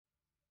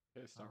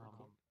Okay, start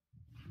recording.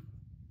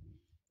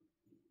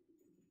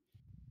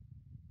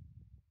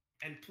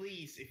 And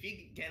please, if you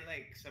get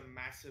like some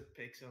massive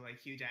picks or like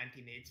huge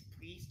anti-nades,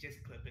 please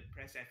just clip it.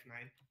 Press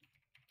F9.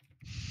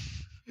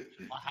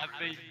 I have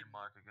been.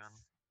 Mark again.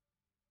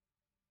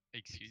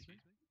 Excuse me?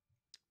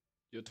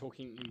 You're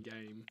talking in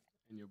game,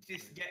 and you're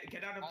Just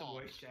get out of the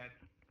voice chat.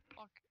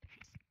 Fuck.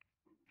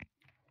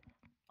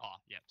 Oh,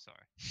 yep, sorry.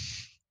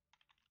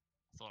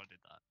 Thought I did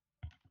that.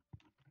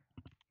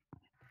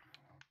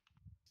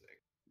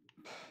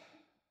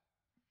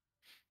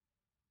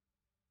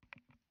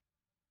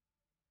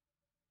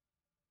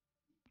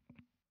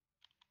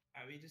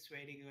 Are we just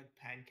waiting on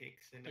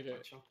pancakes and Okay.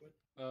 hot chocolate?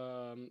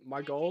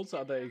 My goals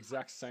are the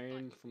exact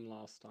same from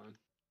last time.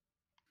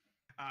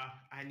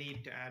 I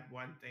need to add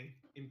one thing.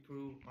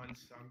 Improve on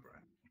Sombra.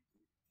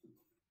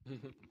 You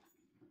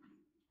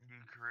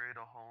can create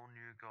a whole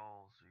new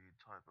goal, so you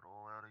type it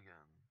all out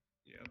again.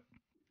 Yep.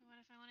 But what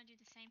if I want to do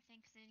the same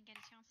thing because I didn't get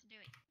a chance to do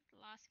it the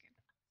last Scrim?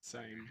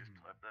 Same. You just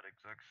type that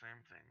exact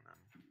same thing then.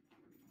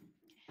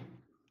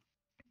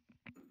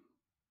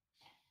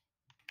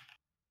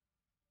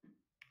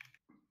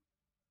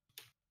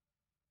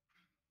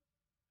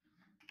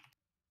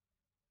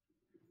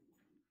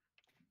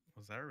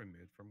 Was that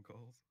removed from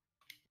goals?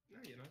 No,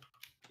 you're not.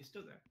 You're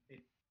still there.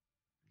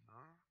 No?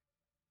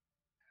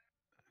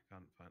 I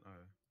can't find.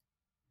 Oh.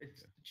 It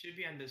should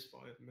be under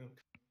spoiled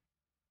milk.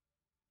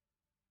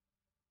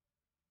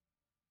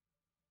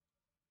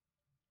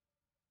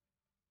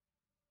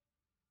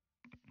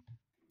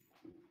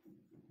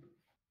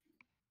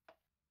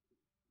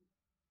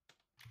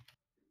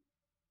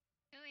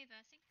 Who are we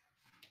versing?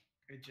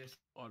 It just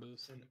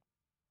Otters.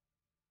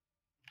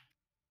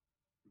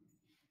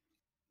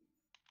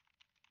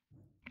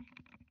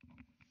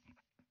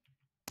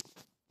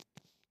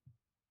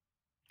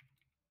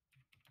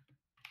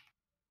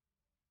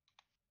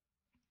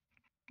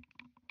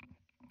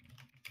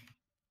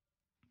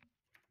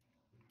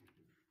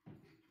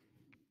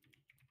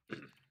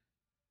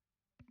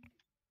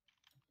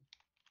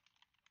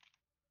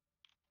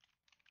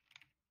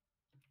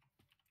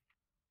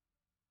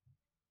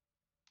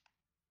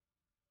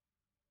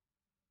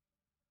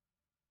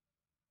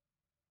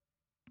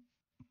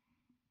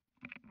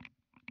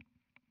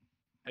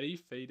 How do you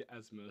feed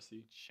as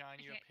Mercy? Shine,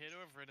 you Okay, appear to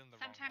have written the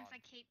wrong Sometimes one. I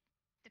keep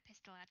the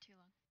pistol out too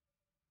long.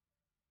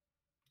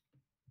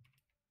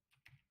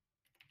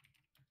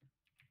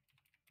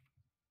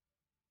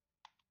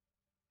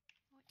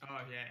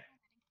 Oh yeah.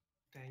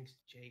 Thanks,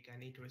 Jake. I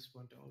need to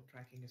respond to all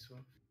tracking as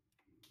well.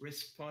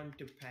 Respond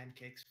to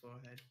pancakes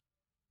forehead.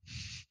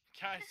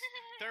 Guys,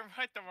 don't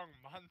write the wrong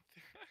month.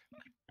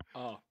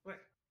 Oh. What?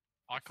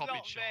 I It's copied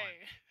not Shine.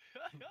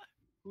 me.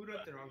 Who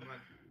wrote the wrong one?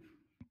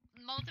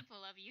 Multiple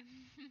of you.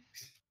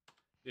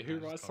 Yeah, who I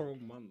just writes the can't-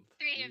 wrong month?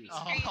 Three of you.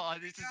 Jeez. Oh,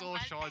 this is all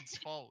Wrong Shine's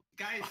fault.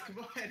 Guys, come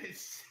on,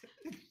 it's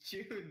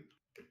June.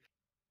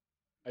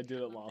 I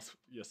did it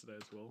yesterday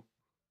as well.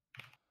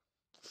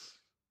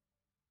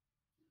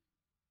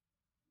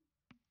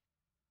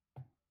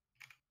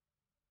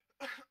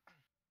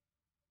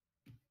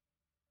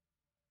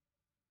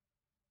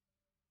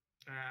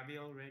 Are we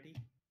all ready?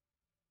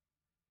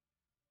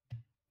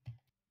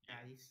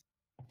 Guys.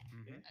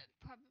 Mhm. Yeah.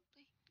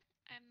 Probably.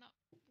 I'm not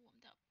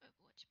warmed up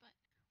Overwatch, but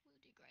we'll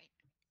do great.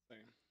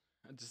 Same.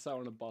 I just sat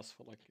on a bus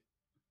for like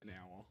an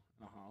hour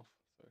and a half,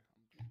 so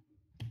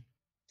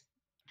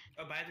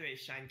Oh, by the way,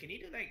 Shine, can you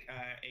do like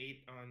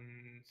 8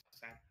 on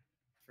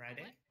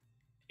Friday? What?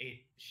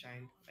 8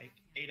 Shine, like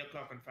 8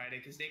 o'clock on Friday,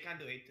 because they can't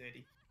do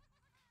 8:30.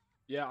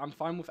 yeah, I'm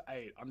fine with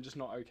 8. I'm just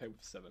not okay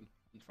with 7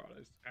 on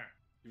Fridays. Alright.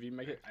 If you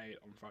make it 8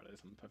 on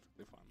Fridays, I'm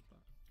perfectly fine with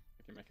that.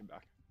 I can make it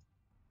back.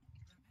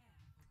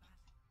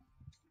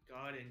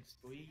 Gardens,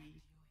 boy.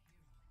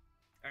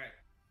 Alright.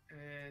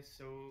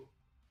 So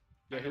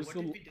Yeah, what here's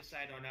did the. we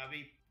decide on? Are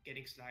we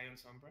getting Sly on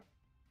Sombra?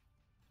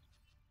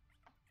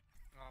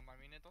 I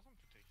mean, it doesn't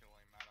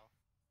particularly matter.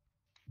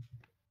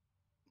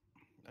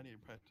 I need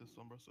to practice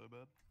Sombra so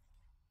bad.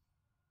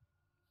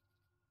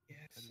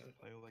 Yes. I just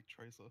play like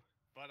Tracer.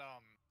 But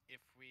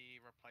if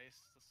we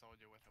replace the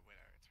soldier with a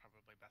widow, it's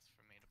probably best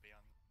for me to be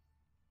on.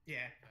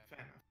 Yeah, fair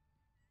enough.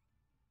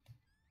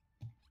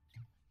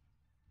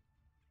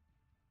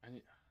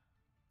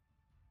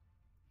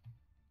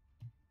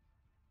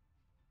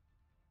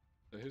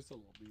 So here's the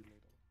lobby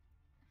later.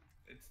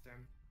 It's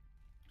them.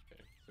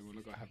 Okay, so we're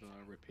gonna go have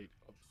a repeat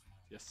of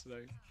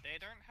yesterday. They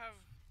don't have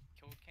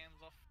kill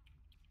cams off.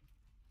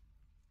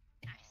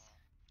 Nice.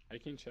 I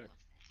can check.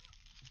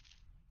 Love this.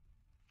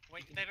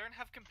 Wait, they don't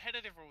have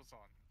competitive rules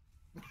on.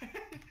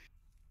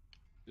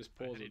 Just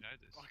How pause do you it. know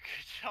this? Oh,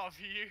 good job,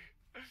 you.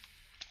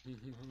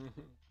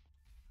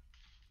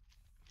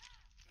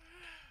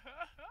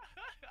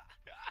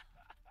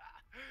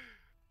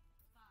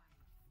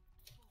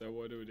 So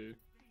what do we do?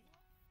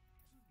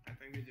 I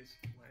think we just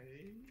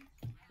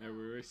play. Are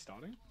we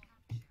restarting?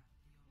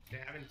 They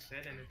haven't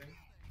said anything.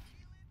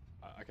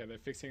 Okay, they're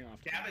fixing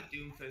after. They have a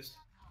Doom first.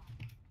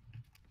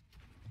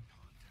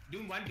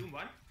 Doom 1, Doom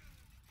 1.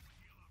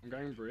 I'm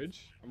going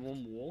bridge. I'm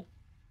on wall.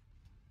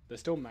 They're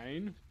still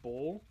main.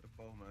 Ball.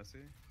 Ball Mercy.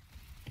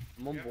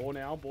 I'm on Yeah. ball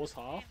now. Ball's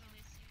I half. have a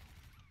list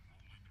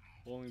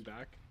here. Falling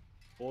back.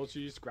 Ball's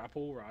used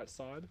grapple right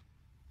side.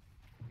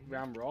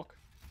 Round rock.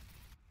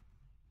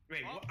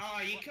 Wait, Oh, what? Oh,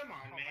 you what- come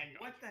on, oh my man.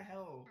 God. What the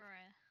hell?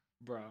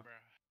 Bruh. Bruh.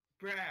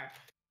 Bruh. Bruh.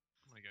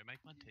 I'm gonna go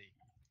make my tea.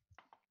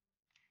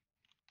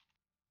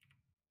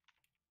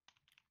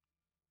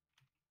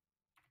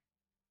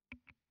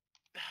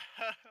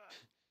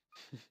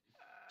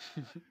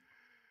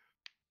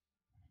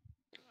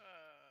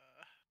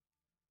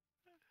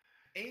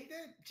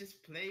 Either just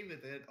play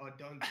with it or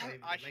don't play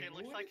with it. Actually, it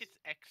looks what like is- it's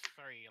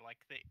X3,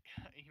 like the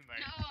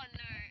emote. Oh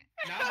no.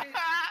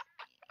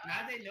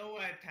 Now they know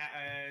what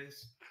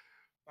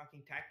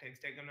fucking tactics.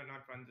 They're gonna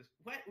not run this.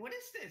 What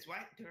is this?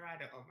 Why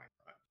Dorado? Oh my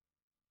god.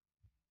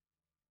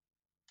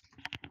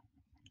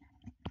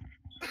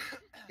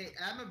 Hey,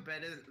 I'm a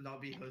better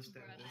lobby host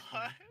than this. Man.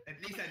 What? At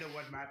least I know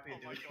what map Oh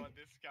you're my doing. god,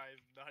 this guy is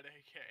not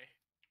okay.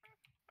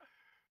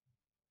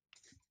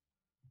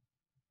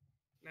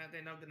 Now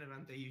they're not gonna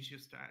run the usual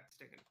strats.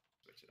 They're gonna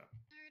switch it up.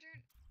 No,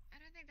 I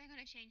don't think they're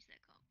gonna change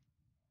their comp.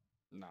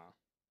 Nah.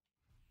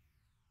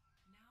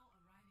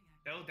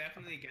 They'll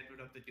definitely get rid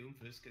of the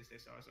Doomfist because they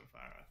saw some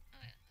Farah. Oh,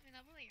 I mean,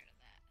 I'll probably get rid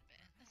of that, but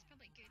that's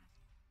probably good.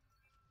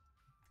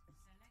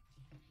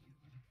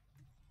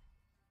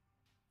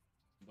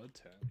 Blood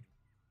 10.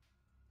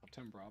 Top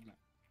 10 Brabnet.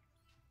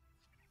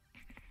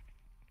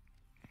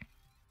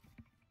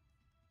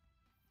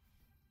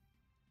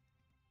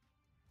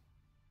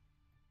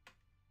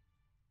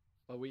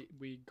 But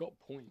we got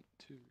point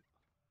too.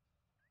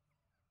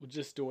 We'll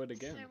just do it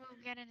again. So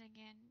we'll get it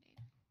again,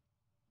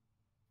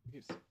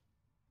 dude. Yes.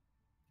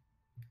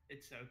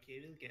 It's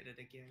okay, we'll get it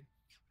again.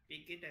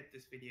 Be good at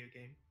this video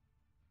game.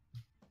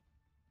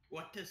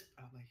 What does?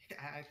 Oh my!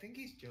 I think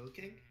he's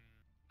joking,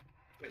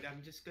 but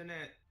I'm just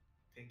gonna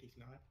think he's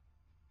not.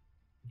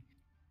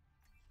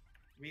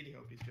 Really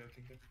hope he's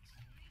joking. Though.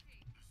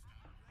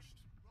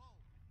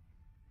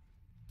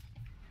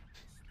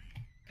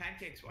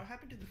 Pancakes. What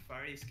happened to the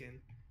furry skin?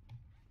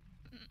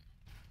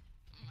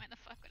 Why the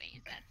fuck would I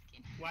use that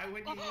skin? Why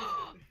would you use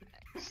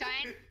it?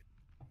 Shine?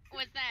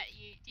 Was that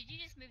you? Did you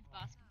just move the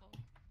basketball?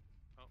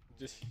 Oh,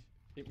 Just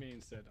hit me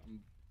instead.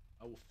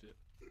 I will fit.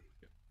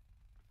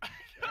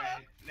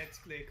 Alright, let's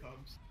clear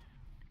comms.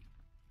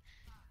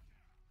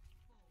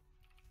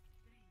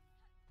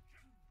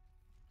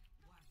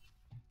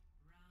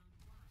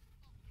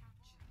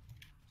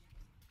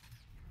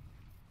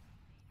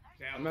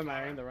 I'm a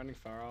main, they're running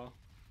Farah.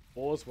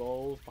 Wall as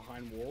well,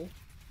 behind wall.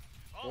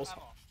 oh Also- I'm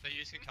off. They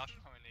use concussion.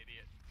 I'm an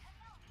idiot.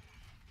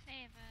 They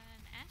have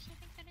an Ash, I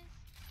think that is.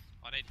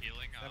 I need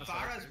healing. They have a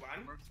Farah's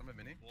Summer- one. Summer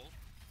mini. Wall.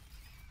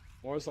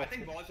 Wall is I like.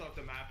 think ball's off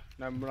the map.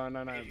 No.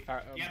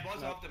 Yeah,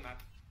 ball's no. off the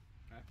map.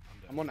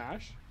 I'm on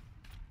Ash.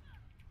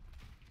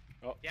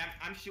 Yeah,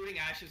 I'm shooting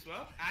Ash as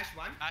well. Ash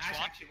one. Ash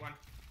one. actually won.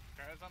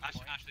 Farah's on Ash,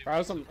 point. Ashley.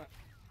 Farah's on.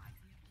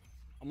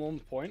 I'm on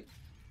point.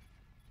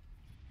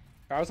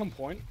 Farah's on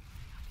point.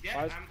 Yeah,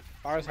 Farah's, I'm.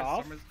 Farah's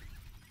half.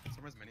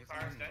 Summer's mini.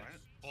 Farah's Summer's dead. right.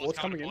 Wall's Wall's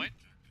coming in. point.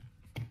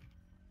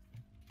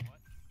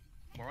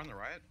 More on the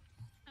right.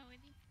 Oh, with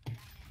you.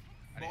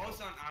 I need Ball's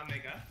help. on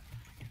Omega.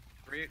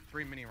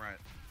 Three mini right.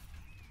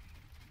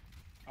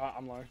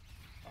 I'm low.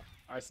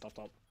 I stuffed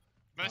up.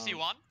 Mercy Um,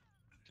 1.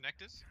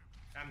 Connectors.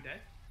 I'm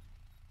dead.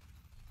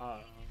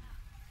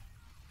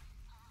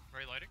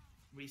 Reloading.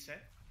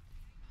 Reset.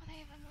 Oh, they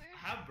have a word.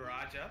 I have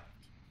Barrage up.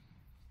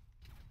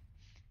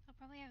 I'll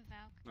probably have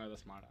Valk. No,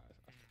 that's my eyes.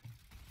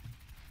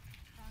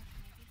 Valk,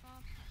 maybe Bob.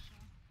 Not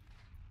sure.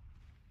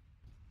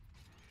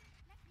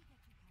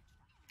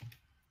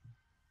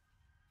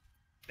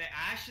 The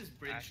Ash is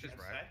bridge Ash is left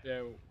right. side.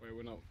 Yeah, wait,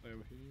 we're not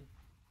over here.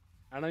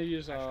 And I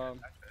use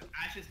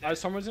Ash is dead.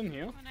 someone's in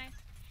here. Oh, nice.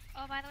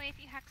 Oh, by the way,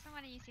 if you hack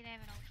someone and you see they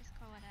have an ult, just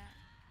call it out.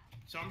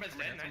 Sombra's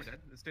dead, nice. Dead.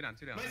 It's two down.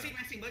 Mercy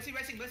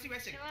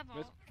resting. Kill her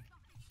ball.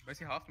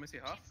 Mercy half. Mercy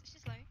half.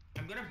 She's low.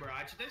 I'm gonna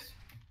barrage this.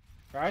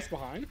 Farah's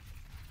behind.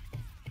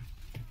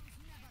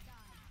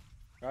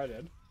 Farah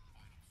dead.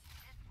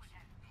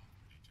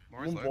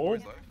 More is One low. ball. More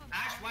is low.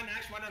 Ash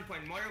one on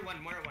point. Moira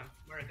one. Moira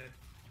dead.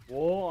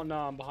 Wall,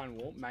 no, I'm behind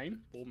wall. Main.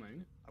 Wall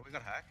main. Oh, we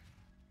got hack.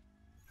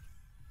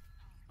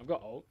 I've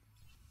got ult.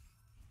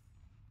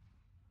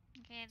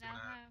 Okay, they'll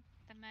have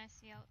the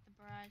Mercy ult, the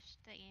Barrage,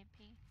 the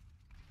EMP,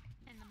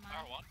 and the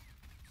Power Mine.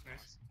 1.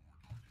 Nice.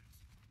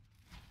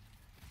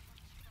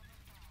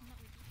 I'm not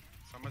with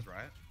you. Summer's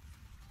right.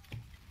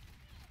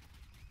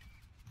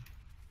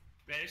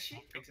 Where is she?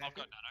 I've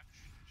got nano.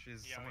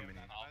 She's Yeah, Summer we have mini.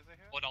 analyzer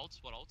here. What ults?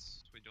 What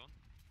ults we doing?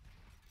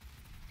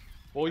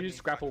 Ball I use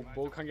think grapple. Black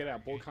Ball Lives can't get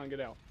out. Ball can't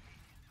get out.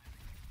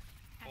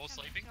 All Ash,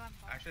 I'm sleeping? still on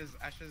ball.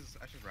 Ashes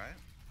right.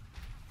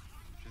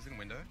 She's in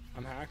window.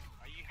 I'm hacked.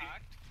 Are you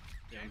hacked?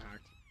 Yeah, I'm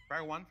hacked.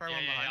 Frag one Yeah,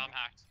 behind. yeah, I'm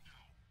hacked.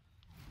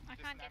 I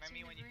Just can't get nano to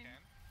me the when you room.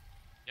 can.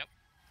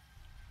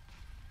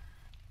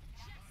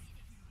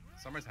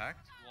 Summer's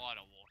hacked. What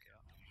a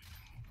walkout.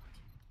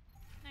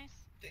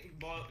 Nice.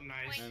 Ball,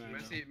 nice. Wait. No, no,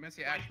 no.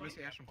 Mercy Ash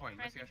on point.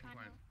 Mercy Present Ash on on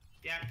point. ult.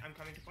 Yeah, I'm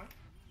coming to point.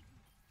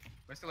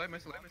 Mercy low.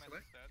 Mercy's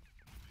dead.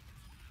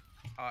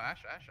 Oh, Ash.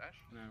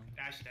 No.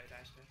 Ash dead.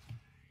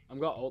 I'm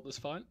got ult this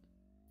fight.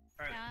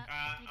 Alright,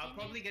 Yeah, you I'll can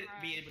probably use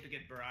be barrage. able to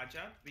get barrage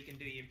up. We can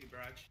do EMP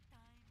barrage.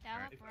 They'll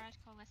have Alright. barrage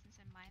coalescence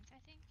and mines,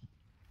 I think.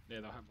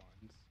 Yeah, they'll have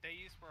mines. They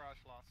used barrage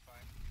last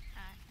fight.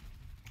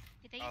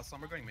 Did they use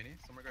Some are Bob? going mini.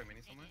 Some are going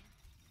mini They somewhere.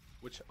 did.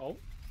 Which ult?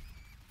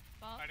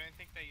 Bob? I don't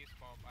think they used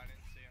Bob. I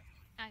didn't see it.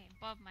 Okay,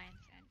 Bob mines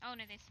and oh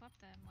no, they swapped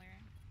the Moira.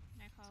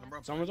 No Some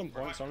are coalescence. Someone's on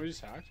point. Someone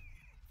just hacked.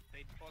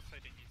 They also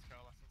did use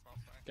coalescence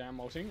last fight. Okay,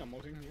 I'm ulting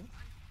here.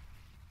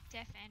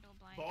 Deaf and or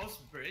blind. Balls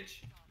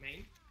bridge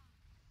main.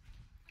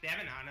 They have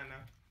an Ana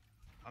now.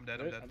 I'm dead.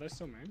 Are I'm they, dead. are they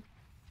still main?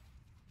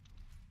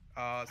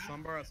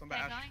 Sombra They're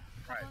Ash. going.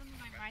 Right. Couple of them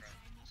going right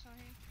side. Not sure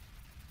who.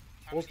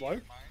 Wall's Haven't low.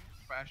 used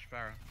mines. Ash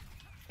Farah.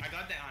 I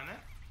got the Ana.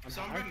 I'm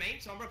Sombra hacked. main,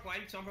 Sombra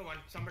point, Sombra one,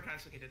 Sombra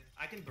translocated.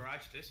 I can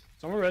barrage this.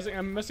 Someone resing.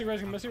 I'm missing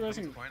resing. I'm coming to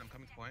Resing. point. I'm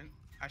coming to point.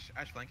 Ash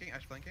flanking.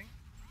 Ash flanking.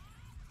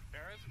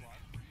 Farah's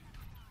one.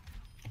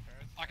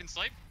 Farah's I can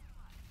sleep.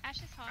 Ash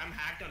is hot. I'm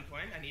hacked on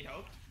point. I need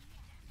help.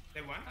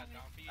 They won. down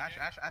for you, Ash.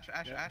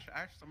 Jay. Ash.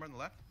 Somewhere on the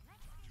left.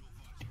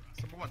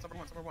 Somewhere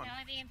one. They'll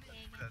have EMP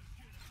again. Dead.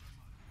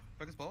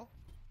 Focus ball.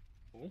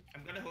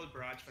 I'm gonna hold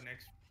barrage for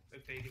next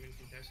if they even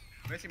contest.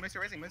 Mercy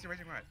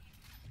right.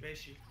 Where is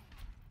she?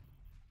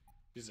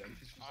 He's in.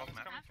 She's off Ana's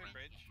map. coming through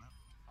bridge.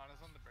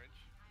 Ana's on the bridge.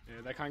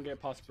 Yeah, they can't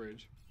get past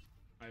bridge.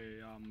 I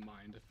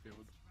mined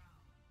field.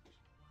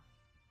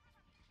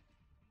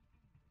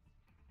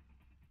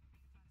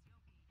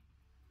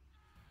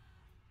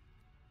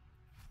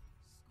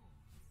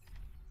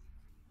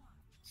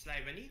 Sly,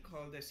 when you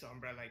call the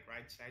Sombra like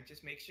right side,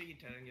 just make sure you're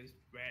telling us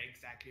where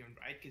exactly on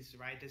right, because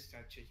right is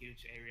such a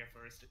huge area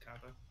for us to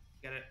cover.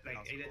 You gotta like I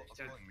was either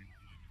calling me.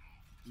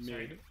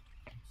 Mid.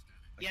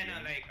 yeah,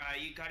 no, like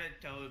you gotta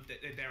tell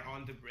that they're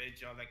on the bridge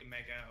or like a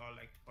mega or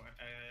like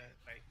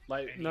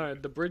Like any- no,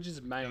 the bridge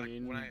is Yeah,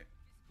 main. like,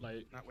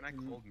 when I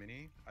mm. called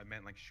mini, I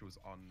meant like she was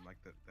on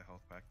like the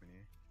health pack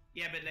mini.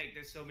 Yeah, but like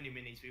there's so many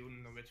minis, we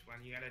wouldn't know which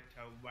one. You gotta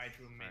tell White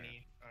Room Right.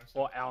 mini or Or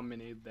something. our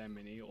mini, their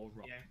mini, or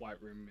Yeah.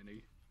 white room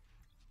mini.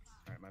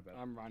 Alright, my bad.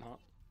 I'm Reinhardt.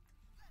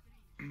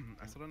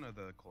 I still don't know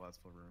the callouts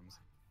for rooms.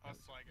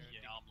 That's like a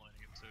Yeah, I'm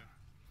learning it too.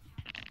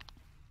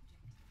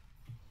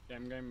 Yeah,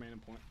 I'm going main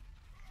and point.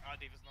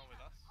 Diva's not with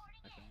us.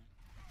 Okay.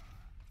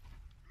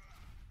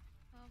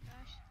 Oh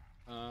gosh.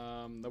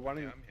 The one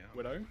in Yeah, I'm here.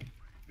 Widow.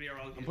 We are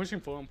all I'm here.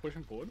 pushing forward. I'm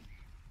pushing forward.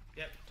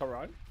 Yep. Top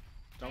right.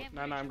 They have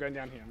No, bridge. I'm going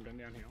down here. I'm going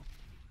down here.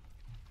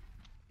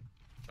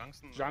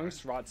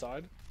 Junks Right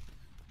side.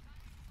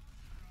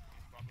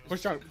 Probably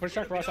Push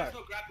junk right side. We don't have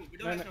no grapple. We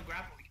don't No, have no. no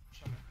grapple. We can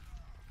push on her.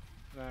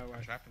 No, I'm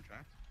wait. trapped.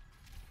 Sombra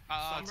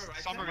right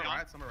Sombra side.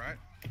 behind. Some are right.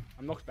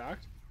 I'm knocked back.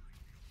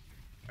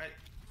 Right.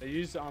 They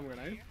used the arm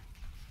grenade.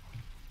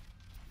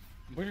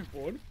 I'm pushing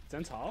forward.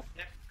 Zen's half.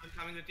 Yep. I'm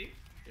coming with you.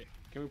 Yeah.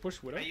 Can we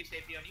push Widow? I use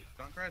safety on you.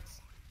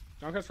 Junkrat's.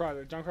 Junkrat's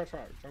right. Junkrat's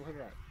right. Junkrat's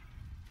right.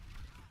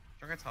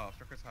 Junkrat's half.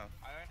 I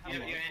don't Yeah,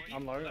 have yeah, a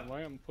I'm low. I'm low.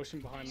 I'm pushing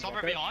behind. Sombra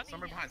Rocket. behind.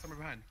 Some are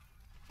behind.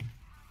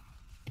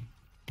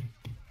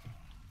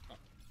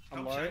 I'm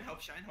Help low. shine,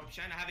 help shine, help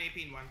shine. I have AP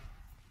in one.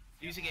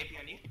 Using AP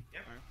on you.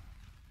 Yep. Alright.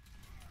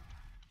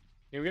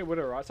 Can we get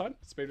Widow right side?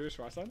 Speed boost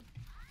right side.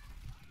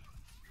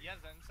 Yeah,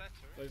 Zen set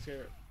too. Let's get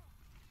it.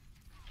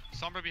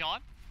 Sombra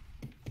behind.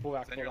 Pull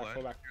back. Zen, Pull you're back. alone.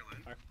 Pull back. You're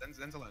alone. Back.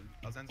 Zen's alone.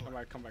 Oh, Zen's Come alone.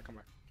 back. Come back. Come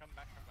back. Come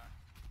back.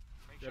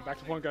 Make Yeah, sure back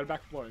to we- point. Go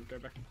back to point. Go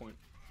back to point.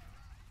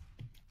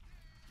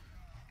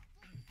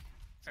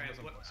 Alright, Sombre's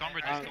on what- point.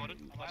 Sombra I- just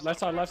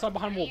got it. Left side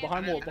behind wall.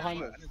 Behind wall. And Behind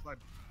his wall. slide, and his slide.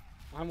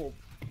 Behind wall.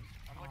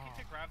 I'm looking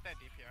to grab that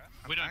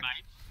DPS. Widow back.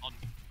 mate. On.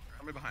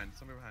 Somebody behind.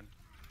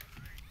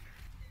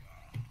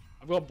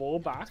 I've got ball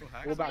back. Still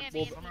hacked. Ball back. Yeah,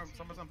 Ball but- back.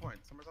 Somebody's on point.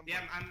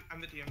 Yeah,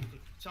 I'm with you. I'm with you.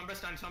 Sombra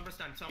stun. Sombra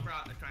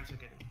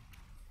translocated.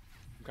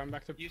 I'm coming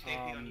back to Use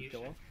AP on you,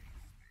 pillar.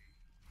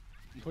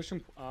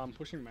 Shin. I'm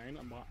pushing main.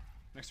 I'm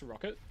next to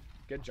rocket.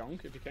 Get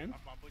junk if you can.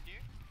 I've bubbled you.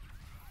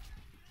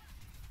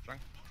 Junk.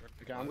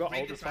 Okay, I've got Break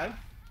ult the this side. trap.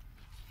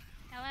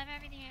 They'll have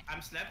everything.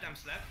 I'm slept. I'm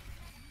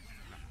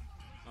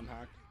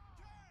hacked.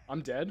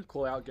 I'm dead.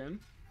 Call out again.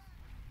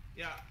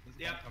 Yeah. This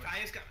is Yeah. coming.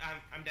 Kaya's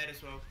I'm dead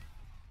as well.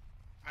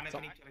 Anna, So-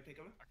 can I take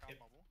over? I can't Yep.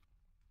 bubble.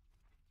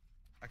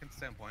 I can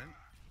stay on point.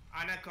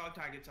 Anna call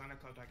targets.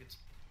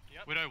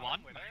 Yep. Widow I'm one.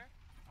 on Widow.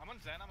 I'm on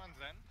Zen.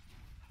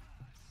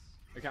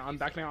 Okay, I'm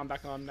back now.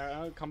 I'm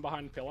now. Come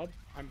behind pillar.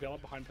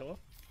 Behind pillar.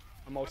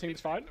 I'm ulting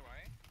this fight.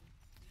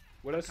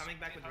 Widow. Coming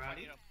back with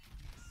Rally.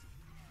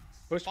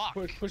 Push Fuck.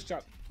 junk.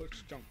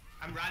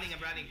 I'm rallying.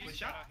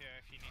 Push up. Here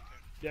if you need to.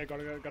 Yeah, got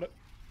it.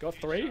 Got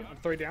three. I'm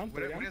three down.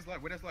 Three down.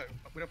 Widow's low.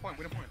 Widow point.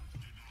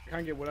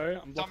 Can't get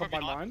Widow. I'm blocked Sombra up by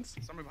behind. mines.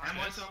 Somebody I'm behind.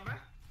 on Sombra.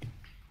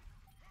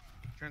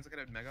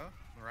 Translocated mega.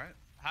 Alright.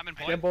 Hammond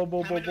Yeah, point.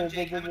 ball. Hammond on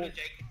Jake.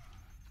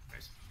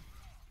 Nice.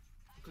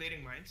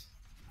 Clearing mines.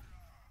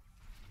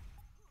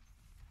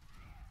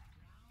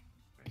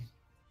 Nice.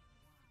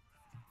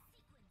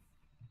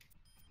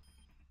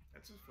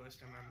 That's the first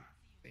time I'm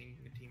seeing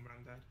the team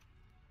run that.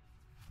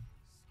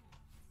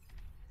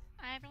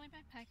 I have really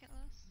bad packet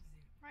loss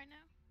right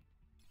now.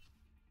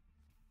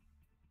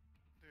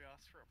 Do we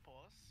ask for a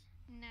pause?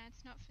 No,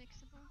 it's not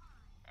fixable.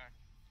 Ah.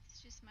 It's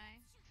just my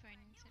phone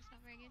internet's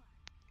not very good.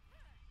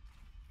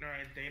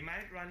 Alright, they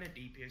might run a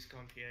DPS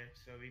comp here,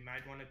 so we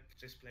might want to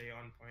just play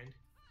on point.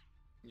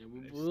 Yeah,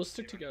 If we'll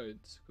stick they to run-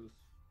 goads, because...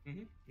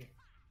 Yeah.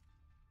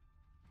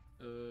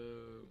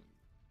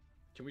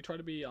 Can we try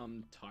to be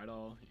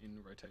tighter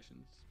in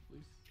rotations,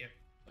 please? Yep.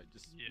 Like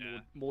just Yeah.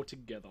 more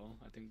together.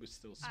 I think we're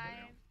still spread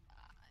I out.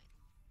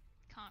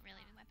 can't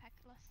really with my pack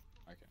list.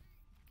 Okay,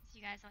 Because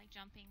you guys are like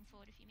jumping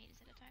forward a few meters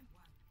at a time.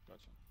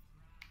 gotcha.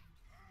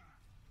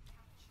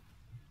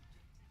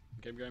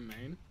 Okay, we're going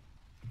main.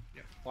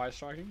 Yep. Fire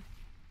striking.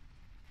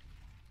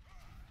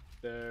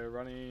 They're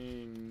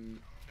running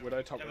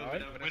Widow top Yeah,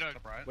 right. Widow.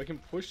 Top right. We can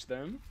push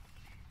them.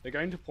 They're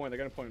going to point. They're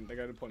going to point. They're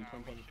going to point.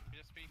 Point. We Point. should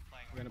just be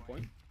playing We're on going to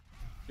point.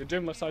 You're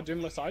doing left side.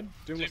 Doing left side.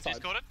 Doing Zoom left side.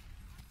 discorded.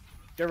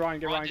 Get Ryan.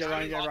 Get Ryan. Get Ryan,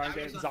 Ryan. Get Ryan, Ryan.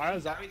 Get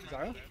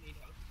Zaya.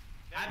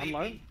 Have I'm AP.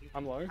 low.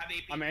 I'm low. Have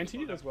AP. I'm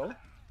anti as well.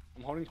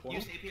 I'm holding corner.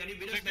 Use AP on you.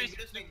 Widow's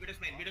main.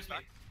 Widow's main.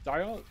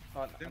 Zaya.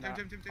 Tim,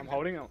 I'm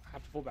holding. I'll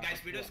have to fall back. Guys,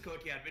 I'll Widow's fall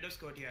back. courtyard. Widow's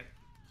courtyard.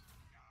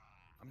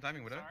 I'm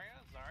diving Widow.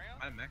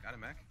 Zarya? Out of mech. Out of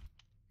mech.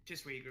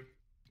 Just regroup.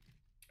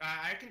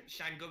 I can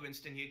shine. Go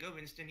Winston here. Go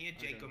Winston here.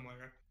 Jake, Okay. go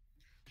Moira.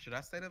 Should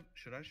I stay up?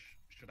 Should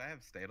I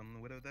have stayed on the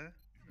Widow there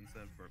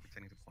instead of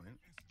pretending to point?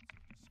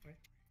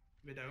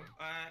 Widow.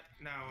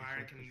 No, I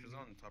reckon. She was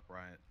on top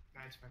right.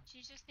 Nah, it's fine.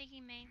 She's just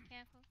thinking main,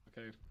 careful.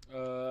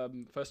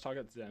 Okay. First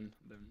target Zen.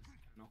 Then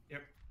no.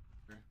 Yep.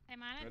 They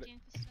might have Ready? Doom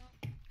for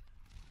still.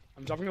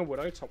 I'm jumping a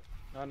Widow top.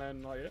 No,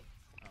 not yet.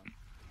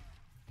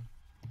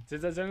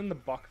 There's Zen in the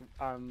bottom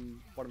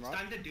right.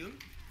 Stand the Doom.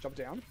 Jump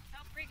down.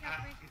 Help, break,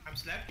 help, break. I'm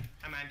slept.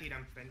 I'm anti.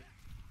 I'm friend.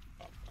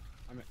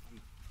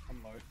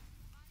 I'm low.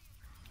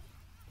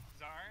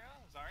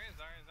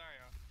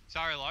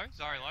 Zarya low.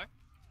 Zarya low.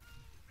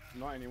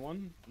 Not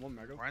anyone. I'm on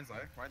Mega. Ryan's low.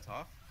 Ryan's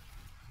half.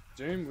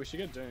 Doom. We should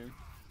get Doom.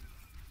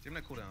 Doom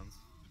no cooldowns.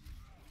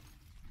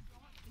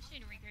 We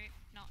should regroup,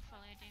 not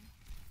follow Doom.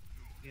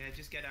 Yeah,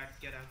 just get out.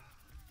 Get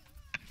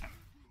out.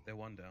 They're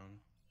one down.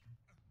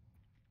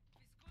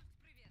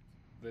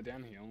 They're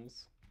down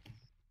heals.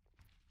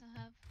 They'll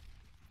have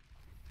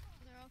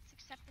other ults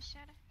except the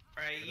shadow.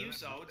 Alright, They don't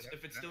use have- ults.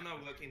 If it's still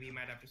not working, we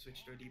might have to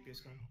switch to a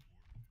DPS gun.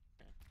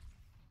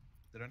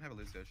 They don't have a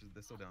Lucio.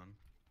 They're still down.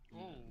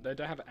 They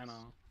don't have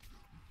Anna.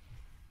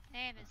 They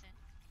have a Zen.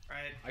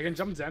 Alright. I can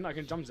jump Zen. I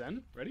can jump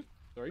Zen. Ready?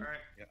 3. Alright.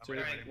 Yeah. Two, I'm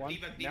Alright. ready. one.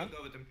 Diva, Now?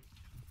 go with them.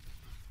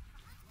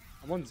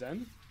 I'm on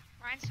Zen.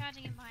 Ryan's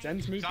charging in behind.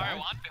 Zen's moved Zarya back.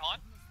 one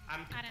behind. I'm.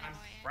 I don't know I'm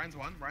where yet. Ryan's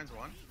one. Ryan's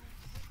one.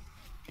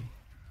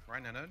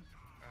 Ryan nanoed.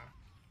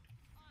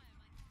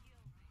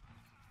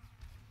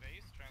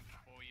 Base strength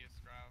 4 years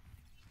grab.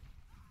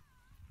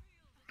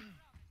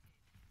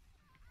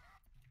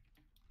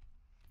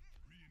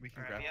 We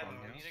can Alright, grab yeah, from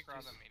no, We here. need to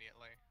grab Just-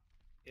 immediately.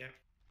 Yeah.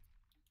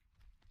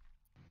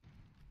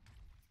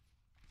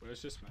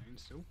 Where's this main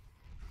still?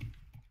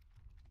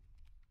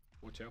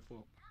 Watch out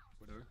for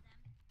Widow.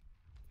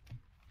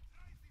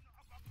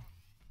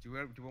 Do we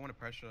want to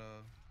pressure?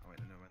 Oh wait,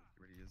 no, it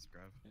already is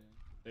grab. Yeah.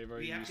 They've We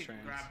already have used to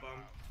trans. grab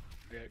bomb.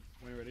 Okay,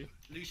 when ready.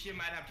 Lucia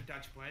might have to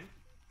touch point.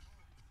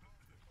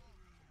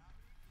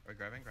 Oh,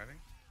 grabbing.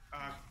 Uh,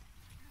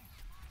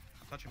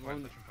 I'm touching Well,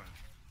 point. Touching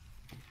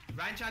point.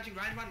 Ryan charging.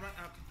 Ryan one. Run.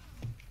 Oh,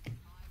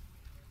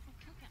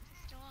 kill counts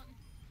are still on.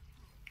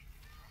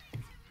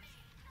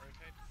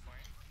 Rotate to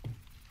point.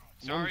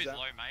 I'm on Zarya's Zen.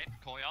 low, mate.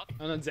 Courtyard.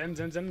 And then Zen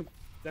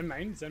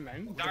main. Zarya Zen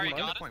low. got it.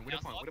 Widow point.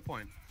 Widow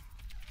point.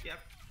 Yep.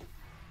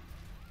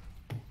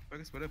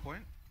 Focus Widow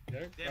point.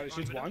 Yeah, Yeah, she's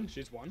on Widow. one.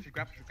 She's one. She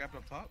grabbed it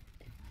up top.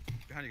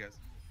 Behind you guys.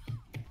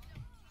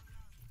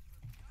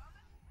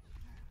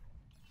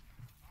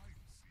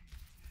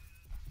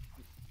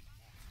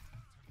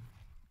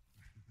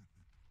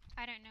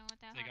 I don't know what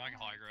that They're going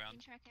high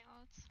ground. Tracking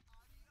ults.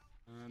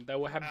 They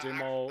will have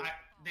Doom all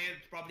They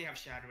probably have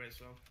shadow as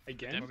well.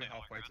 again. Probably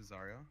Definitely halfway to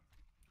Zarya.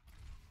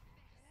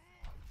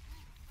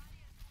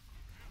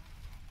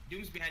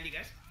 Doom's behind you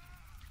guys.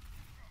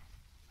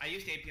 I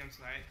used AP on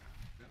slide.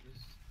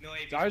 No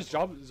AP. Zarya's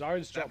job.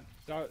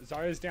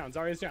 Zarya's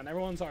down.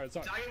 Everyone's Zarya.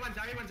 Zarya one.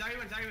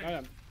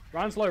 No.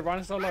 Ryan's low. Run. Run.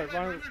 That's all.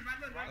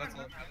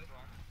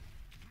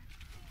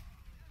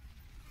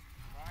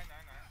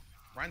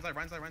 Ryan's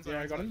low.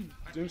 Yeah, I got him.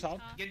 Doom's up.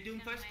 Get Doom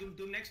first.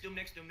 Doom next.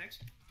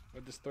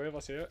 There's 3 of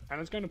us here.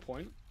 Anna's going to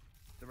point.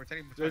 They're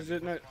rotating.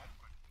 No.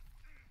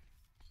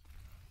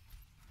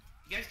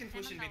 You guys can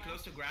push and be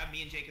close to grab.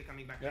 Me and Jake are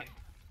coming back. Yeah. in.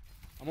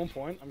 I'm on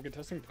point. I'm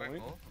contesting I'm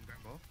going point.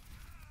 ball.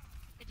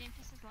 The Doom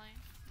piss is low.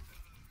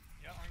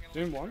 Yeah, I'm gonna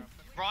Doom let you one. grab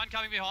them. Brian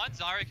coming behind.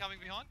 Zarya coming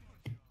behind.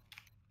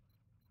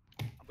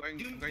 I'm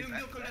Doom going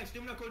no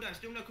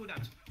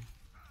cooldowns.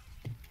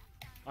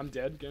 I'm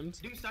dead,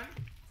 Gims. Doom stun.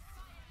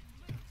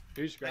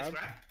 Huge Nice grab.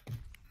 grab.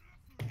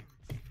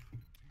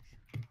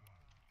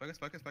 Focus.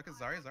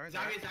 Zarya. Zarya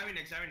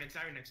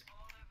next.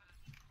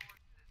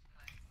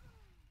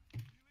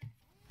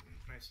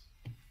 Nice.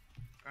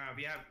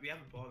 We have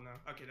a ball now.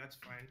 Okay, that's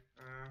fine.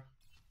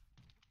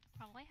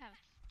 Probably have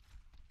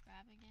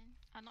grab again.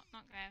 Not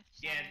grab.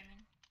 Yeah. Shadow, I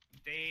mean.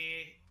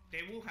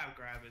 They will have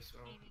grab as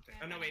well. Maybe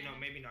Oh no, grab, wait, I no, don't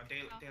know. maybe not.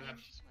 They'll have. Doom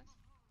just was.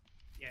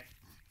 Yeah.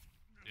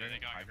 Yeah, they're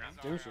going High against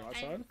ground. Doom's Zarya. right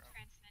I side.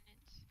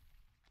 transcendence.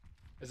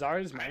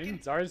 Zarya's I main. reckon-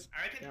 Zarya's.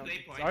 I reckon Yeah,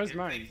 play point. Zarya's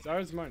play main. point.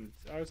 Zarya's main.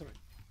 Zarya's main.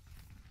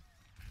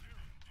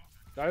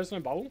 Zarya's no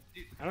bubble.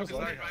 Anna's Go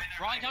low. ahead,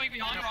 Ryan coming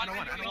behind, I Ryan know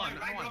one, I know one, I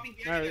know Ryan one. dropping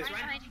No, behind you it- guys,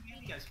 Ryan dropping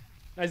behind you guys.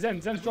 No,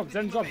 Zen's dropped.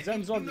 Zen's dropped.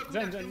 Zen's dropped. Doom,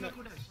 Zen. look,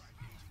 look, look.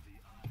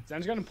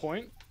 Zen's gonna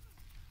point.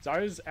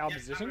 Zarya's our Yeah,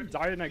 position. Zarya-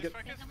 Zarya no Just get.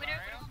 focus There's a widow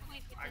Zarya. on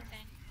point with the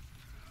Zen.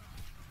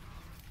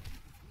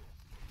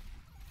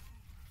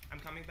 I'm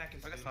coming back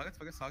and Focus saving. targets,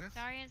 focus targets.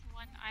 Zarya's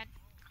one. I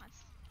can't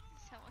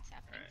tell what's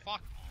happening.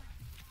 Alright. Fuck.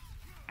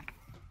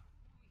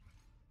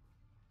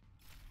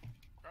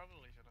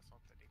 Probably should have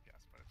swapped the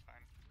DPS, but it's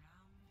fine.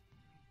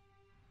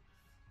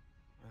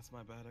 That's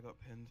my bad. I got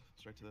pinned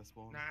straight to their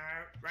spawn. Nah,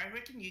 I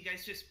reckon you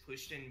guys just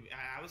pushed in.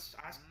 I was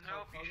asked.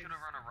 Nope, you should have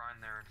run a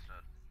Rhine there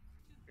instead.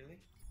 Really?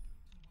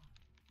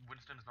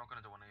 Winston's not going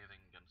to do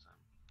anything against him.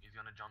 He's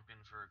going to jump in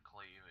for a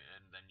cleave,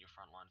 and then your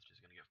front line's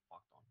just going to get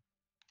fucked on.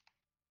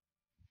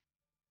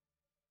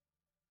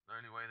 The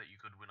only way that you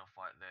could win a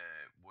fight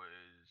there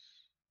was,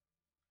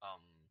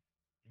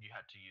 you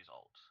had to use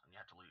ult, and you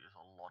had to use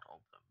a lot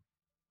of them.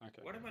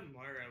 Okay. What about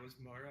Moira? Was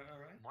Moira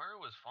alright? Moira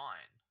was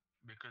fine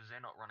because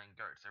they're not running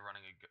goats. They're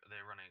running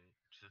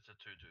it's a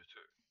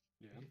 2-2-2.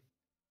 Yeah.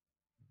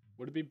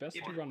 Would it be best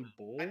Yeah, to but run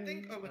ball? I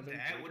think over and then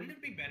there, play wouldn't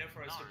them? it be better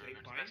for us No, to play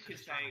it's point? best to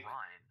Because just run like,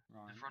 Rhine.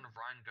 Right. Just run a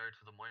Rhine, go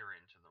to the Moira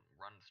into them,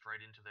 run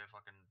straight into their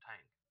fucking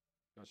tank.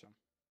 Gotcha.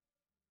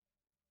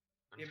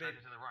 Run Yeah, straight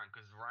but- into the Rhine,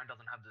 because Rhine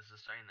doesn't have the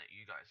sustain that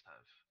you guys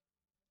have.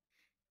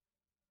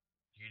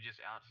 You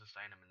just out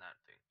sustain them in that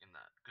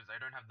because they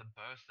don't have the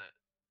burst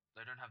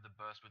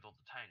with all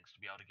the tanks to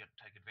be able to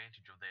take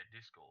advantage of their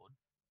discord,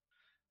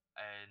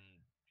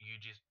 and you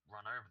just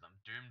run over them.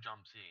 Doom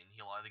jumps in,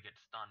 he'll either get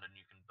stunned and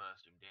you can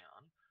burst him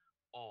down,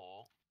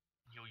 or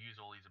he'll use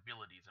all his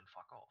abilities and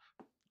fuck off.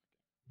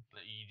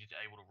 That you just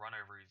able to run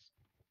over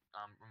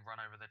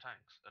their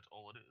tanks. That's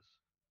all it is.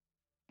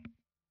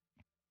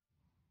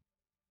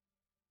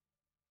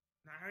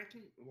 I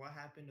reckon what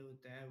happened over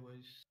there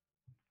was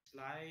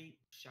Sly,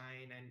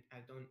 Shine, and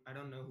I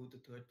don't know who the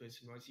third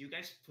person was. You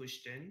guys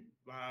pushed in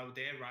while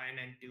their Ryan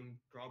and Doom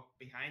dropped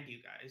behind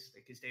you guys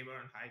because they were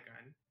on high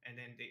ground, and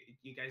then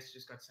you guys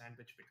just got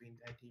sandwiched between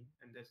their team,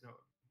 and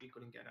we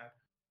couldn't get out.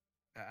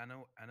 Anna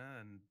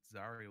and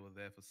Zarya were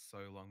there for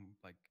so long.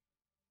 Like,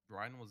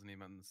 Ryan wasn't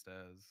even on the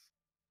stairs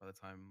by the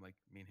time like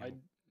me and him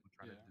were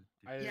trying yeah.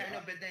 to. Yeah, no,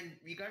 but then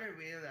we gotta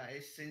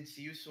realize since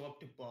you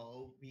swapped the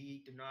ball,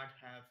 we do not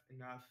have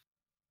enough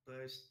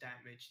burst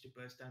damage to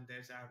burst down their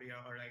Zarya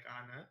or like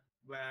Anna,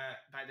 where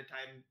by the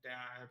time they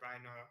are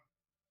Rhino,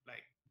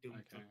 like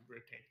Doom to Okay.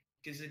 rotate.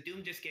 Because the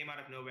Doom just came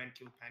out of nowhere and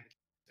killed Panic.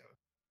 So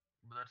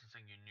But that's the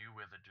thing, you knew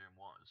where the Doom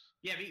was.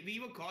 yeah,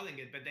 we were calling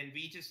it, but then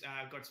we just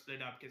got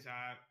split up because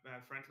our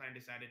front line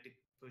decided to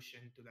push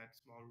into that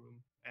small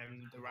room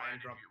and the Ryan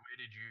dropped. Where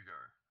did you go?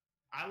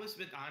 I was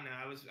with Anna.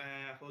 I was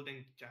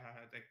holding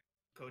the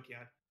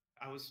courtyard.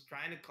 I was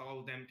trying to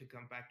call them to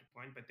come back to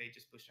point, but they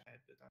just pushed ahead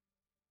with us.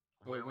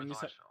 Wait, Where when was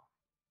you say-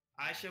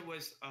 Aisha? Aisha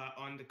was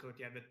on the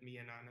courtyard with me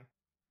and Anna.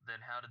 Then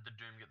how did the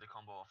Doom get the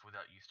combo off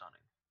without you stunning?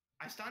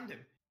 I stunned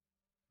him.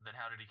 Then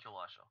how did he kill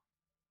Aisha?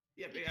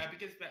 Yeah,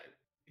 because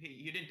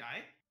you didn't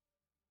die.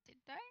 Did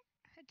I?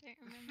 I don't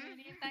remember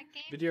any of that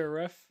game. Video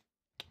ref.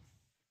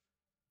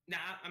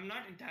 Nah, I'm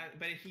not entirely.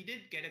 But he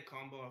did get a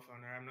combo off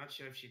on her. I'm not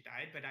sure if she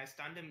died, but I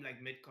stunned him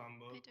like mid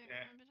combo. I don't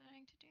remember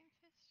dying to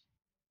Doomfist.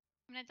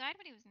 I mean, I died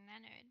when he was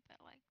nanoed, but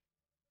like,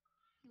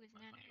 he was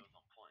I thought he nanoed. was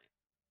on point.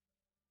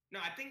 No,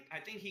 I think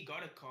he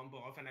got a combo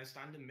off, and I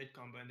stunned him mid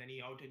combo, and then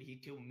he outed. He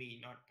killed me,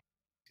 not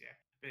yeah.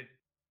 But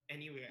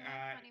anyway,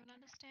 I can't even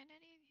understand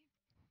any of you.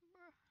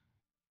 Bruh.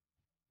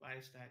 why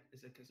is that?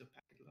 Is it because of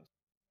packet loss?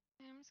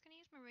 I'm just gonna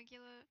use my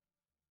regular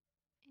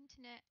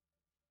internet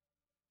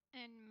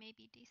and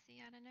maybe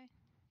DC. I don't know.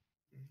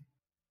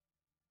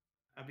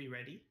 I'll be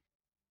ready.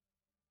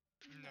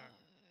 No.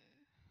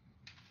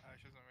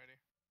 She's not ready.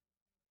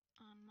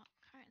 I'm not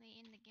currently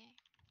in the game.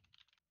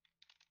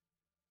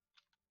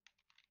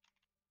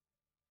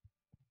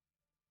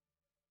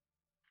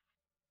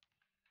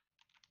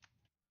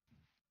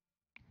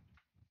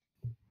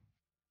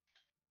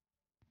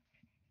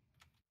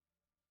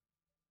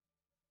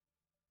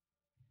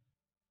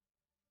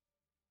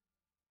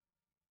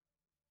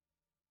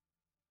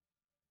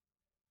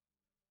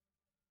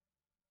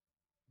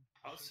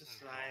 Also, It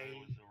Sly.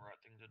 was the right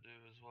thing to do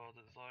as well.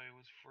 That Zoe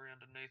was free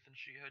underneath and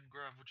she had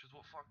grav, which is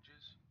what fucked you.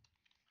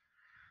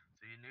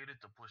 So you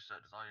needed to push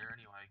that Zarya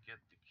anyway, get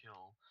the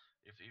kill.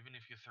 Even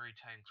if your 3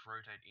 tanks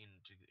rotate in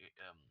to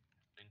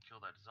and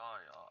kill that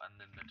Zarya, and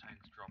then the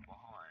tanks drop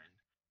behind,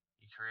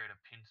 you create a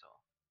pincer.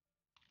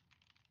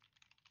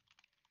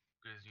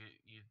 Because you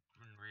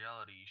in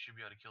reality you should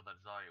be able to kill that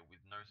Zarya with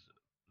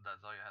that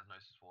Zarya has no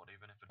support,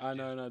 even if it's.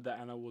 No, the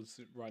Anna was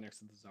right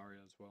next to the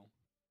Zarya as well.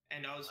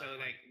 And also,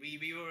 like we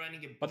were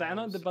running a. But the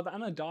Anna, balls. but the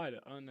Anna died.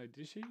 Oh no,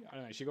 did she? I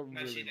don't know. She got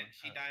No, really.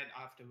 she died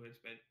afterwards,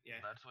 but yeah.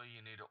 That's why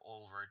you need to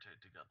all rotate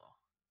together.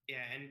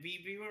 Yeah, and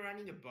we were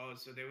running a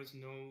boss, so there was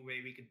no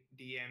way we could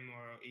DM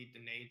or eat the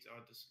nades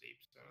or the sleep.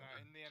 So No,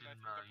 in the end, I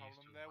think Didn't the used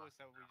problem to there work was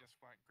that we now. just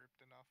weren't grouped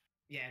enough.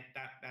 yeah,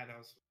 that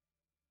also.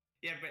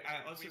 Yeah, but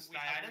also Sky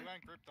we Adam.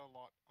 weren't grouped a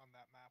lot on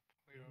that map.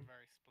 We were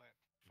very split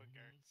for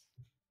goats.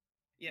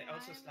 Yeah, Yeah,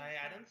 also I Sky,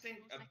 was, I don't think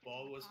a several seconds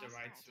ball on the was the pass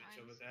right several switch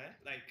times. over there.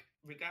 Like,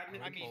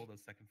 regardless. I I mean, called the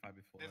second fight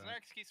before There's that. no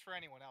excuse for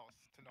anyone else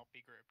to not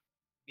be grouped.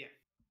 Yeah.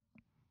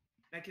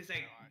 Like, it's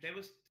like, No, there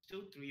actually. was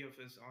still 3 of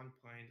us on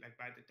point. Like,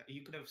 by the time,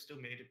 you could have still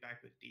made it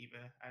back with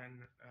Diva,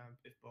 and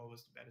if ball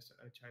was the better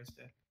choice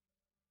there.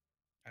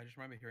 I just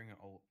remember hearing an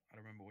ult. I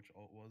don't remember which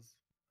ult was,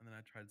 and then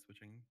I tried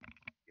switching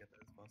to get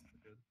there as fast as I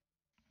could.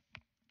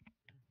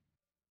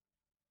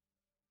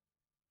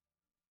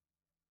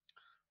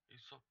 He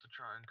stopped to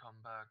try and come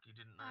back. He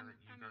didn't know that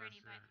you I'm guys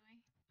ready, by the way.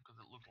 because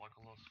it looked like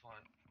a lost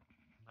fight.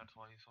 And that's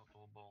why he stopped to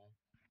a ball.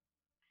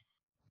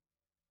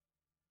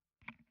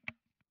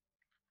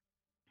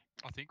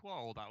 I think while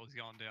all that was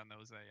going down, there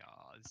was a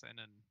Zen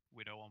and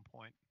Widow on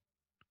point,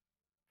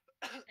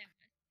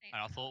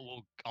 and I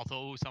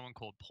thought someone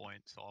called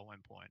point, so I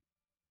went point.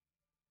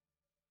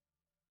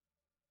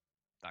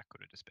 That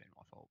could have just been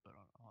my fault, but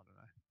I don't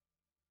know.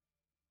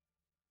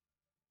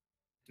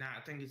 Nah,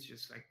 I think it's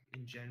just like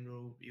in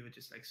general, we were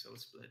just like so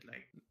split.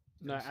 Like,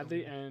 No, was at so the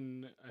many-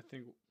 end, I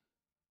think.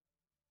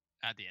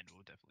 At the end,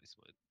 we'll definitely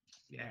split.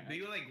 Yeah, Yeah,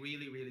 we were like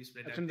really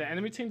split. I at think the the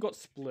enemy end. team got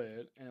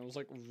split, and it was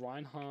like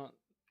Reinhardt,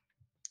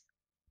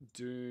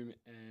 Doom,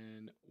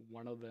 and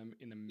one of them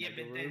in the Yeah,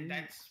 mega but then room.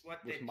 that's what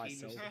with their team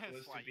myself. is That's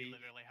supposed why to be. you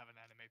literally have an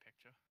anime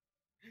picture.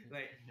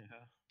 Like,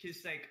 Yeah.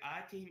 because like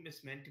our team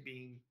is meant to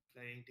be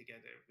playing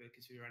together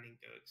because we're running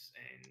goats,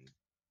 and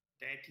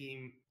their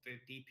team, the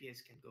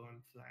DPS can go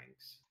on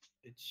flanks,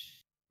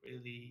 which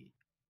really,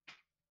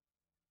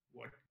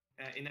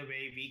 in a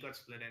way, we got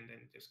split and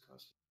then just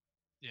cost.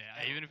 Yeah,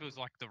 Yeah. even if it was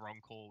like the wrong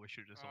call, we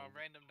should just all.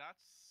 Random,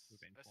 that's We've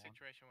been a fine.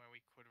 situation where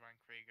we could run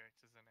Kriegers,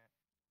 isn't it?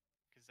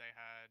 Because they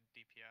had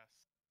DPS.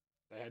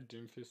 They had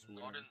Doomfist.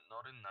 Not Widow.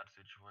 in that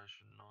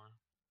situation, no.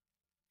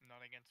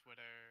 Not against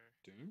Widow.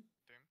 Doom.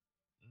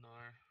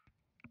 No.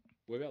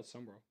 What about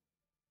Sombra?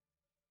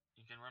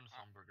 You can run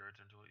Sombra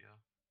goats into it, yeah.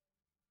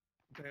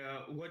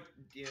 What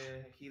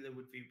healer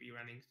would we be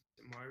running?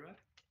 Moira?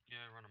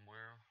 Yeah, run a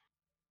Moira.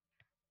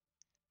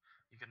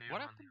 You can even What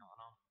run the happened?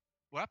 Ana.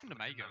 What happened to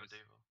but you can have a Magos?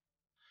 Diva.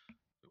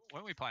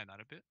 Weren't we playing that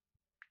a bit?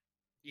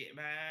 Yeah,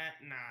 but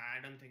nah,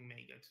 I don't think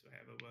Megax will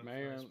ever work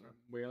for us, bro.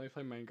 We only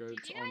play main goats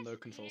Did you on guys the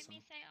control hear center.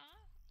 me say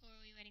off, or were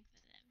we waiting for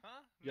them?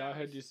 Huh? Yeah, I we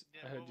heard you s-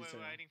 I heard well, you say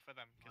we're that. waiting for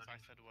them because I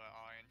said we're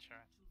all in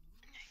chat.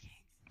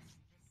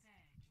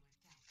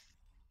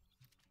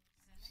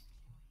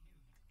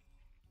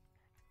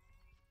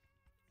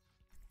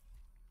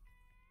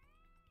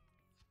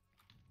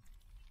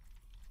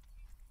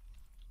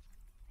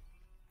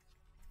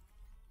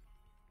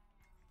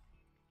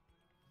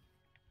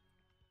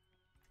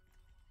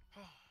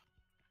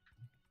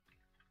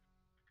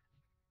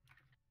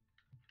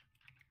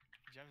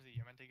 Jemsy,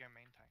 you're meant to go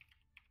main tank.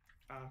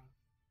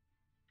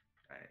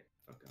 I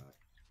forgot.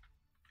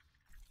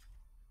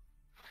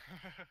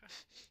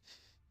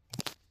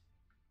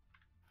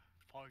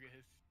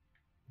 Poggers.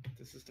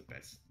 This is the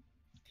best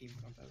team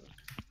comp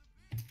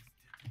ever.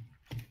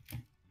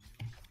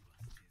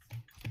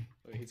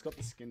 Wait, he's got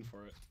the skin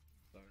for it.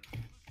 So.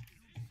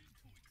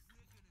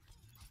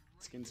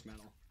 Skins matter.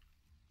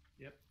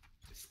 Yep.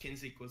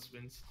 Skins equals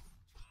wins.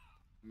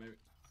 Maybe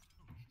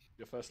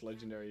your first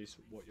legendary is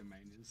what your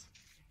main is.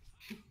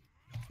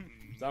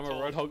 So I'm a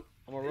roadhog.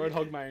 I'm a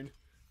roadhog main.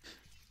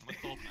 I'm a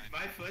thought man.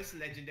 My first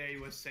legendary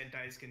was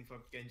Sentai skin for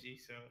Genji,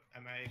 so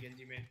am I a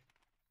Genji main?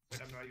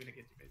 But I'm not even a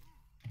Genji main.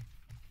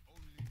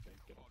 Okay,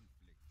 get off.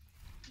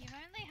 You've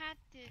only had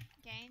the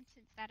game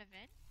since that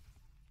event.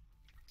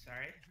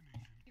 Sorry?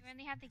 You've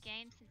only had the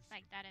game since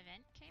like that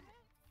event came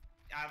out.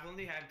 I've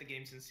only had the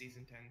game since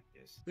season 10,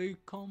 yes. Here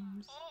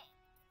comes.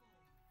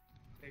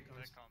 There it There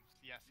comes. comes.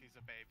 Yes, he's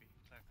a baby.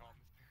 There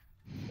comes.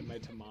 They're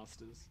made to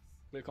masters.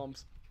 Here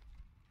comes.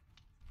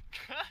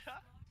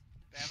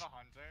 They have a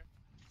Hanzo.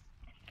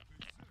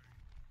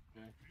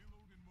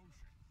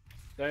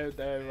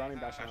 They're running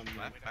bash on Bastion's me.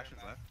 left. Widow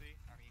Bastion's left. Mercy.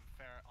 I mean,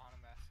 fair on a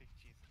Mercy.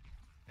 Jesus.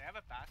 They have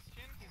a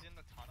Bastion. He's in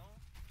the tunnel.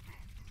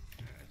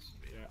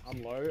 Yeah,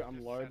 I'm low.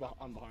 I'm Just low. set up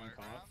I'm on the behind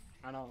low cart.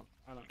 ground.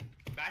 I know.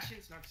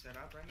 Bastion's not set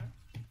up right now.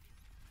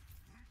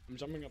 I'm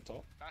jumping up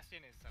top.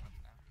 Bastion is set up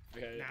now.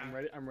 Okay, Nah.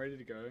 I'm ready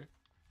to go.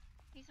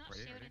 He's not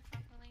Ready, shielded ready?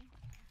 properly.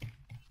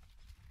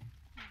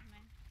 Never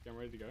mind. Yeah, I'm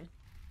ready to go.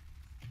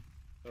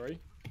 Sorry.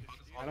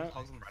 I know.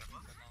 Hogs on the right of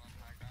us. But not on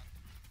high ground.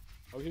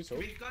 Oh, he's talk.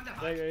 We've got the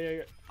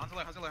Yeah. Hands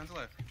low, hands low, hands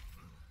low.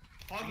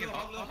 Hog low,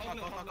 hog low, hog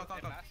low, hog low.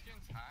 Go.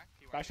 Bastion's hacked.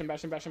 He won't Bastion.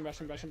 Mega.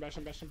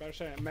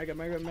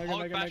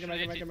 Hog Bastion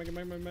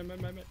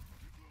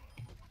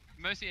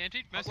Mercy anti.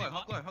 Hog Mercy.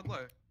 low, hog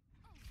low.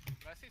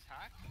 Mercy's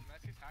hacked.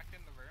 Mercy's hacked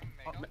in the room.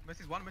 Oh, Mega.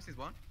 Mercy's one, Mercy's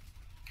one.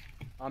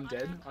 I'm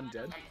dead. I'm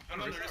dead.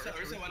 I'm on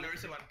Orisa 1,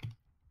 Orisa 1.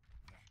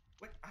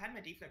 What? I had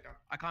my deflect up.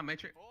 I can't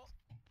matrix. Oh.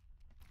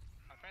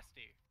 I pressed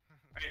E.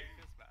 Alright.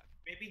 Feels bad.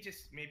 Maybe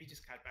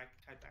just cut back.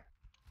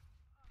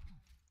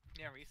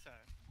 Yeah, reset.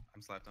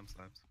 I'm slapped. Probably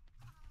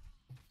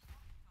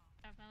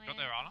Got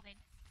their honor?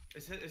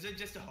 Is it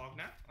just a hog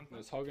now?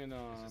 There's Hog and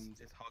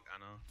It's Hog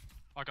Anna.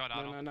 I got No,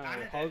 Anna. no, no.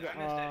 Anna's Hog, dead,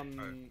 Anna's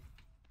dead.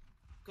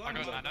 Go I on,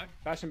 got go on. Anna.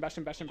 Bash him, bash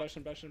him, bash him, bash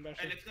him, bash him, bash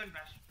Hey, him. let's go and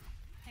bash.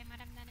 They might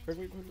have managed.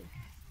 Quickly, quickly.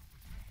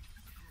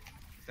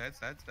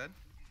 It's dead.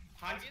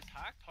 Hog Hans, is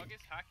hacked. Hog is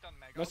hacked on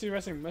Mega. Mercy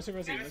resting, mercy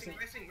resting, racing,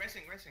 resting.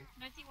 racing.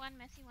 Messy one,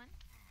 messy one.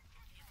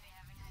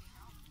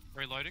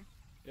 Reloading.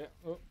 Yeah,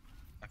 oh.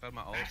 I failed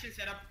my ult. Bash is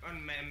set up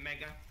on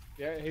Mega.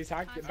 Yeah, he's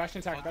hacked. Hans-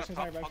 Bastion's hacked, Bastion's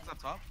hacked, Hogs Bastion.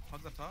 up top.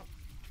 Hogs up top.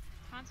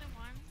 Hanzo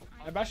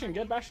one. Bastion,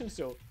 get Bastion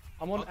still.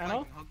 I'm on Hog Anna.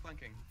 flanking, hog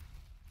flanking.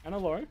 Anna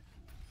low.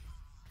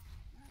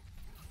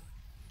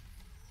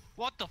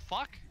 What the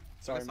fuck?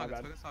 Sorry, my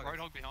bad.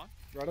 Roadhog behind.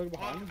 Roadhog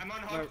behind. I'm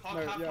on No, hog,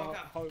 no, hog, yeah, hog.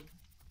 hog.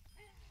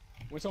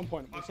 What's on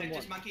point? What's on Okay,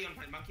 just point? monkey on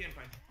point, monkey on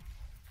point.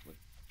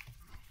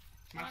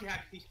 Monkey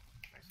hack, please.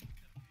 Nice.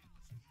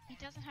 He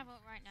doesn't have ult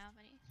right now,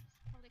 but he's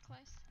probably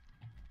close.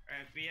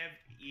 We have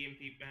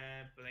EMP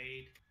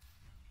blade.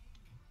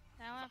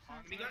 They'll have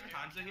Hanzo We got here.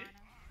 Hanzo here.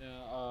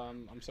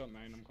 Yeah, I'm still at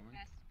main, I'm coming.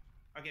 Yes.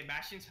 Okay,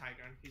 Bastion's high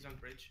ground. He's on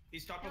bridge.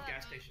 He's top of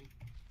gas station.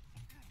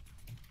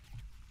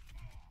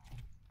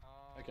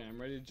 Okay, I'm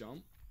ready to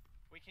jump.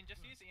 We can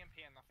just use EMP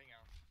and nothing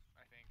else,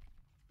 I think.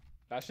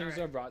 Bastion's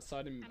Alright. right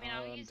side in I mean,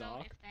 I'll use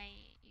ult dark. if they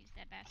use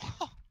their best.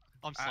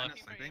 I'm Anna's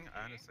sleeping. sleeping.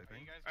 Anna's Are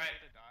sleeping. you guys Alright.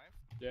 ready to dive?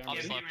 Yeah, I'm I'm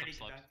ready. slept, ready I'm to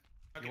slept.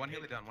 die. Okay, You one good.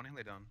 healer down. One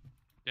healer down.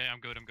 Yeah, I'm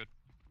good. I'm good.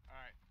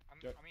 Alright,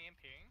 Yep. I'm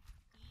EMPing.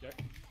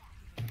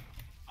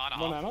 Anna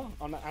I'm on half.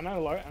 Anna. Anna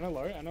low, Anna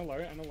low, Anna low,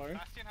 Anna low.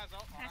 Bastion has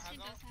ult. Ana has Bastion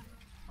ult. does have.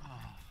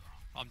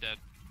 I'm dead.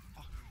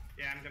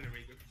 Yeah, I'm gonna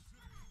regroup.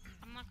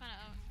 I'm not gonna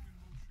ult.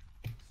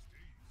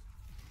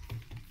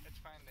 It's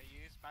fine. They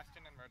use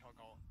Bastion and Roadhog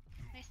ult.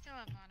 They still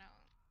have not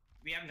ult.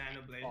 We have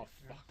Nano Blade. Oh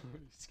fuck,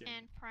 scared.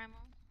 And primal.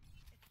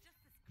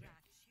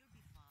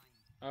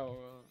 Oh,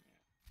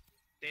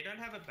 They don't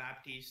have a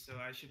Baptiste, so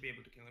I should be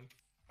able to kill him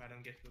if I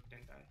don't get hooked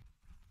and die.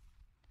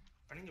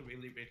 Running a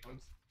really great one.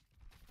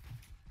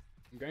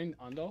 I'm going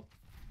under.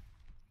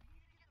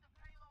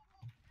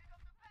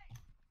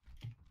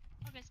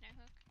 Oh, there's no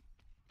hook.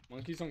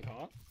 Monkey's on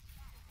cart.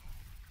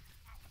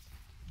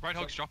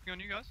 Roadhog's dropping on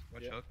you guys?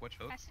 Watch Yeah. hook. Watch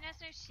hook. Bastion has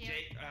no shield.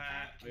 Jake,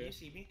 can Yeah. you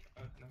see me?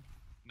 Oh, no.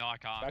 No, I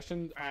can't.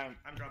 Bastion, I'm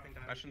dropping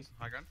down. Bastion's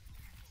high ground.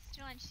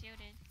 Still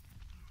unshielded.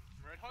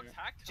 Roadhog's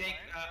Yeah. hacked. Jake,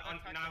 alone. on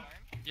Roadhog's hacked now. alone.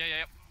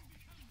 Yeah.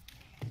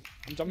 Oh,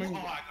 I'm jumping.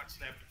 I got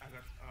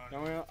snapped.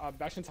 No,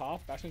 Bastion's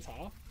half, Bastion's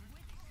half.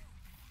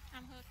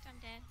 I'm hooked. I'm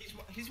dead.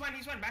 He's one.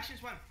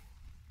 Bastion's one.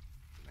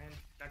 Man,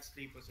 that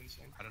sleep was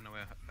insane. I don't know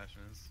where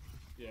Bastion is.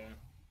 Yeah.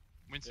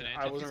 Winston Yeah,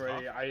 and I wasn't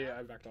Tiffany's ready.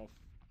 I backed off.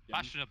 Yeah.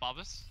 Bastion above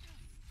us.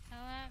 They'll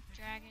have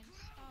dragons.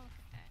 Oh, look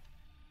at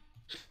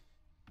that.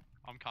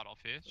 I'm cut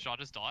off here. Should I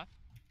just die?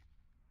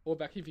 Fall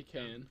back if you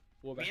can.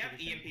 Fall back We if have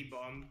you can. EMP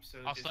bomb, so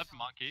I'll just... slap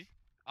monkey.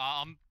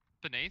 I'm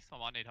beneath. I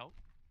might need help.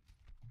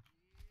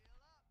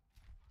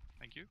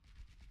 Thank you.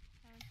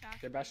 That was dark.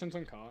 Okay, Bastion's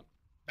on cart.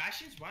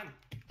 Bastion's one.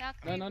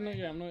 Valkyrie No, bridge.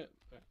 yeah, I'm not.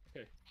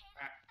 Okay.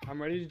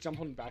 I'm ready to jump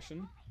on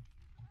Bastion.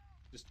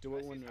 Just do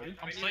it when ready.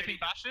 I'm Ready, sleeping ready.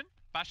 Bastion.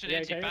 Bastion Yeah,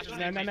 anti. okay. Bastion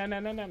No,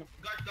 anti. no.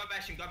 Go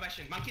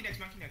Bastion. Monkey next.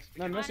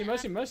 No, mercy.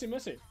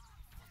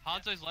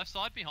 Hanzo's left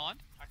side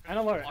behind. I couldn't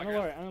Anna low, fly Anna grab.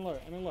 low, Anna low,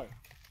 Anna low.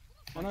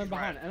 Anna Monkey's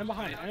behind, right. Anna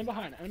behind, Anna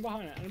behind, Anna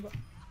behind, Anna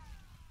behind.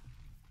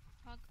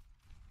 Hog.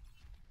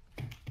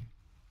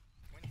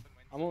 Winston.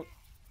 I'm on.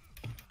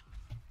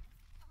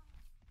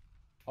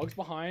 Hog's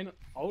behind.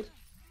 Ult.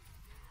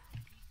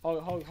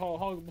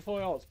 Hog. Before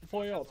he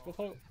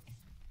ults.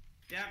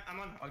 Yeah, I'm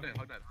on. Hog dead.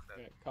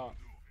 Yeah, cart.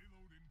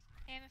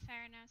 They have a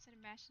Pharaoh now instead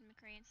of Bastion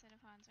McCree instead of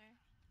Hanzo.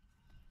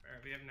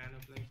 We have Nano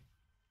Blade.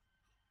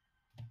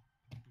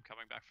 I'm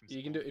coming back from.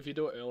 You can do if you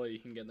do it early. You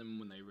can get them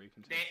when they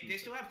recontest. They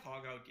still have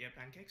Hog out, yeah,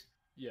 pancakes.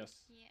 Yes.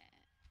 Yeah.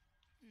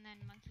 And then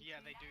Monkey. Yeah,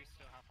 too. they do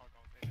still have hog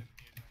ult. They didn't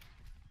use it.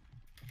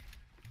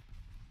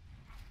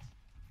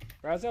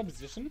 Where's our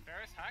position?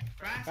 Ferris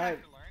hacked. Right. Ferris Hey.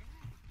 hacked alone.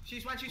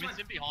 She's one.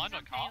 Winston behind He's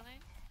on car.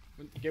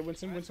 payload. Get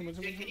Winston.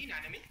 Jake, can you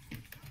nano me?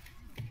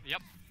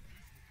 Yep.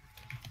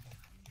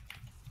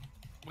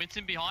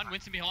 Winston behind.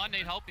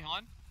 Need help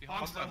behind.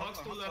 Hog's low. Hog's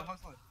too low.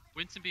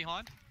 Winston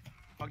behind.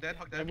 Hog dead.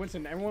 Yeah,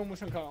 Winston. Everyone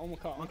Winston cart. On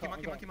cart.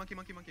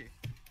 Monkey.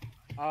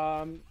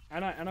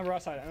 Anna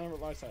right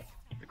side.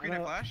 The queen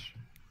of flash.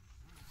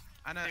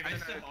 Anna Hey,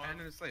 Winston, Hog.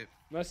 asleep.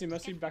 Mercy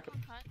Get back.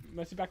 on cut.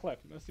 Mercy back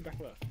left. Mercy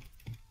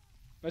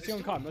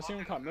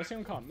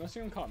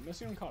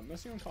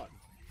on cart.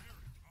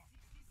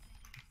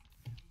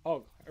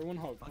 Hog. Everyone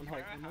hog. One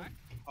hog. Ferris hacked.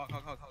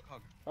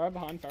 Hog. Farah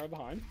behind.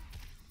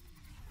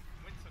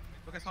 Winston.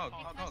 Look at Hog.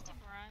 He Hog. placed a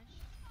barrage.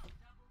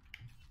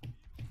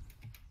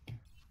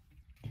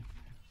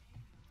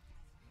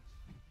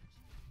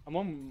 I'm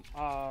on.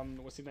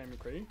 What's his name?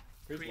 McCree.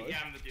 McCree's low.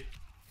 Yeah, I'm the dude.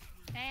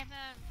 They have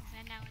a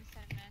Zen now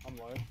instead of Nurse. I'm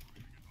low.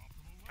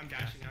 I'm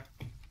dashing out.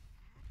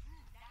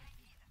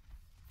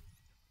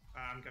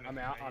 I'm gonna. I'm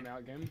out. die. I'm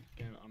out. Game.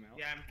 I'm out.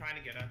 Yeah, I'm trying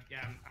to get her.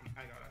 Yeah,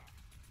 I got her.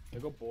 They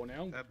got ball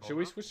now. That ball Should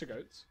we now? switch to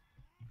goats?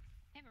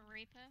 They have a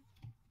Reaper.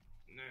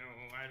 No,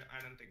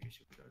 I don't think we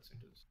should put goats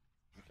into this.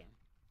 Okay.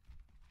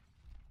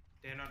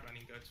 They're not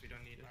running goats. We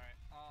don't need it. Alright.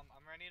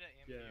 I'm ready to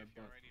EMP Yeah, if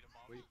you're but ready to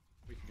bomb.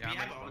 we can. Yeah, we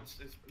I'm have ready. ults.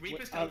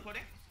 Reaper's Wait,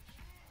 teleporting.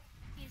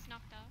 He's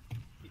knocked off.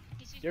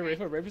 He's used Yeah, Red.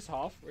 Reaper's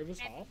half. Reaper's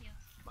Red half. heals.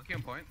 Monkey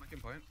on point. Monkey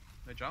on point.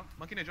 No jump.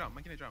 Monkey no jump.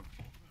 Monkey no jump.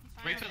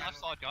 I'm Read fine. to the left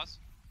side, guys.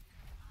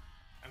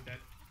 I'm dead.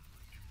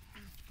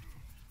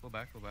 Pull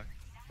back. Pull back.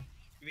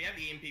 We have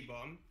EMP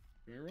bomb.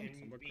 Can we run Can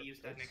somewhere we use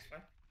that close? next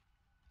fight?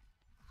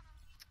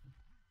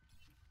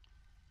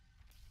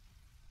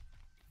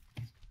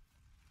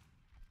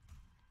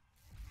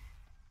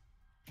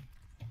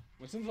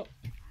 Winston's up.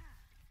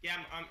 Yeah,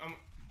 I'm.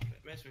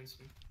 Where's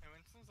Winston? Hey,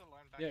 Winston's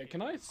alone back Yeah, here.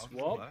 can I just swap?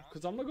 go back.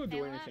 Because I'm not gonna They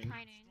do were anything.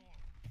 hiding.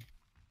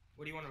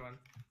 What do you want to run?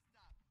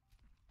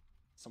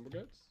 Summer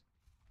goats?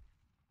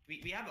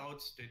 We have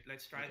outs, dude.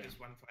 Let's try Okay. this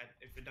one fight.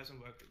 If it doesn't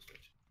work, we'll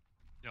switch.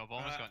 Yo,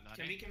 Bomber's got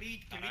 90. Can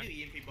we No, no. do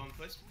EMP bomb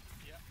first?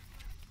 Yeah.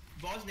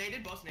 Boss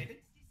naded.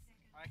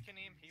 I can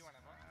EMP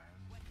whenever.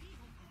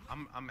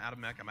 I'm out of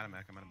mech. I'm out of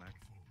mech. I'm out of mech.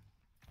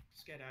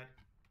 Just get out.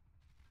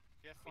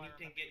 Yes, We need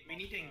to engage. We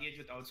need to engage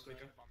with outs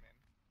quicker. Bomb in.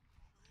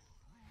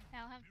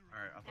 They'll have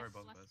Alright, I'll throw Yes,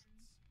 both of less- those.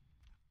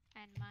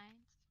 and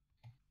mines.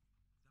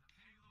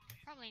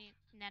 Probably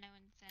Nano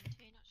and Zen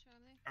too, not sure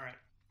though. All right.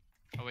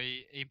 Are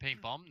we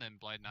EMP bomb, then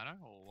Blade Nano,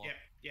 or what?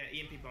 Yeah.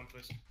 EMP bomb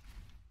first.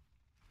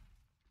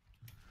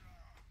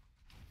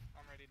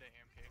 I'm ready to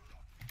EMP.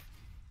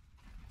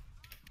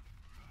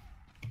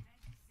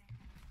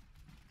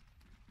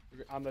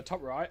 On the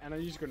top right, and I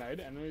use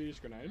grenade,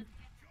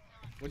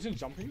 Winston's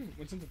jumping,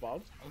 Winston's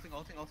above. Ulting. You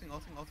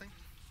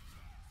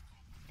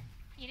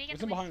need to get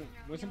Winston the behind,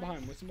 Winston on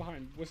healers.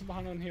 Winston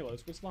behind on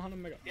healers, Winston behind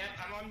on Mega. Yeah,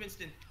 I'm on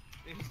Winston.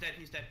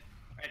 He's dead.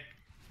 Right.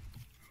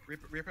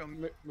 Reaper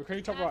on.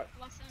 McCree top right.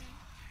 Blossom.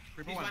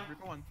 Reaper He's one. one.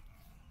 Reaper one.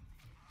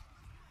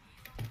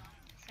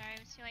 Sorry, it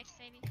was too late to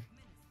save you.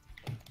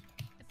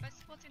 The both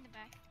supports are in the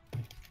back.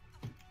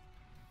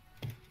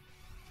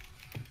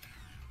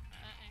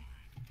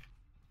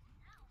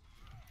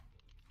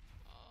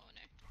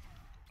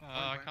 Oh no.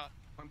 I can't.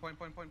 Point.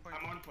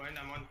 I'm on point.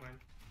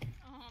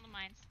 Oh, the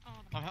mines. Oh,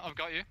 the mines. I've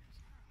got you.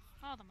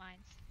 Oh, the mines.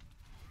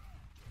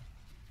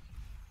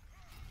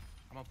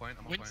 I'm on point.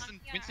 Winston,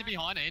 Yeah, Winston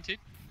alright. behind, anti.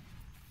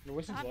 Yeah,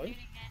 Winston's I'm low. shooting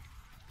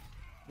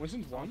it.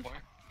 Winston's I'm on one. point.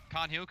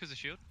 Can't heal because of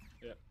shield.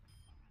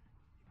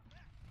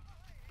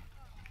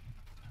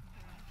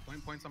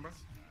 Point, Sombra.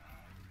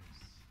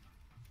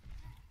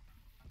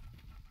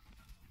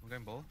 I'm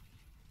going ball.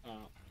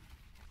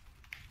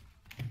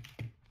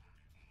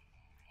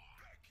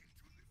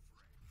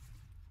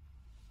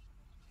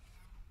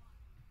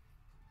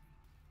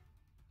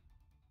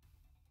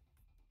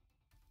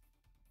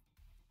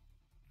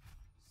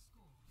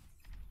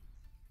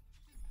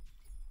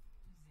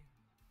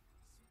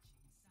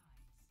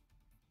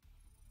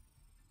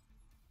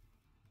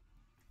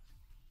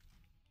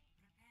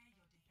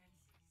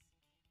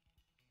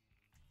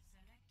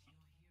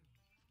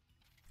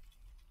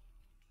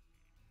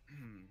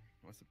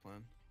 What's the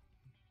plan?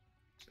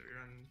 So we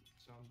run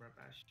Sombra,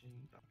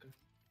 Bastion, Doctor.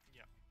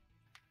 Yeah.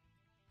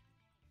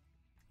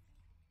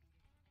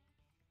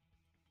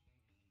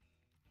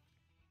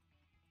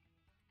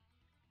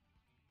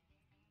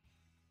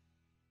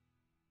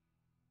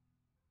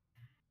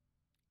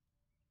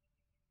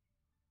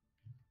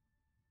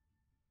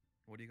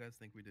 What do you guys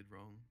think we did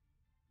wrong?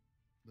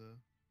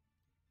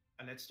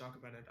 And let's talk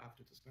about it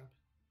after the snap.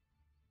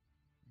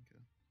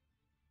 Okay.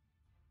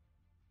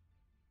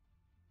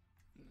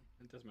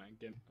 It doesn't matter.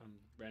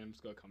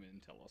 Random's gotta come in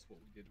and tell us what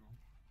we did wrong.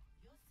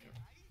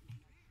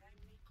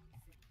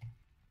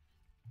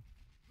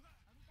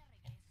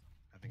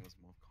 I think it was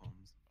more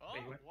comms. Oh,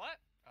 Wait, what? what?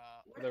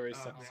 They're Oh,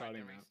 reset- okay.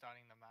 starting They're map.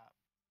 restarting the map.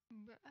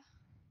 Bruh.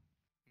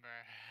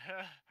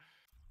 Bruh.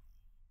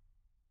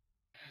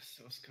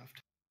 So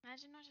scuffed.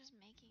 Imagine not just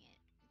making it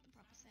with the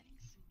proper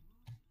settings.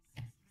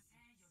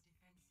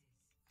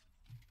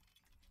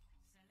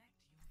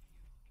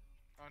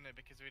 Oh no,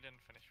 because we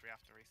didn't finish, we have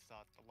to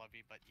restart the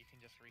lobby, but you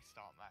can just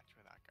restart match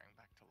without going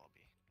back to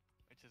lobby,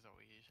 which is what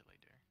we usually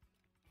do.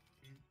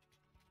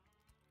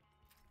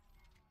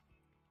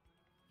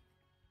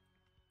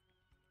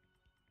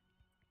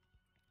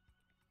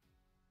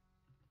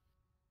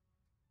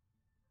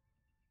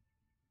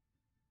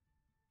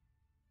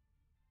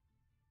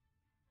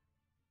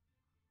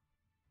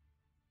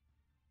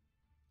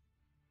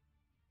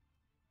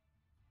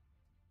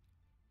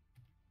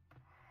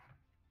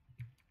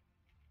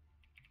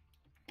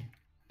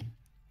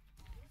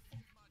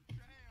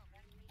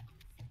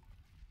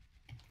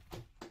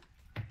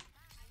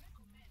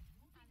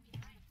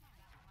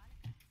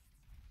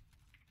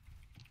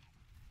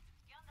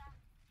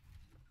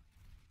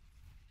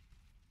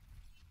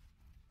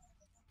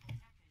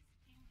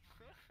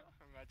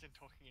 Imagine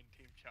talking in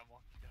team chat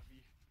while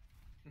W.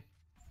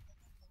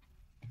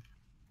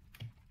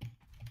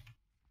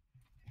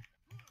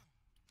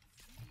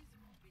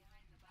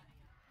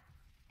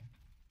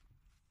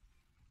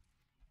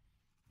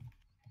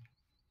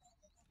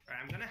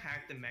 Alright, I'm gonna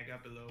hack the Mega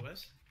below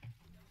us.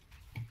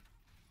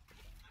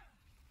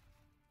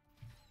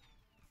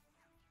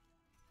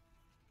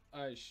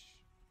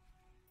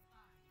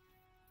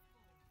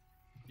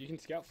 You can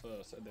scout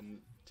first and then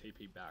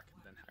TP back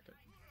and then hack it.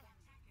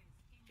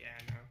 Yeah,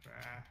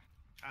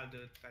 no, I'll do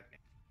it that way.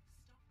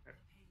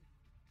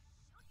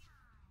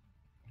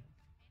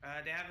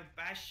 They have a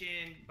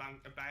Bastion,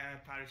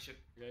 parachute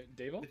Okay,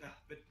 Diva.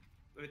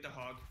 with the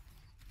hog.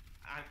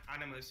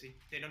 And a mercy.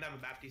 They don't have a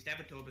Baptiste. They have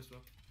a Tob as well.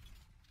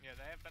 Yeah,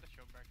 they have better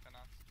shield break than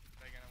us.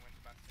 They're gonna win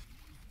the Bastion.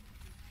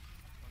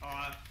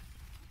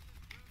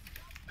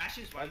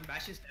 Bastion's one.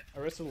 Bastion's dead.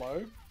 Arista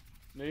low.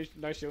 No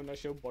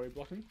shield. Body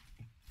blocking.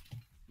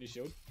 New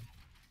shield.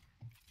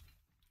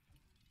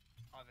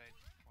 Are they?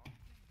 What?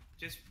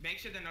 Just make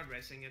sure they're not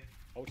resing it.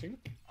 Ulting.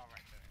 Oh,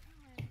 right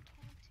there.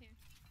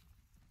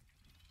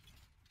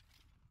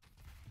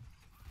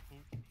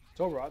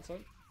 Top right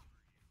side.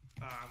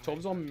 Um,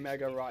 Top's on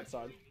mega right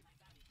side.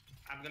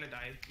 I'm gonna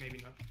die. Maybe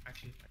not.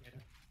 Actually, I get it.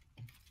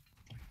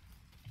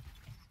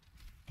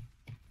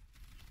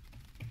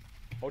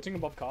 Ulting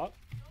above cart.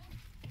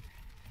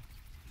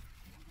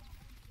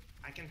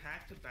 I can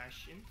hack the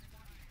Bastion.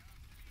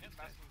 Yeah,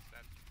 Bastion's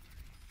dead.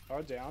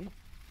 Cart down.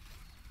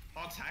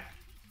 Hog's hack.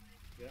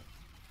 Yeah.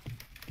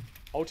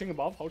 Ulting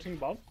above. Hog's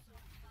low.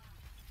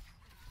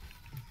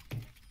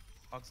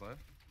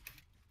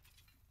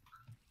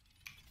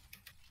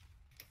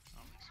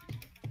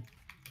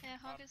 Yeah,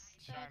 Hog is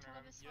Shiner,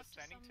 Talib is you're swapped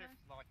to standing too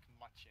Sombra. like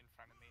much in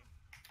front of me.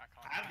 I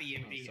can't. I have see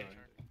EMP the here.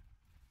 choke.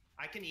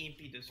 I can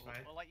EMP this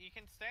fight. Well, like you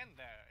can stand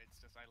there.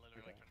 It's just I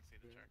literally Okay. couldn't see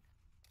the choke.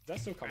 Is that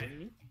still coming to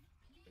you?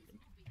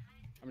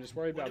 I'm just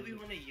worried What about do we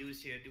want to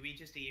use here? Do we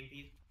just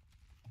EMP?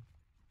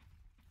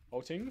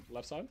 ulting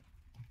left side.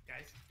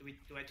 Guys,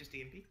 do I just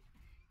EMP?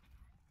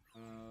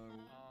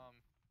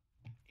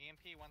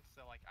 EMP once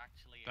they're like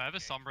actually. Do I have a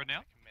engaged, Sombra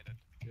now? they're Committed.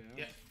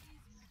 Yeah. Yeah.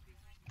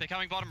 They're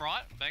coming bottom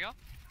right, Mega.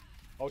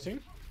 Ulting.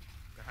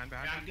 Behind.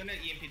 Yeah, I'm gonna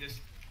EMP this.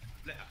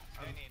 Don't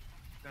need.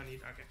 Don't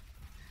need. Okay.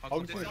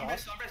 Hog's The pretty hard.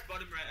 Sombra's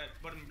bottom right,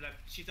 bottom left.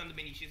 She's on the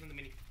mini. This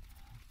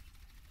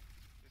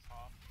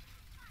half.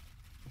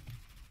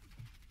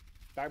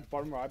 Back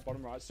bottom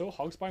right. Still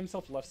Hogs by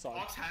himself left side.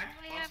 Hog's hack.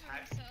 Oh, Hog's yeah,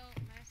 hack. Marissa ult,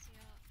 Mercy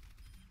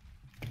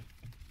ult.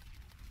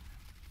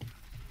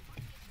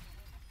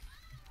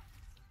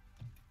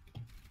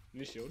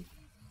 New shield.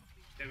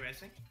 They're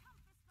resing.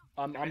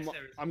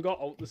 I'm got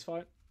ult this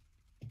fight.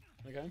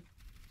 Okay.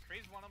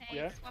 Kree's one on They point.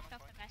 Yeah. swapped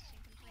off the Bastion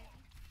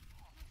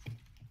completely.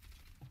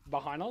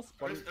 Behind us.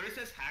 Bottom.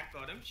 Orissa's hack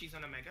bottom. She's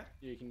on a mega.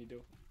 Yeah, can you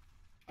do?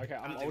 Okay,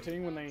 I'm I'll do it.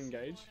 ulting when they Ults,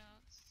 engage.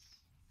 ults.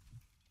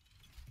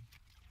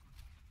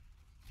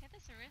 Get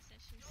this Orisa,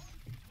 she's...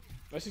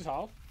 This is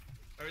half.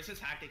 Orissa's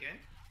hacked again.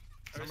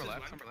 Somber Orissa's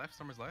left. one.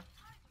 Somber's low.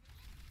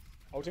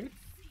 Ulting.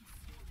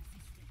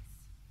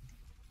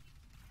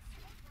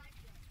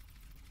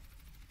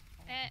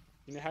 They're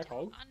Can you hack still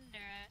Hog?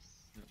 under us.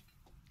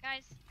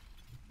 Guys,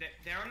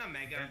 They're on a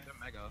mega. They're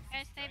mega.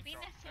 they've been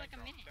there for like a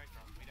minute. Don't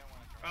drop. We don't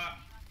want to drop.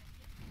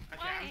 Okay,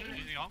 Why? I'm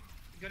Using Hog.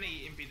 gonna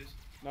EMP this.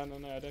 No, I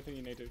don't think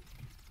you need to.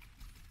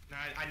 No,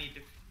 I need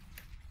to.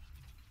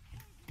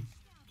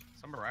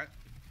 Somber right.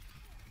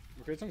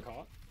 Recruit some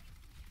cart.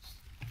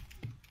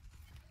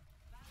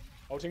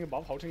 Ulting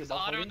above. Is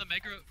Ana on the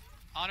Mega?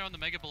 Ana on the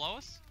Mega below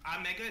us? Our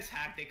mega is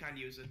hacked. They can't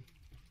use it.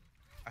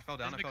 I fell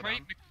down. There's I fell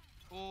down.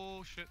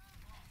 Oh shit.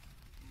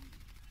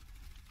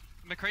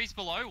 McCree's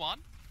below one.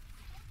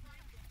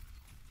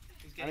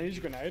 He's I getting know use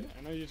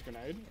used.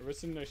 grenade.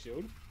 Arista no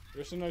shield.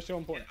 Arista no shield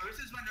on point. Yeah,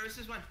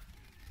 Orissa's one.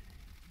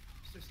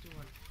 Just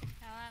 2-1.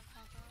 I'll have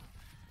Hog ult.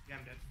 Yeah,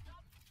 I'm dead.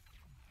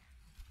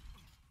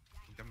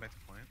 I'm coming back to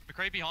point.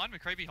 McCree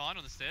behind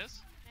on the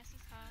stairs. This is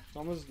hard.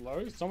 Someone's low.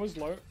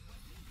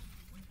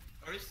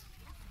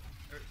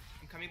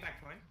 I'm coming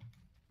back point.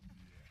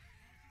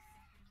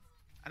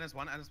 And there's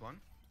one.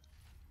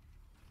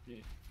 Yeah.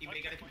 You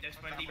may get a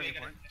contest point. I'm You may putting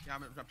get point. Yeah,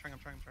 I'm trying.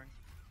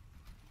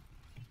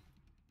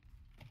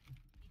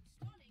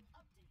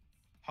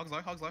 Hog's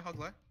low. Hog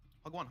one.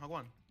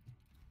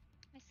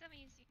 I still have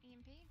use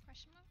EMP,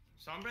 question mark?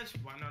 Sombra's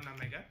one on a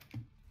mega.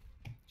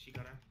 She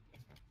got her.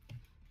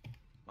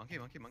 Monkey.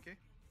 Can't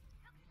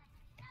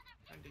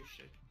do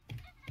shit.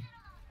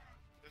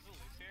 There's a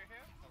Lucio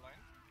here alone.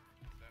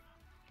 Dead.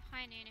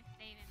 High noon if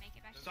they even make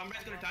it back.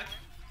 Sombra's gonna touch.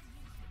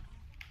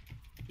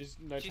 She's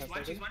no She's chance one.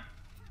 taken. She's one.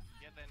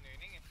 Yeah, they're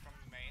nooning. It's from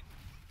main.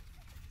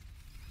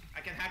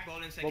 I can hack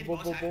ball in second. Ball.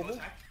 Ball's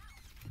hack.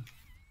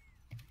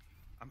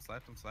 I'm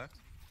slapped.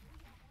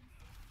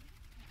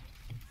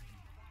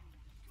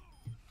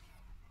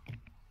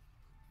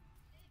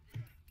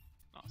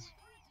 Nice.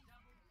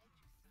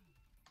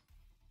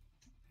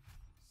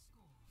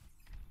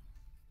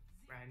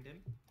 Random.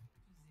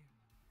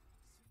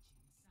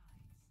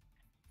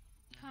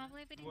 Can't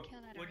believe we didn't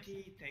kill that What do Orisa.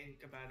 you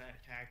think about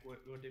that attack?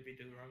 What did we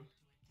do wrong?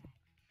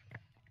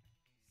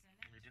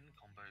 You didn't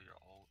combo your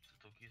ults. It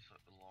took you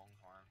a long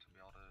time to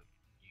be able to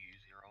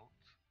use your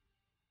ults.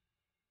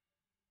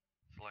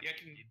 So like Yeah,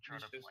 I you can did try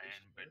use to those plan,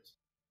 vision but boards.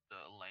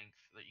 the length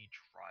that you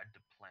tried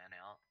to plan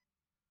out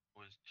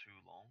was too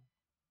long.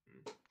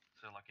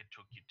 So like it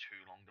took you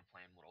too long to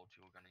plan what ults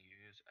you were going to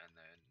use, and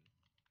then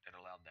it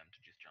allowed them to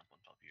just jump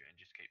on top of you and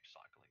just keep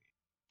cycling you.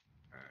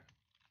 Alright.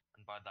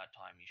 And by that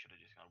time, you should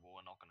have just gone, well,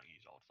 we're not going to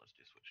use ults, let's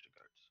just switch to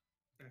goats.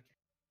 Okay.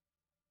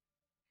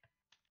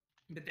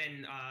 But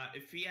then,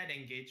 if we had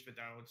engaged with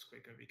our odds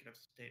quicker, we could have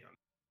stayed on.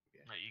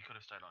 Yeah. No, you could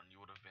have stayed on, you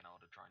would have been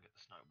able to try and get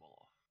the snowball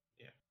off.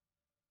 Yeah.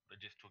 It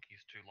just took you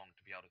too long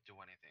to be able to do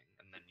anything,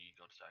 and then you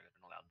got staggered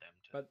and allowed them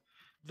to. But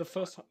the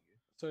first fight time, you.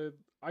 so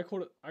I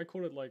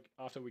called it like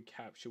after we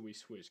cap, should we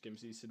switch?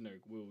 Gamesy said no,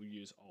 we'll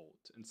use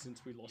ult. And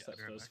since we lost Yeah,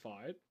 that go first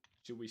fight,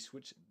 should we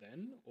switch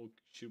then or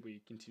should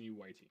we continue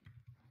waiting?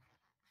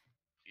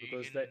 You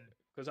Because can-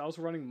 because I was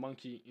running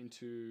Monkey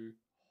into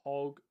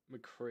Hog,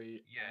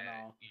 McCree, yeah,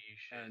 Anna, you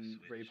should have and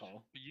switched.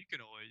 Reaper. But you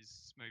can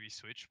always maybe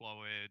switch while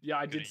we're. Yeah,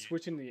 I gonna did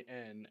switch in the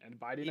end,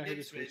 but I didn't know who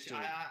to switch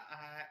to.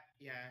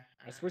 Yeah.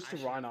 I switched to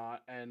should've-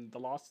 Reinhardt, and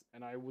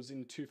I was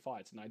in 2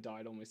 fights, and I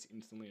died almost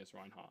instantly as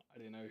Reinhardt. I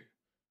didn't know,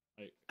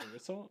 like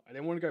Orisa. I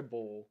didn't want to go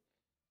ball.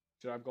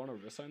 Should I have gone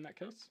Orisa in that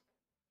case?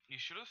 You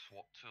should have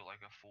swapped to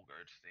like a full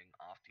ghost thing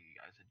after you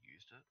guys had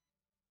used it.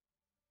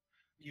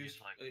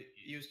 Used like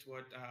used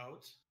what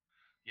out?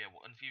 Yeah,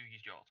 well, and if you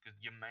used yours, because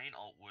your main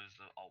ult was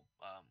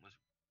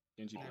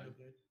Genji Bomb. Blade.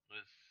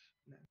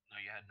 Nanoblade. no,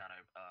 you had nano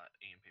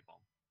EMP bomb.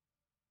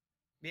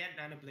 We had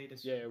Nanoblade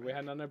as Yeah, well. we right?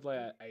 had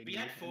Nanoblade at 80 We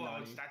had and 4 90.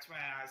 outs. That's why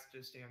I asked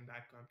to stay on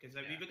that comp because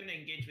we Yeah. were gonna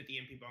engage with the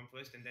EMP bomb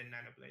first and then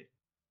Nanoblade.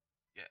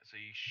 Yeah, so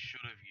you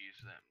should have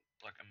used them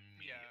like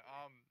immediately.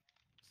 Yeah,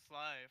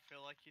 Sly, I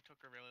feel like you took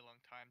a really long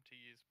time to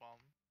use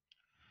bomb.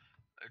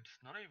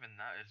 It's not even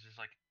that. It's just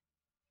like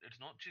it's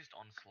not just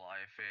on Sly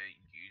for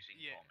using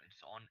Yeah. bomb.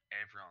 It's on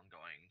everyone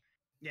going.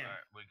 Yeah.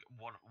 Alright,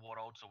 what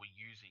else are we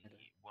using?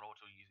 Okay. What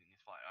else are we using this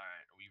fight? All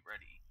right, are we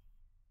ready?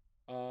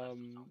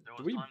 There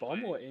Do was we times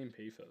bomb where- or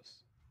EMP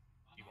first?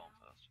 You bomb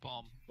first.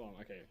 Bomb. Bomb.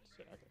 Okay.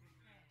 So, okay.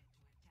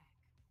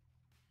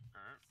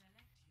 All right.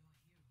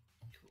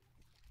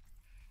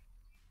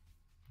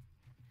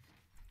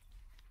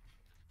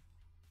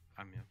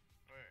 I'm here.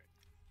 Wait.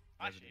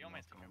 Never Actually, did you're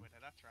meant last to go time. with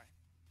it, that's right.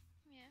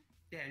 Yeah.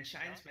 Yeah, and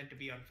Shine's meant to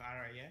be on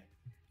Farah, yeah?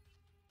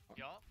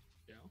 Yeah?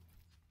 Yeah.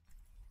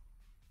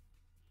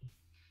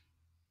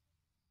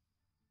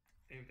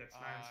 I think that's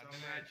fine. So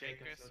I'm Jake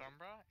Jacob goes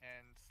Sombra,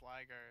 and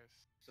Sly goes...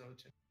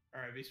 Soldier.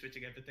 Alright, we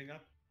switching everything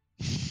up.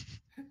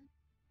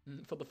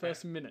 For the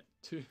first minute,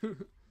 too.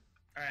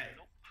 Alright,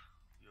 Nope.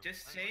 You're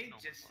just playing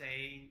with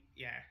say, normal fire.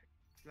 yeah.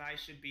 Sly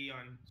should be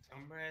on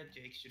Sombra,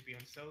 Jake should be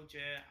on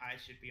Soldier, I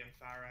should be on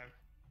Farah.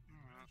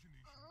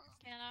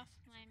 Get off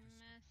my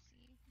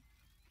Mercy.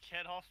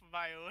 Get off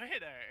my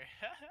widow!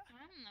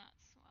 I'm not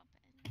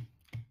swapping.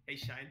 Hey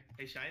Shine,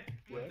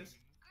 you want Yeah. this?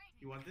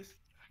 You want this?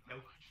 No.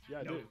 Yeah,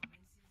 I No. do.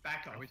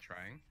 Back off. Are we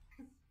trying?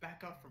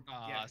 Back off from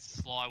yeah.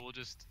 Sly will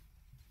just.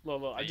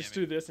 Look, I Yeah, just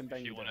I mean, do this and bang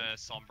If you you want dead. a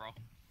Sombra.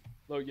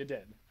 Look, you're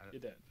dead. I- You're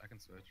dead. I can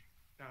switch.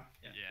 No,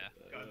 yeah.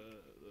 Yeah. Uh,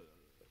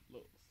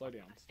 look, slow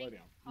down, slow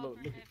down. Hold Look,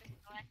 my look. over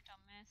collect on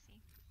Mercy.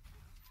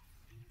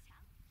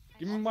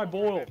 Give me my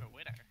boil. Over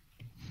widow.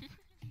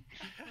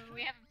 Well,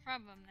 we have a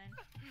problem then.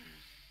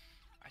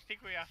 I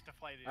think we have to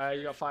play this.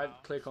 You got 5 now.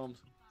 clear comms.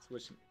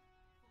 Switch.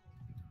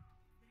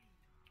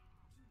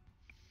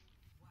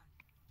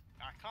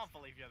 I can't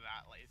believe you're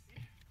that lazy.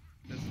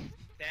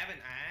 They have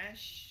an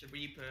Ash,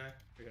 Reaper.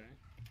 Okay.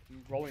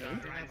 I'm rolling in.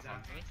 Alright, Very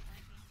Zach. sleepy.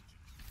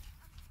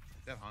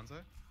 They have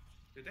Hanzo?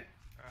 Do they? They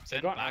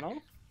Send got back. Anna.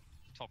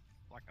 Top,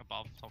 like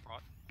above, top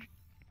right.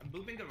 I'm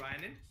booping the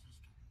Ryan in.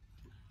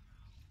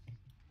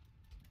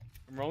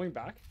 I'm rolling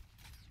back.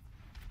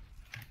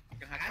 I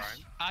can hack Ash.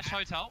 Ryan. Ash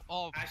Hotel.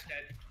 Oh, Ash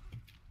dead.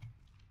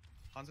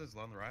 Hanzo's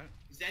low on the right.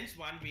 Zen's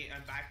one,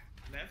 back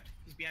left.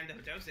 He's behind the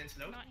hotel. Zen's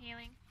low. Not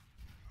healing.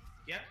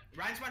 Yep.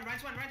 Ryan's one.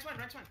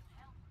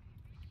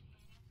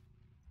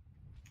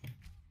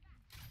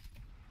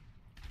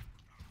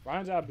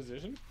 Ryan's out of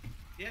position.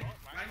 Yeah. Oh,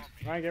 Ryan's,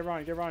 Ryan got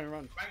me. Get Ryan,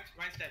 run.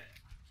 Ryan's dead.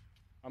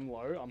 I'm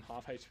low. I'm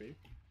half HP.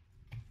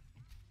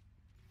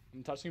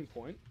 I'm touching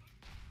point.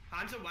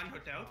 Hanzo one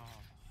hotel. Oh.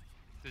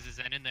 There's a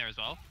Zen in there as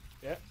well.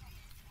 Yeah.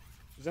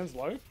 Zen's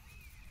low.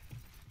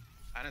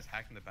 Anna's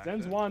hacking the back.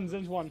 Zen's there. one.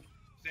 Zen's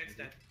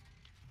dead.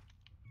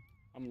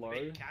 I'm low.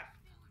 Big cap.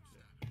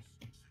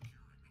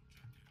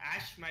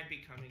 Ash might be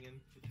coming in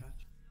to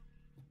touch.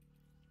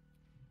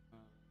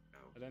 No.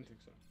 I don't think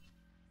so.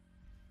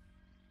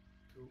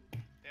 Cool.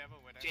 They have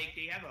a widow. Jake,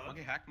 do you have a?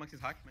 Monkey hack. Monkey's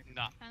hack. Monkey's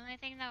Nah. The only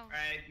thing that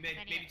Alright,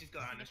 maybe just go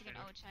on. significant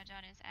ult charge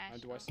on is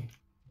Ash. Do I?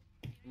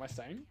 Am I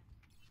staying?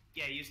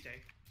 Yeah, you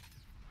stay.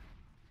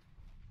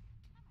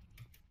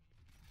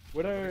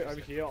 Widow over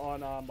here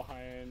on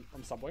behind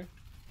on subway.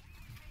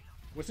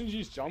 Winston's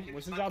used jump.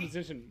 Winston's out of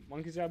position.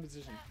 Monkey's out of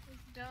position.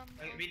 That was dumb.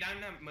 Okay, we down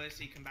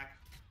Mercy. Come back.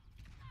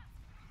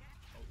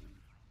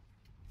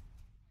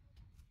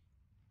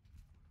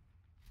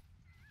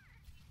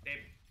 They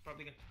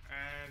probably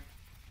gonna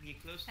be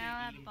close to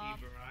Tower, EMP Bob.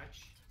 barrage.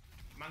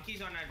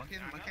 Monkey's on that. Monkey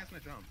has no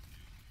jump.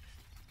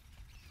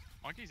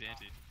 Monkey's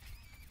anti.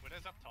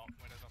 Widow's up top.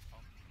 Widow's up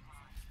top.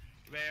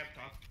 Way up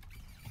top.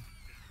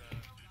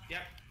 Just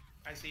Yep,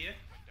 I see it.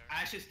 window.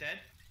 Ash is dead.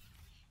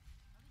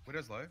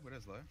 Widow's low.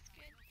 Widow's low.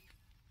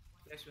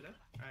 Yes, with her.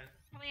 Alright.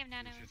 Probably have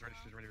nano. She's as ready.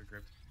 well. She's ready to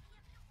grip.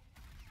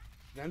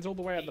 Zen's all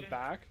the way at the Yeah.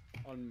 back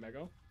on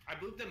Mega. I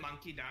moved the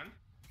monkey down.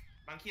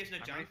 Monkey has no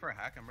I'm jump. ready for a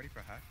hack. I'm ready for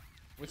a hack.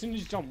 Winston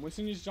used jump.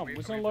 Winston used jump. Wait,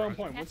 Winston are we low on barraging?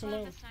 point. That's Winston one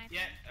low. of the snipers.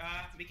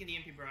 Yeah, making the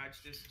EMP barrage.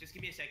 Just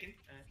give me a second.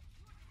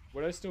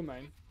 Widow's still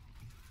main.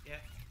 Yeah.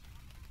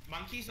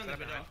 Monkey's on the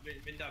Seven,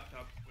 window up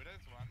top. Widow's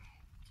one.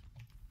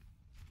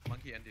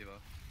 Monkey and Diva.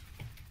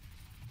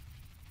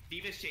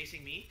 Diva's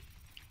chasing me.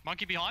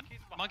 Monkey behind.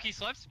 Monkey's behind. Monkey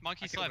slept.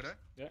 Monkey I killed slept.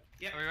 Widow.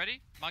 Yep. Are we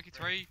ready? Monkey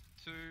 3,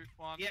 2,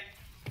 1. Yep.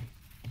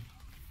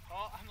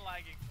 Oh, I'm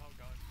lagging. Oh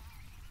god.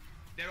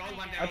 They're all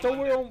one. I thought we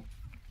were all.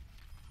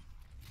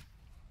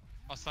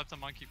 I slept on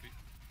monkey. No,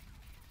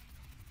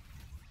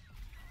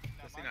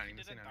 Missing Monkey Annie,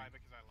 missing didn't die Annie.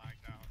 because I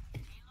lagged out.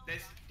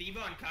 There's Diva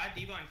on card.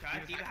 Diva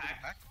hack.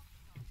 Hack.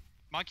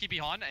 Monkey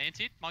behind,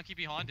 anti. Monkey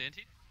behind,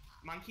 anti.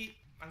 Monkey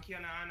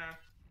on Ana.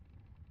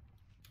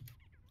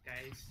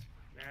 Guys,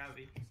 where are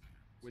we?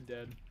 We're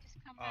dead.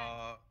 Just come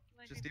back.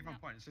 Just Diva on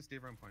point. It's just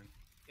Diva on point.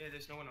 Yeah,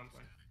 there's no one on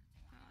point.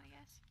 Oh, I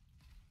guess.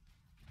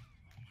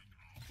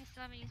 I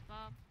still haven't used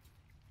Bob.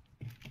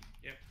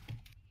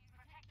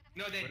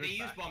 No, they Widow's use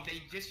back. bomb.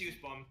 They just use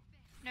bomb.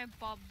 No,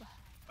 Bob.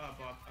 Oh,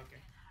 Bob. Okay.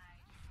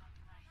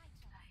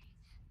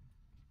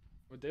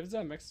 Well, David's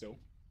our mech still.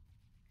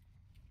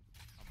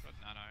 I've got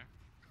nano.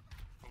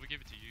 But we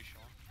give it to you,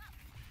 Sean.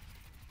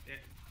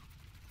 Yeah.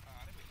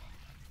 I didn't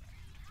realize that.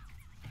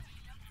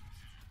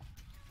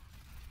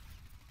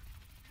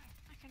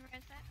 I can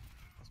res that.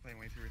 I was playing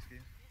way too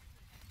risky.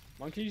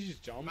 Monkey's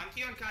just jump.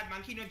 Monkey on card.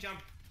 Monkey no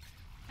jump.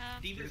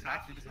 Diva's Diva's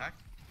hacked. Diva's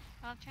hacked.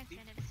 I'll try and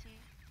send it to you.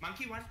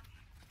 Monkey one.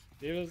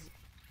 David's.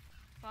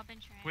 Bob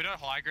and Trey. Widow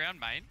high ground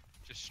main,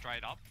 just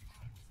straight up.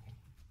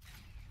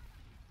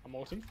 I'm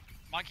ulting.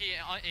 Monkey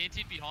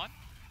anti behind.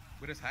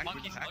 Widow's hacked.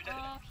 Monkey's Widow's hacked.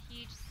 hacked. Oh,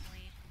 huge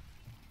sleep.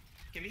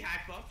 Can we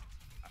hack Bob?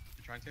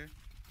 You're trying to.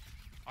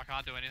 I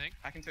can't do anything.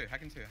 Hacking two.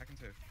 Hacking two. Hacking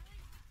two.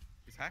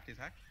 He's hacked. He's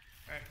hacked.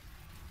 Alright.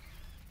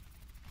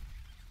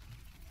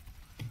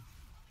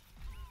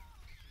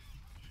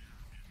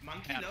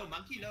 Monkey Out. low.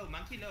 Monkey low.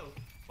 Monkey low.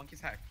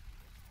 Monkey's hacked.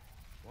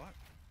 What?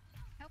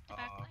 Help the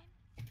back line.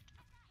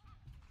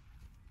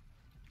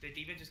 The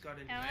Diva just got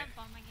in. Oh, Right?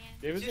 bomb again.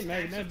 David's Just a mech.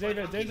 hands No, up, David.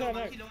 monkey David's low, our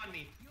mech. monkey low on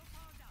me.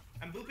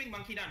 I'm booping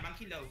monkey down.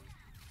 Monkey low.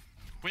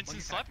 Winston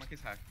Monkey's slept. hacked.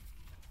 Monkey's hacked.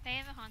 They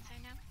have a Hanzo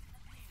now.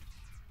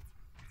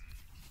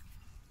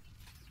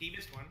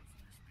 Diva's one.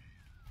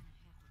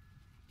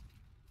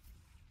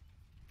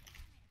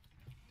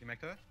 Do you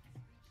make her?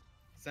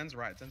 Zen's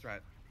right. Zen's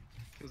right.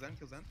 Kill Zen.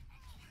 Kill Zen.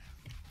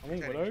 I'm on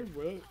Okay. Widow. Widow.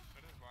 Widow's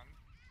one.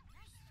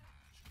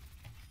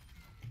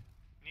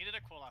 Needed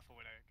a call out for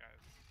Widow, guys.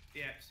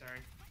 Yeah, sorry.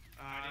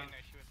 I didn't know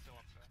she was still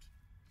up there.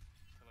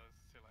 Till it was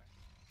too late.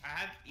 I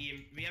have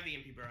we have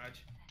EMP barrage.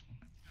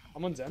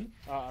 I'm on Zen.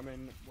 I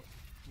mean,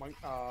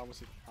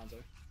 what's it?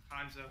 Hanzo.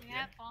 Hanzo. We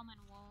Yeah. have bomb and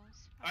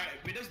walls.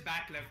 Alright, Widow's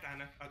back left,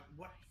 Anna.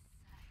 What?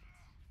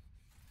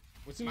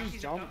 What's in Monkey's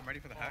his up jump? top. I'm ready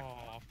for the hack.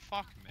 Oh,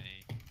 fuck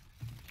me.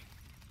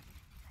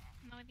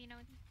 No with you, no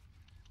with you.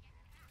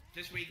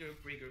 Just regroup.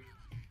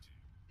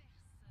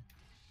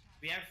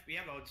 We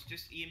have outs.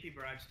 Just EMP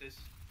barrage this,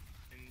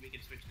 and we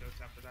can switch codes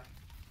after that.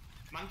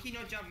 Monkey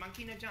no jump.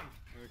 Monkey no jump.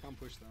 No, we can't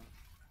push that.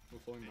 We're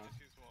falling They back.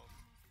 just use walls.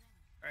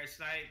 Alright,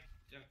 slide.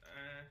 Okay.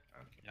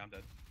 Yeah, I'm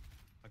dead.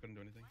 I couldn't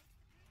do anything.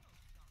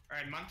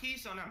 Alright,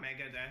 monkey's on our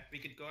mega there. We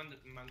could go on the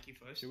monkey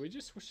first. Should we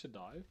just switch to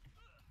dive?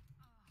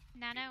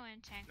 Nano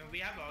and tank. No, we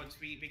have outs.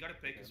 We gotta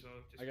pick as well.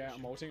 Just Okay, push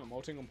I'm it. ulting. I'm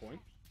ulting on point.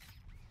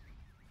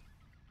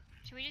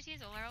 Should we just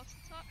use all our ults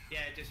to swap?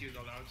 Yeah, just use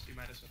all outs. You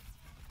might as well.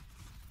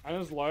 I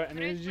was low, and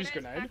then Widow's- you just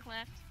Widow's grenade. back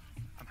left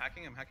I'm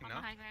hacking on the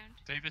now. high ground.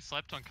 Davis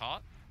slept on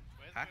cart.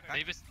 Where's Hack, Widow?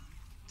 hack.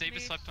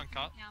 Davis slept on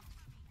cart. Yeah.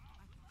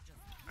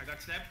 I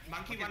got slapped.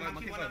 Monkey Monkey one. low,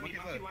 Monkey monkey one low, on me. monkey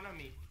Monkey low. one on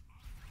me.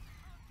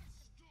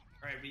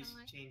 Alright, we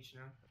Alright. change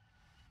now.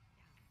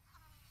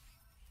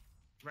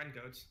 Run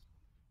goats.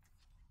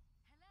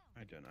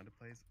 I don't know how to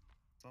play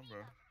Zon,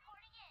 bro.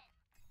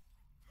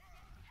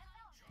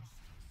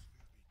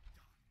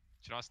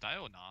 Should I stay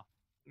or nah?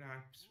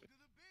 Nah.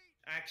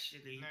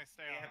 Actually, No,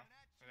 stay they on. have,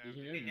 You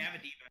can they go. have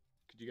a diva.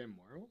 Could you go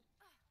Moral?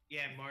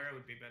 Yeah, Moira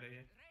would be better.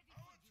 Yeah.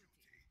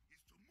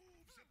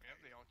 We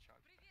have the old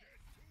charge.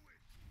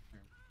 Yeah.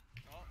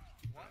 Oh,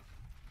 what?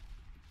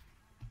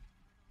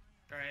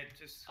 Alright,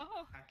 just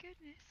Oh, hack-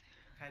 goodness.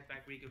 head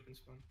back, regroup, and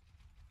spawn.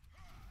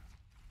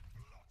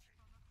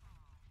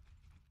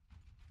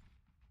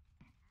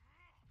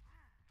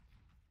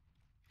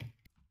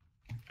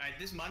 Alright,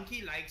 this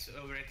monkey likes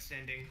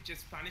overextending.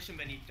 Just punish him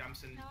when he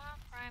jumps in. No,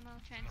 primal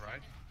transcendent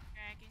Alright.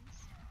 dragons.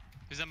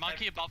 There's a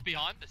monkey above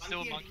behind. There's still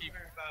a and monkey. Diva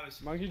are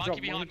bows. Monkey drop.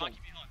 Monkey behind.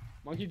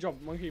 Monkey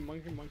drop. Monkey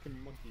behind. Monkey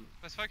drop. Monkey.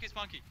 Let's focus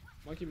monkey.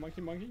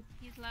 Monkey.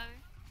 He's low.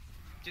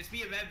 Just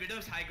be aware,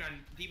 Widow's high ground.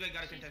 Diva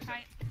gotta She's contest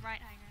right, that.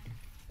 right high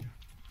ground.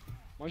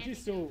 Monkey's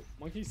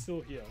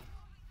still here.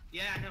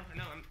 Yeah, I know.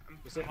 I'm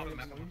Is it I'm off the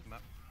Monkey? map. I'm off the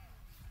map.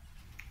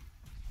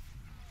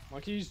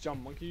 Monkey's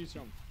jump.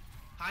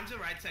 Hanzo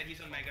right side,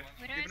 he's on mega.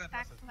 Widow Even is if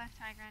back that's left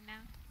high ground now.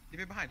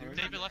 Diva behind. Diva Alright.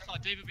 behind. David left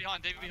side. David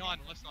behind. David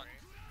behind. Left side.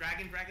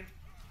 Dragon.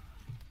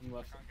 I'm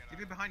left. Can't get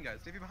Diva out. behind, guys.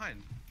 Diva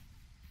behind.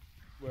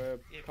 We're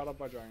Yeah. cut up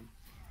by Dragon.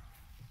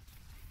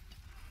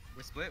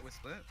 We're split. We're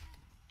Can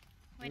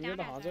we get down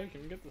the as Hanzo? a-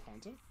 Can we get the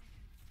Hanzo?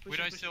 Push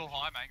Widow's it, still push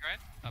it. high, main grade.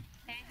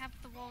 They have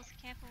the walls,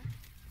 careful.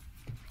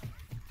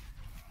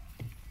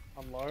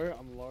 I'm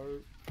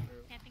low.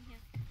 Camping here.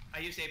 I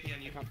use AP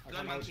on you. I Go can't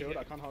hold monkey shield. here.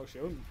 I can't hold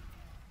shield.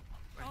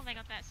 Oh, they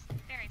got that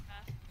very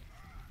fast.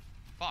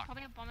 Fuck.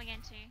 Probably a bomb again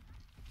too.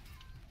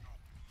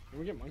 Can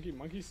we get monkey?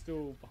 Monkey's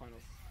still behind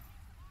us.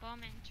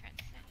 Bomb and tread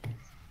set.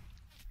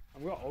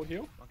 I've got old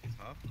heal. Monkey's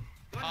half.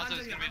 Go on, Hanzo's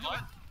Hanzo here. gonna be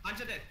low.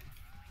 Hanzo dead.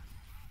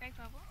 Very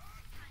purple.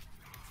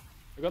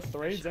 We got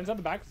 3. Zen's at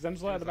the back.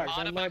 Zen's low at the back.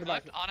 Ana Zen's low at back the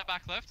back. left. Ana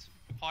back left.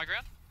 High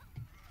ground.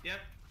 Yep.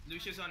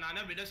 Lucius on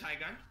Ana. Widow's high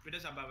gun.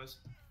 Widow's above us.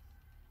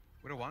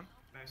 Widow 1.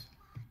 Nice.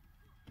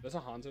 There's a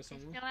Hanzo They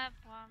somewhere. still have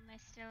bomb. They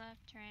still have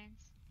trains.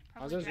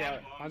 Hanzo's Yeah,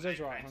 right. bomb, Hanzo's right,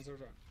 right. right. Hanzo's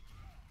right.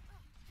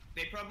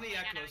 They probably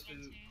are Yeah, close to.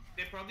 again too.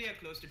 They probably are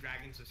close to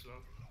dragons as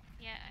well.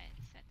 Yeah, I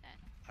said that.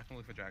 I can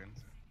look for dragons.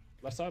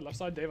 Left side.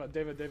 Deva. Everyone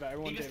Diva's Deva.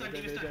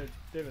 done,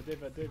 Diva's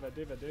done.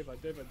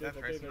 Deva.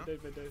 Tracer, no?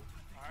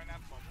 Iron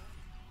have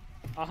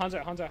bubble. Hanzo.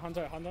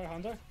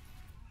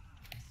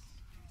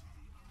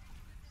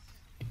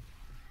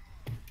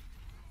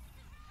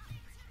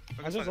 Focus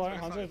Hanzo's sides, lying.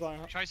 focus Hanzo's sides.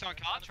 lying. Tracer on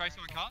cart. Tracer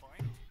on cart.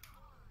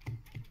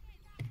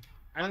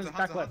 Ana's Hanzo,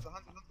 back Hanzo, left. Hanzo,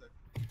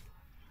 Hanzo.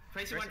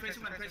 Tracer one.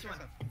 Tracer one. Tracer one.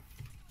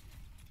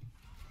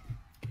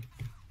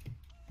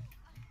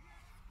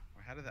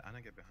 Wait, how did the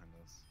Ana get behind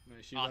us? No,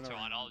 she Oh, went it's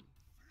alright. around.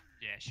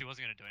 Yeah, she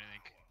wasn't gonna do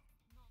anything.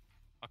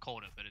 I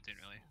called it, but it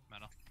didn't really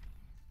matter.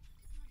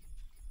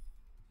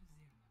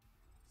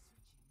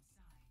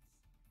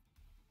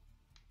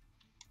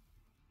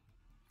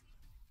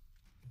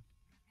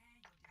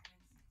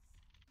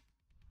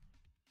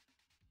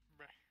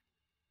 Bruh.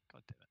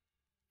 God damn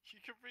it. You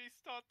can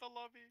restart the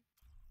lobby.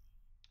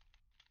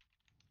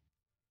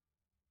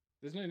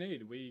 There's no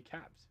need. We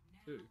capped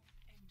too.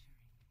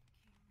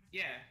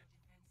 Yeah.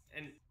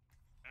 And.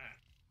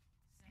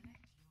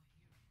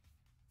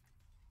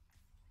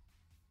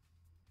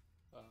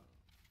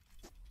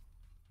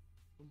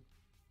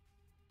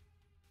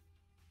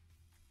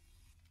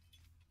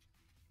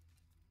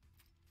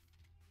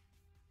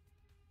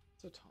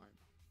 What's the time?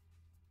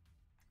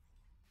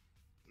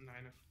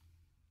 9:02.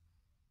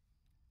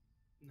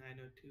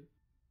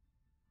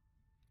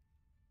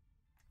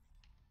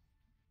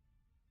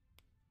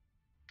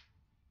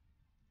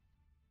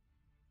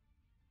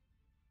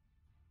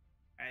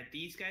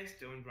 These guys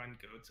don't run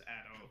goats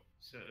at all,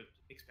 so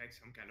expect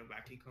some kind of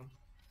wacky comp.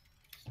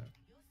 So.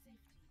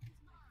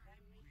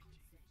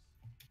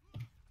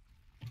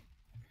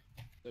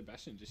 So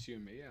Bastion, just you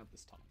and me out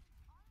this time.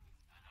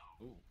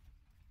 Ooh.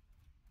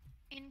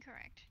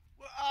 Incorrect.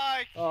 Well,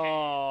 okay.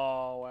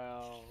 Oh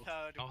well.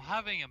 Third I'm wheel.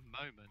 having a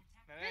moment.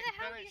 No, Where the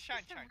hell no, is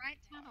shine, this the shine. right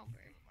tunnel,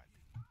 bro?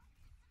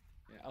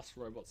 Yeah, us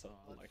robots are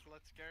like.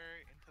 Let's go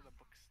into the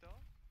bookstore.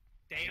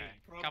 They Okay,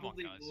 come on,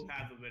 probably guys. will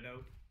have a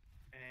widow.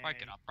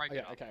 Break it up. Break Okay,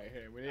 it up. okay,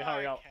 here we need to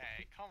hurry up.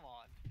 Okay, come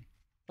on.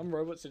 Some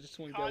robots that just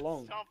want to Can't get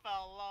along. stop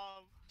our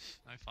love.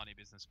 No funny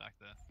business back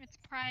there. It's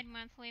Pride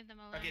Month. Leave them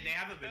alone. Okay, they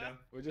have a widow.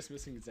 We're just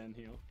missing Zen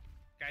here.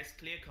 Guys,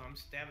 clear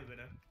comms. They have a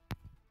widow.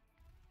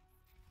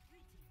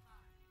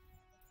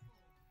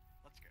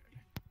 Let's go.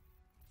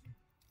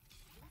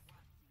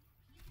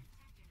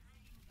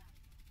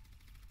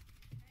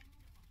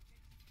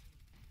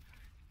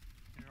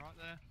 You right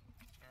there?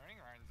 We're running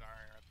around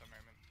Zarya at the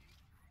moment.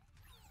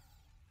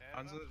 There's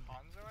Hanzo-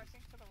 Hanzo, I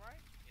think, to the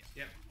right.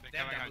 Yeah. Yep. They're They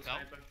have coming double hotel.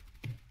 sniper.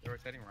 They're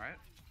rotating right.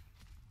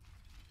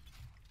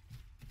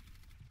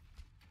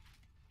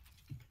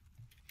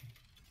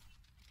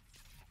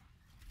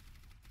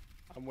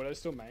 Widow's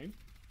still main.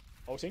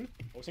 Ulting.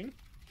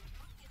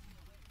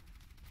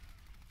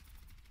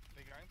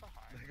 They're going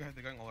behind.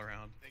 They're going all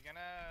around. They're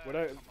gonna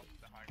Widow- come up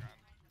the high ground.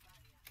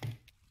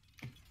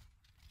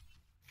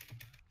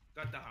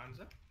 Got the Hanzo.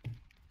 They're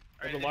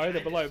Alright, below, the giant is-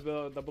 they're below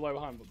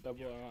behind. They're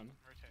below behind.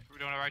 Rotate. Do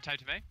we want to rotate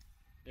to me?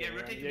 Yeah,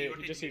 rotate to me, yeah,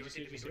 rotate just to here, me, just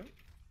here, rotate just to here. me.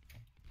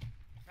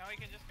 Now we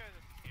can just go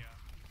here.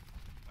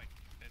 Like,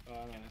 they're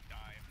Oh, no. gonna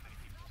die if many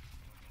people.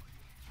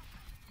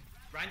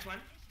 Ryan's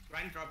one.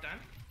 Ryan dropped down.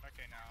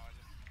 Okay, now I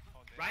just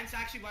hold this. Ryan's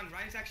actually one.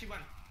 Ryan's actually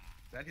one.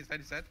 He's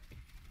dead. Hanzo-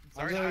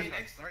 Sorry.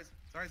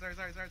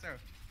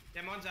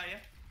 Them on Zarya.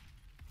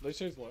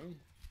 Lucio's low.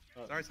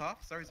 Sorry's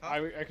half.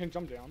 I can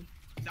jump down.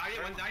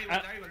 Zarya one. Zarya Ah.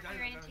 one. Zarya one. Zarya one.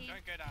 Guarantee.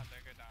 Don't go down,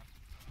 don't go down.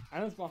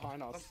 Anna's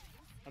behind us.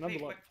 Anna Hey,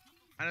 below. what-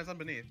 Ana's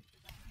underneath.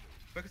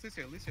 Focus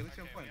Lucio on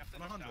Okay, point. we have to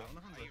On a knock Hanzo, down. on a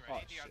Are Hanzo. you Oh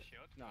ready? Do you have shit.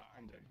 shield? No, Alright.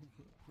 I'm dead.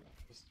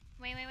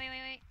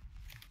 Wait.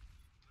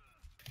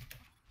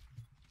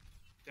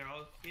 They're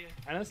all here.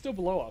 Anna's still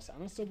below us. Okay,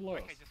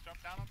 just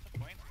drop down onto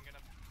point. I'm gonna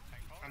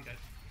tank hold. I'm dead.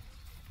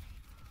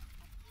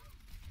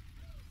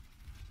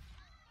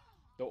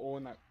 They're all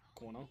in that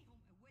corner.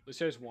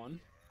 Lucio's one.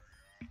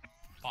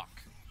 Fuck.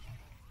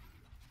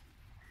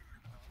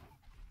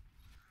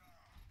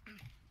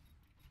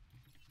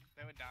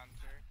 They were down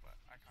too, but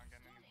I can't get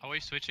any. Are we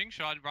switching?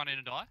 Should I run in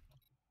and die?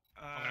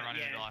 gonna run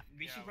in and Yeah, die.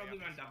 we Yeah, should we probably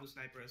have run to double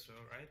sniper as well,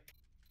 right?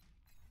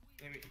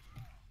 Maybe.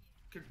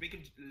 We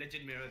could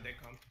legit mirror their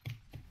comp.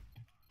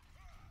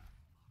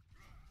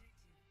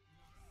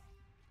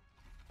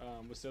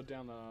 We're still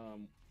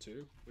down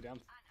 2. We're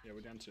down. Yeah,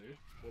 we're down 2.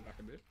 We're back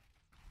a bit.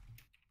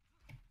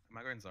 Am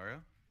I going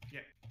Zarya?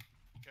 Yeah,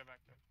 Go back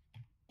to.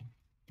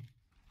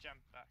 Jump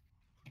back.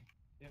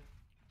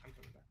 I'm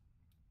coming back.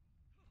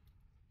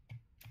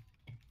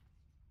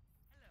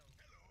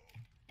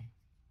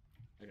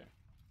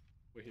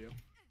 We're here.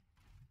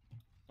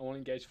 I want to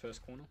engage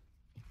first corner.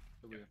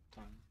 So we have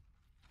time.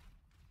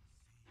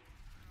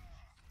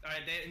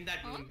 Alright, they're in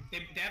that room. They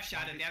have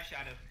shadow. They have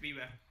shadow.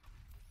 Beware.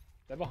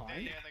 They're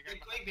behind. Yeah, They're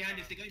going behind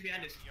us. They're going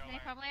behind us. You're They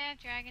alone. probably have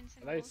dragons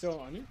and Are they wolves still too.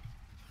 on you?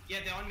 Yeah,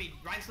 they're on me.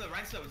 Ryan slow.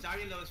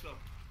 Zarya low as well.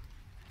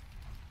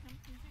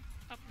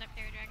 Oh, no,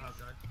 there are Oh dragons.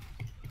 god.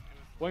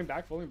 Falling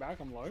back.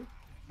 I'm low.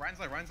 Ryan's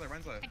low. I don't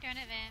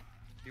have it.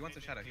 He wants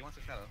a shadow.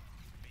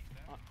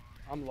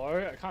 I'm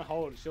low. I can't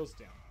hold. Shield's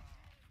down.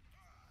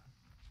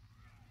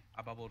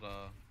 I bubbled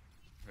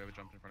whoever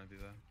jumped in front of you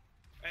there.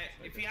 Hey,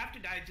 if you have to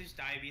die, just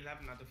die. We'll have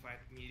another fight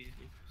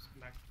immediately. Just come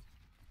back.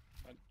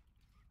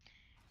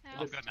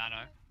 I've got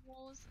nano.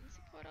 Walls and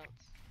support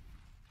ults.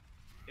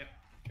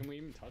 Can we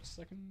even touch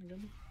second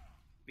again?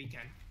 We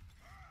can.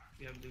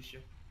 We have Lucio.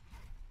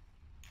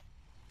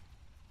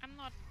 I'm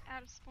not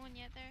out of spawn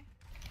yet though.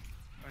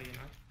 Oh, you're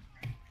not?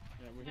 Yeah,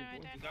 we No, can. I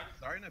we don't. can-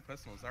 Zarya no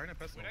personal. Would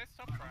I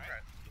stop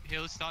right?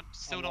 Heal's not,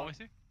 still I'm not low. with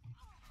you.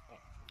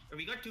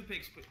 We got 2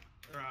 picks.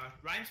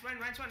 Ryan's one.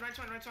 Zarya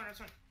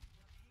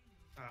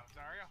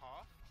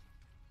half.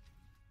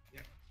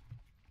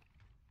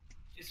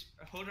 Just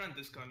hold on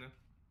this corner.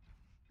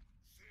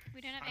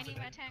 We don't have any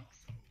Positive.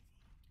 attacks.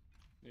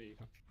 There you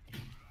go.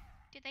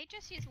 Did they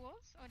just use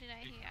walls or did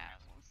I hear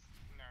walls?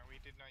 No, we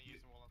did not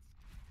use wallets.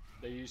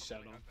 They use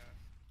shadow. Okay.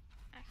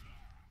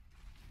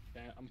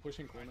 Yeah, I'm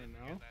pushing corner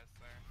now. So.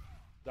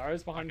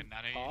 Zarya's I behind can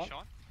nano you, part.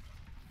 Sean.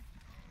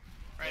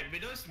 Alright,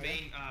 Widow's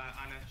main,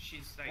 Anna.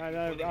 She's like. I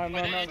know, holding I'm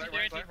me. not-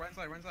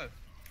 Ryan's low.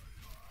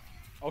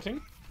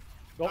 Ulting.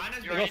 Got,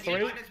 Anna's got behind you.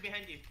 3. Anna's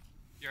behind you.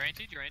 You're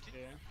anti.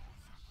 Yeah.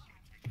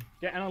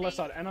 Get Anna left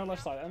side. Anna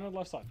left side. Anna's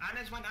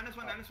one.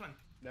 Oh.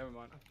 Never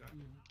mind. Okay.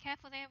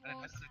 Careful, they have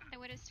walls. The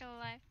Widow's still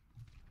alive.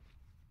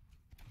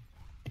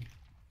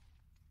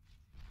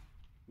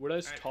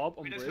 Widow's Alright, top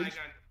on Widow's bridge. high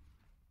ground.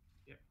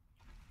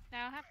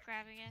 They'll have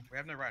grab again. We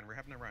have no Ryan.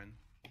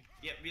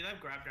 Yeah, we'll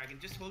have grab dragon.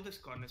 Just hold this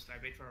corner slide.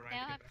 Wait for a They'll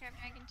Ryan to have get back. grab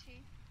dragon too.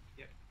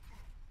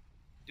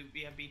 Do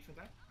we have beat for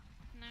that?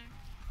 No.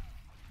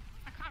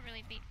 I can't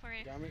really beat for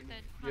it. Yeah, I mean, the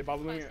yeah, hub's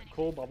bubbling close it. anyway.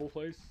 Cool bubble,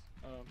 please.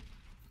 I'm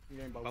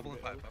getting bubble. Bubble in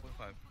 5. It is one.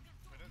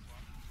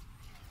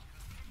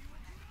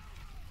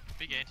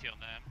 Big anti on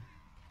them.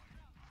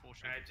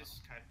 Fortune. Alright,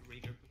 just type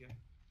regroup again.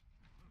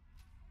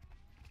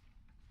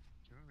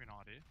 Do you have an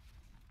idea?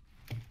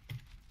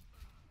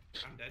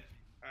 I'm dead.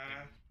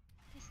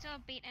 There's still a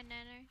beat and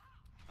nano.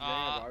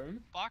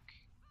 Roam. Fuck.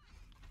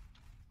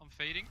 I'm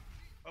feeding.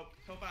 Help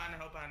Anna.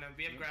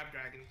 We have grab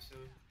dragon, so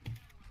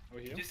Over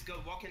here. just go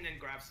walk in and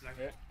grab slide.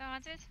 Yeah. The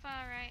Hunter's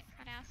far right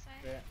on our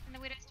side. Yeah. And the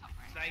Widow's top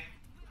right. Slide.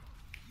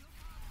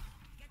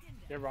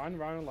 Yeah,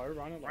 Ryan on low.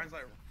 Ryan's low.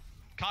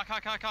 Cut.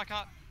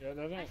 Yeah,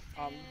 no. Nice.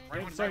 Ryan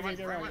Yeah, one, so Ryan get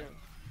one, Ryan. Ryan one.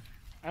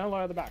 Anna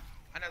low at the back.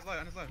 Anna's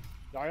low.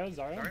 Zarya.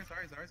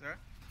 Zarya.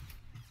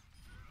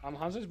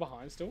 Hunter's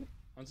behind still.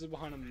 Hunter's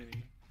behind a mini.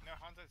 No,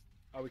 Hanzo's.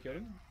 Oh, we killed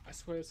him? I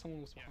swear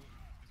someone was Yeah, behind.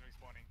 he's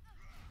respawning.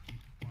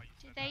 Why you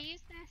Did said they that.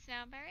 use their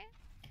sound barrier?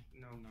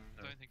 No.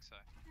 I don't think so.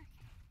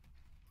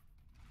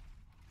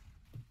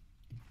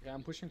 Yeah,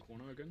 I'm pushing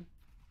corner again.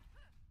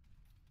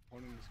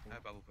 Holding this I corner.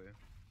 have bubble for you.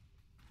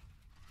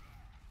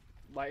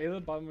 Like, either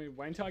bubble me,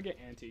 wait until I get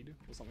antied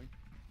or something.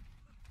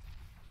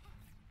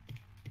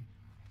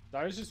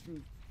 Zarya's just.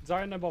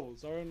 Zarya no bubble.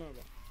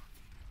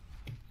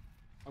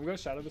 I'm gonna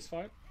shadow this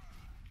fight.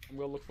 I'm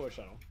gonna look for a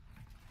shadow.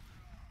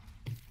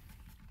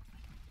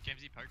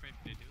 Jamesy, poke me if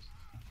you need heals.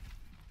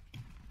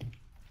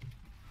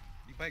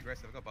 You play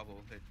aggressive. I got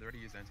bubble. They already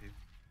used anti.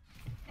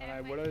 And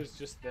Yeah, wait. Widow's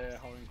just there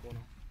holding corner.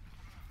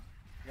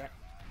 Yeah.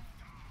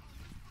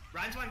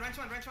 Ryan's one.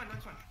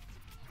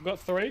 Got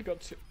 3.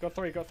 Got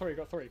 3.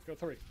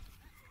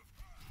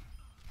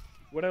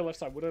 Widow left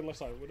side. Widow's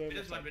Left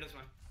one. side.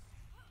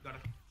 Got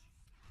it.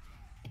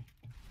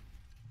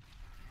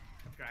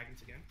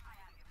 Dragons again.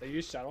 They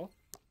use shadow.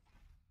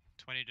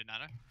 20 to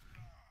nano.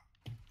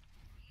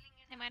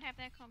 They might have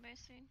their combo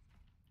soon.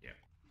 Yep.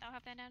 They'll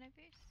have their nano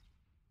boost.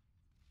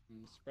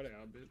 Spread it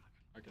out a bit.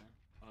 Okay.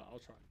 I'll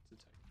try to take.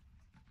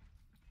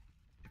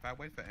 If I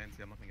wait for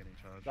anti, I'm not gonna get any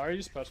charge. Zarya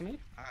use personal.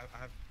 I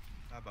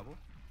have bubble.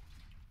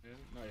 Yeah,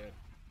 not yet.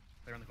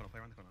 Play around the corner.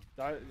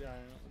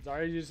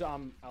 Zarya use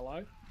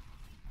ally.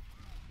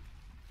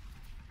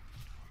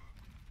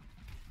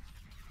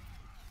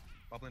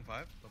 Bubble in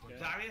 5. Yeah.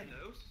 Zarya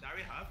low.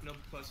 Zarya half. No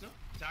personal.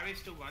 Zarya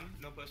still 1.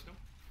 No personal.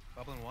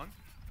 Bubble in 1.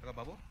 I got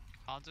bubble.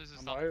 Hanzo's is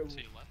I'm up low.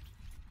 to your left.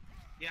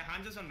 Yeah,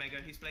 Hanzo's on Mega.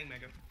 He's playing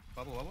Mega.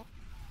 Bubble.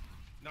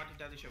 Not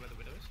entirely sure where the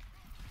Widow is.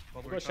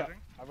 Bubble I've got shadow.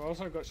 recharging. I've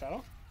also got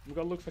shadow. I'm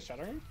gonna look for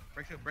shadow.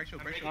 Break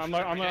shield. I'm No,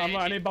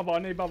 I need bubble. I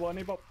need bubble.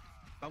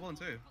 Bubble in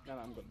 2. No,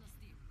 I'm good.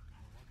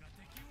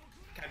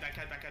 Cut back.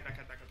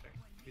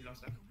 We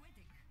lost that.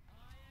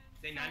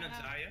 They nanoed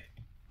Zarya.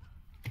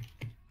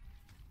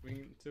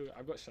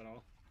 I've got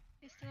shadow.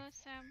 They still have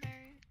sound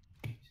barrier.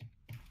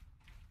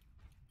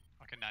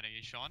 I can nano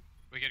you, Sean.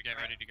 We gotta get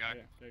ready to go.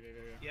 Yeah.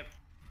 Yep.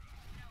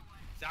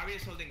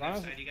 Zarya's holding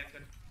Ryan's- left side. You guys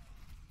got.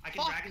 I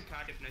can Fuck. dragon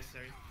card if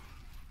necessary.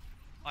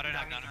 I don't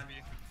have Dragon nano card. for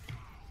you.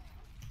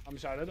 I'm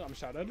shattered.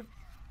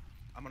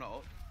 I'm gonna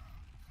ult.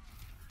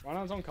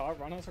 Reinhardt's on cart.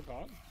 Reinhardt's on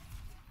cart.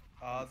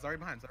 Zari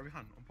behind,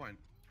 on point.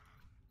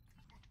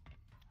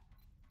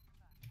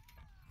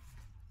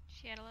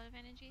 She had a lot of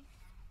energy.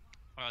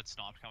 I got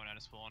sniped coming out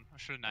of spawn. I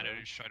should have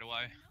nated it straight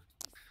away.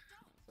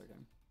 It's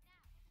okay.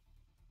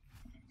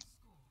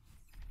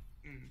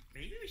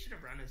 Maybe we should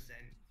have run a Zen,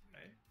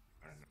 right?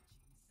 I don't know.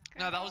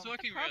 No, that was Grav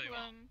working the really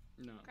well. problem.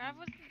 No. Grav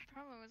wasn't the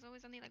problem. It was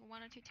always only like 1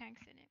 or 2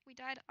 tanks in it. We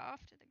died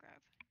after the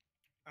Grav.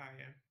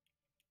 Yeah.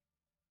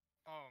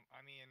 Oh,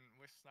 I mean,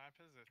 with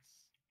snipers,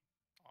 it's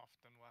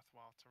often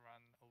worthwhile to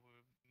run a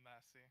Woo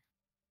Mercy.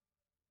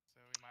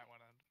 So we might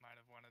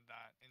have wanted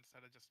that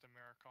instead of just a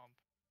mirror comp.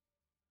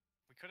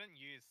 We couldn't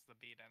use the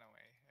beat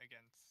anyway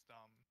against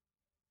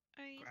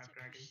Oh, you Grav took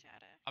Dragon. a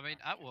shadow. I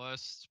mean, at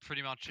worst,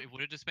 pretty much it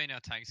would have just been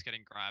our tanks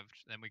getting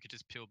grabbed, then we could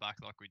just peel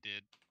back like we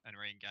did and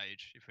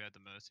re-engage if we had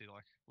the mercy.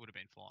 Like, would have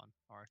been fine,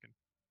 I reckon.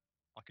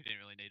 Like, it didn't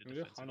really need a Can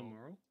we do defense at all.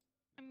 Hanamura?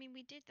 I mean,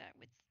 we did that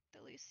with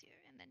the Lucio,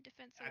 and then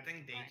defense. I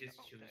think they fine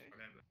just to choose ult though.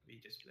 whatever we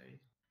just played.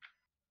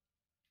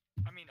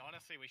 I mean,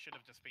 honestly, we should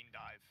have just been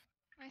dive.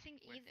 I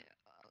think with- either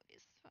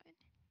is fine.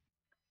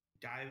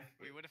 Dive.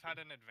 We would have had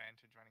an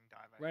advantage running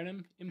dive. I think, Random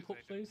 'cause input,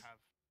 they didn't please.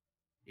 have-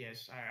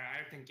 Yes,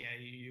 I think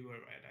you were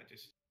right. I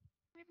just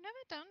We've never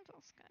done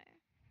Volskaya.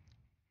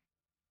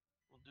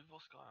 Well, do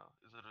Volskaya.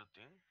 Is it a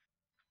thing?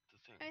 It's a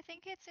thing. I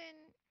think it's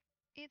in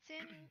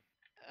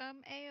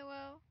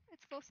AOL.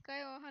 It's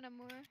Volskaya or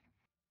Hanamura.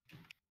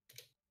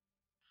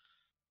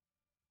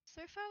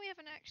 So far, we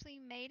haven't actually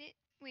made it.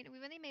 Wait,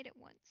 we've only made it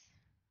once.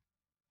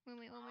 When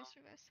we almost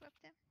reverse swept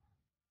them.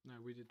 No,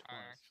 we did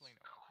I twice. actually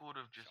know. Could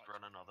have just Shots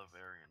run were another nice.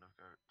 variant of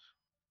goats.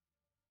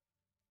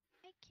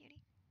 Hey, cutie.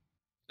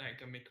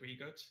 like a McCree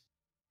goats.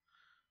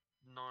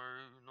 No,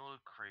 not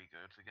a Kree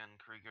goats. Again,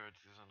 Kree goats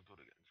isn't good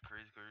against.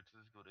 Kree goats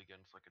is good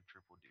against like a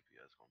triple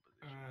DPS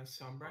composition.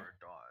 Sombra. Or a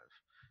dive.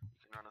 You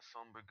can run a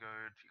Sombra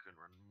goat, you can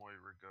run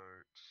Moira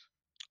goats.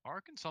 I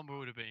reckon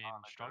Sombra would have been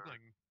Armor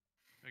struggling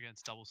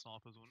against double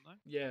snipers, wouldn't they?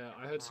 Yeah,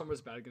 I heard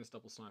Sombra's bad against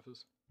double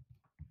snipers.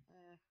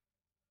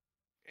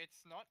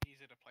 It's not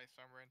easy to play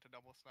somewhere into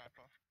double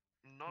sniper.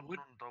 Not Would-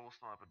 on double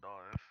sniper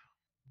dive.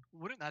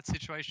 Wouldn't that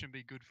situation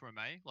be good for a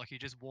May? Like, you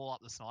just wall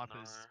up the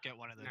snipers, No. get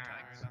one of their Nah.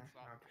 tanks. That's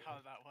not not how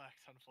really. that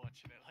works,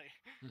 unfortunately.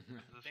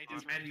 The They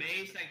just sniper- And reduce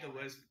May's it like the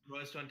beforehand.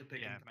 worst one to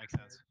pick. Yeah, in it makes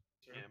combat, sense.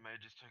 so- Yeah, May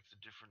just takes a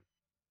different.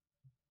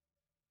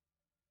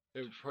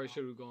 It probably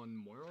should have gone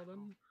Moira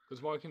then,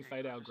 because Moira can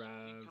fade out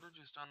grab. You could have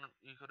just done.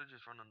 You could have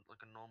just run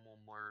like a normal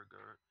Moira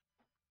goat.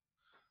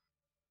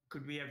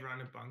 Could we have run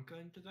a bunker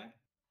into that?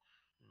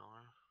 No.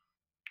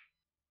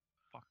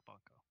 Fuck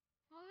bunker.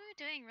 What we were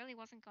doing really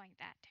wasn't going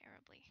that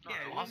terribly. No,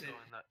 Yeah, it it wasn't. wasn't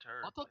going that I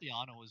terrible. thought the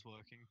Ana was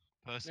working,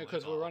 No, personally.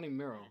 because we're but- running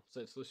mirror,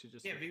 so it's literally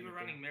just. Yeah, like we in were the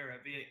running middle.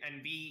 mirror,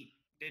 and we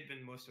did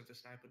win most of the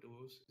sniper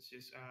duels. It's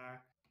just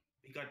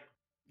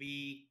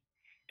we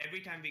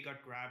every time we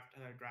got grabbed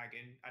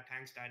dragon, our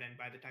tanks died, and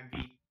by the time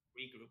we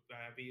regroup,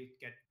 we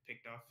get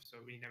picked off.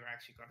 So we never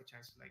actually got a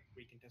chance to like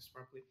recontest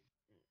properly.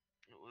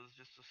 It was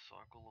just a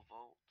cycle of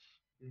ults.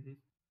 Mm-hmm.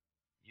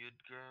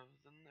 You'd grab,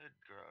 then they'd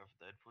grab.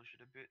 They'd push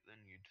it a bit,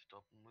 then you'd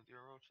stop them with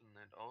your ult, and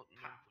they'd ult, and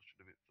then Ha. push it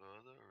a bit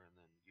further, and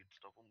then you'd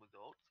stop them with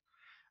ults,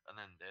 and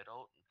then they'd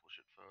ult and push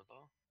it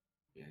further.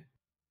 Yeah.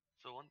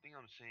 So one thing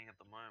I'm seeing at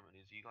the moment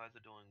is you guys are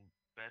doing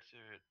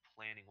better at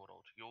planning what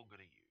ult you're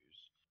gonna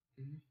use,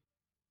 Mhm.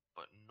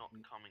 but not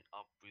Mm. coming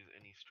up with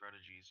any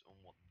strategies on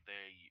what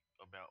they're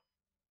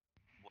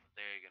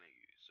gonna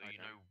use. So you Okay.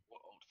 know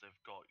what ults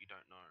they've got, you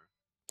don't know.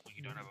 So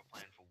you don't have a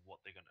plan for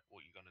what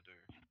you're gonna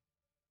do.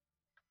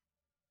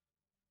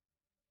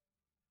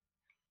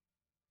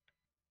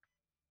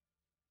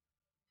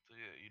 So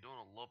yeah, you're doing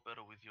a lot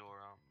better with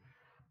your ult,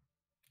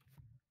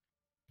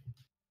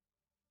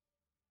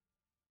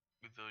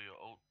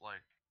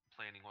 like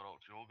planning what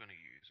ults you're gonna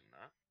use and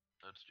that.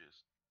 That's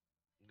just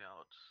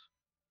now it's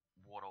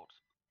what ults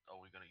are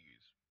we gonna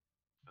use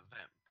for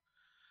them?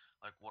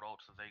 Like what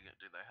ults are they gonna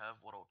do? They have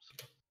what ults?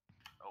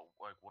 Oh,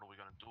 like what are we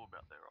gonna do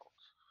about their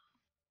ults?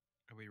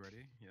 Are we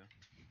ready? Yeah.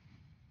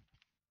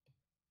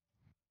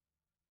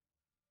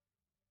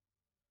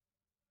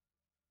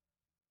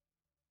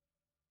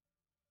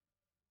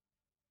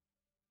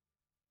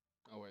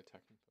 Oh, we're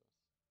attacking first.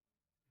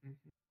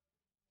 Mhm.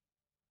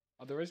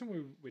 The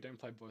reason we don't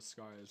play both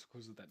Sky is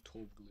because of that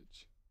Torb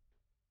glitch.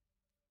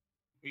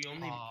 We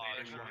only Oh,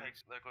 played They it got,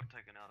 once. they got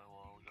taken out a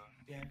while ago,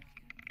 Yeah.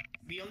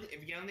 We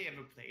only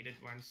ever played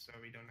it once, so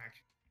we don't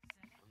actually.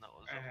 and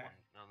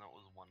that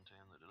was one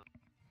team that did it.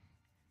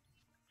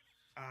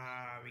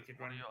 We could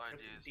What run are your triple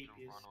ideas to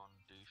DPS. run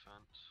on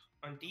defense?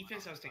 On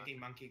defense, I was thinking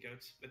monkey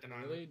goats with an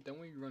armor. Really? Don't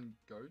we run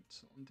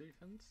goats on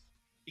defense?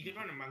 You could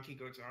run a monkey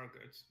goats or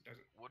goats. It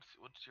doesn't.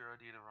 What's your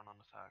idea to run on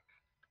attack?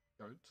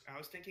 Goats? I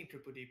was thinking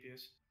triple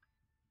DPS.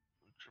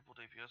 Triple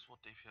DPS?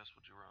 What DPS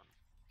would you run?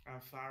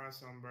 Farah,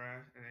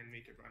 Sombra, and then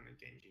we could run a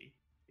Genji.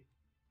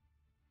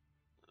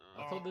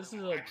 I thought this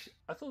is Oh, a actually-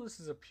 I thought this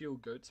is a pure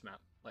goats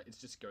map. Like it's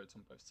just goats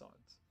on both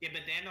sides. Yeah,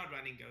 but they're not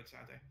running goats,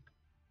 are they?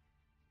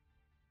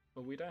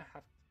 But we don't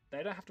have.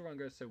 They don't have to run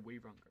goats, so we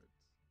run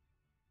goats.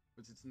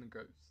 Because it's in the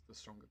goats, the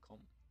stronger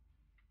comp.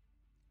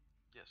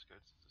 Yeah, Yes,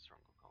 Goats is a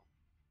stronger comp.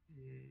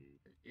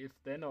 If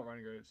they're not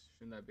running goats,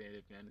 shouldn't that be an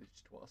advantage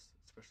to us,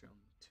 especially on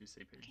 2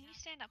 CP? Can you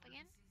stand up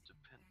again?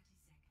 Depend.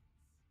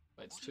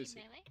 Wait, it's Do 2 you CP.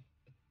 melee?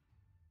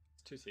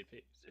 It's 2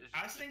 CP.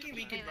 I was thinking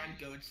we could Melee. run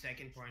Goat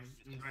second point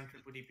and run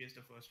triple DPS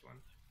the first one.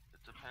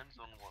 It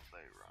depends on what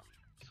they run.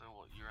 So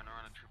what, you're gonna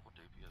run a triple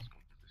DPS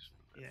composition?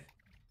 Yeah.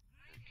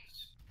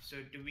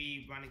 So do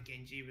we run a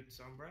Genji with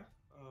Sombra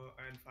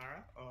and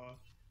Pharah, or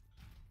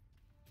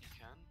You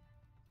can.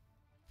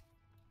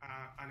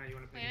 Anna, you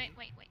wanna play?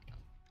 Wait.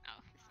 Oh,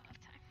 there's not enough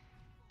time.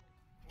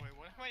 Wait,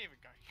 what am I even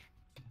going?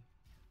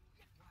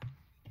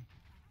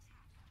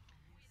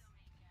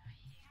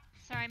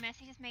 Sorry,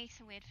 Messi just makes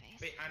a weird face.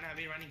 Wait, Anna, are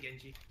we running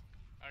Genji?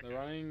 Okay. They're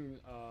running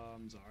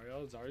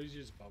Zarya. Zarya's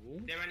just bubble.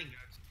 They're running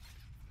Goats.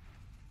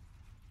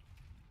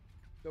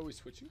 Are we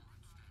switching?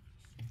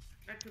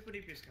 That triple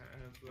DPS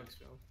works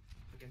well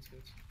against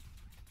Goats.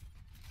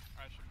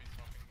 I should be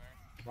swapping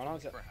there. Run on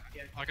set.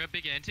 Yeah. I got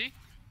big anti.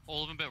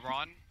 All of them but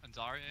Ryan and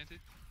Zarya anti.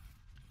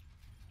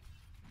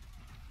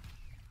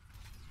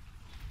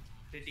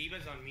 The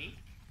D.Va's on me.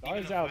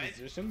 Zarya's D.Va out of fight.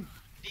 position.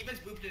 D.Va's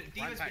booped it.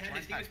 Run D.Va's back, behind run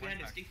us. D.Va's back, run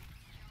behind us. back.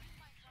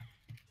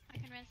 I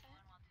can res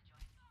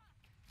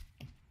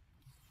it.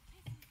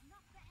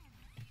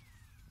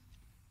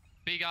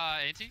 Big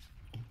anti.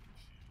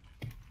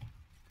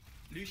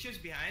 Lucius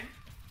behind.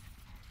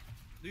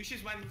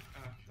 Lucius one.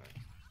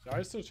 Sorry.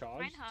 Zarya's still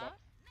charged. Reinhardt?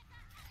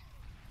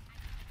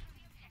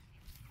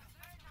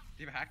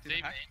 D.Va hacked,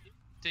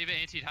 Diva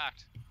anti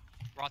hacked.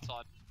 Right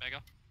side.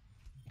 Mega.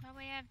 Well,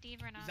 we have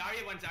Diva and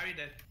Zarya one. Zarya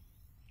dead.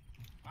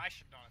 I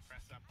should not have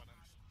pressed that button.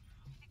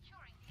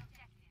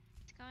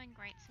 It's going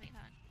great,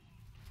 sweetheart.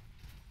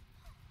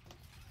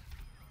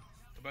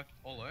 They're both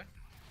all low.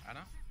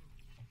 Anna?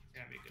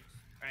 Yeah, we're good.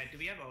 Alright, do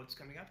we have ults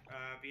coming up?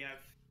 We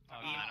have.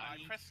 I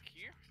EMP. pressed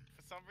Q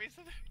for some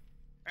reason.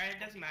 Alright,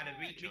 it doesn't matter.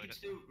 We enjoyed can it.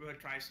 still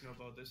try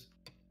snowball this.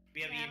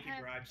 We have Yeah, EMP I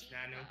have barrage, Diva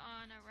Nano.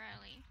 on a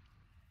rally.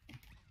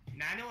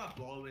 Nano a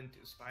ball into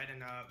Spite,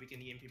 and we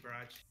can EMP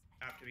barrage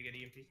after we get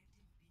EMP.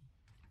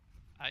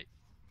 Hey.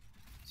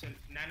 So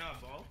Nano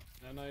a ball.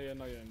 No, yeah.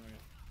 Not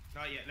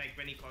yet, like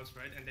when he calls for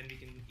it, and then we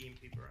can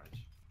EMP barrage.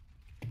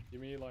 Give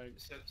me like.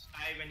 So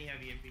I when you have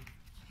EMP.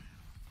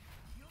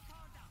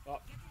 Oh.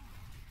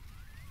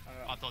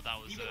 I thought that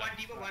was. D.Va one,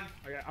 D.Va one.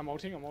 Okay, I'm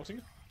ulting.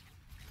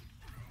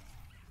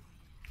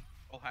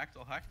 All hacked,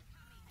 all hacked.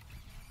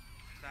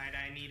 Side,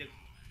 I need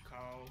a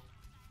call.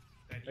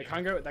 that They EMP.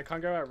 can't go. They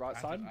can't go out right I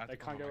have side. to- I have They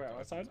to can't go go on out my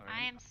right phone, side. sorry.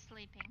 I am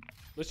sleeping.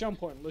 Lucia on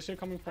point. Lucia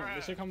coming point.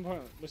 Lucia coming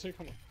point. Lucia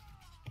coming.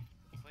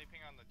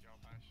 Sleeping on the job,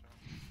 I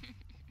sure.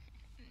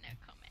 No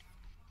comment.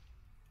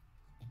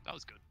 That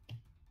was good.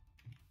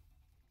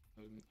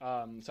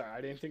 Sorry,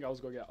 I didn't think I was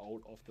gonna get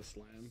ult off the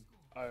slam.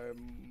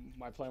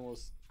 My plan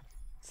was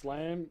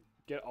slam,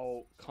 get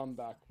ult, come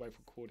back, wait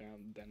for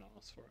cooldown, then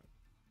ask for it.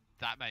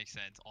 That makes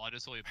sense. I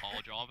just saw your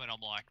pole job and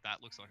I'm like,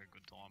 that looks like a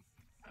good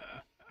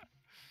time.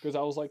 Because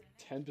I was like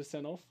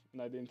 10% off,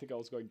 and I didn't think I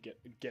was going to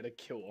get a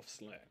kill off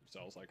slam. So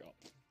I was like, oh,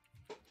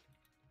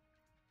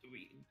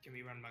 Can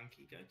we run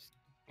monkey, guys?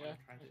 yeah,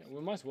 okay,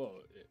 we might as well.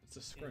 It's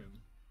a scrim.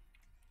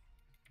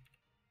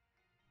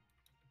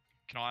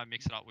 Can I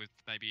mix it up with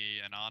maybe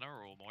an Ana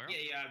or Moira?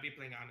 Yeah, I'll be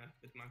playing Ana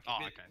with monkey.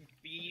 Oh, With- okay.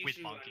 We With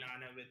usually run monkey.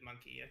 Ana with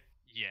monkey, yeah.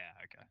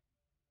 Yeah, okay.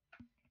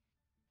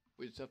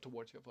 We just have to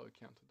watch if I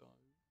counter die.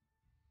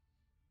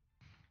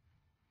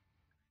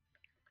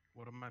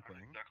 What am I I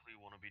playing? exactly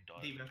want to be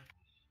dived. D.Va.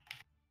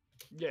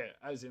 Yeah,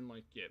 as in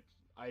like, yeah,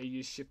 I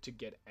use shift to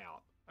get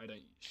out. I don't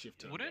use shift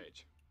to Would it?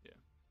 engage.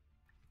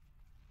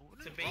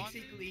 So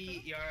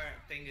basically, your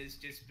thing is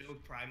just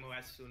build Primo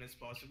as soon as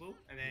possible,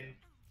 and then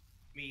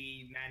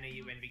we nano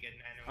you when we get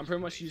nano. I'm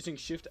pretty much using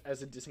shift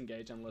as a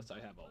disengage unless I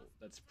have ult.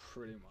 That's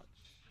pretty much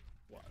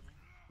what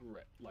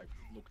I've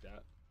looked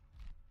at.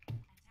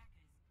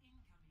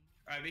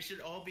 Alright, we should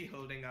all be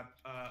holding up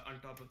on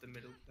top of the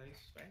middle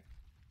place, right?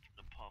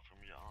 Apart from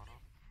Yana.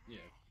 Yeah,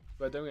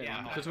 but then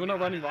Yeah, because I we're not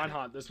mean, running I-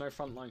 Reinhardt, there's no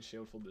frontline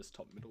shield for this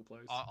top middle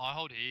place. I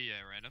hold here,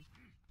 yeah, random.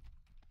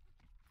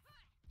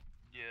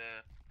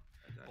 Yeah.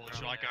 Or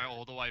should I go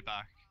all the way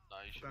back? No,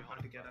 you should be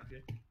Forgot how to holding get back. up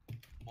here.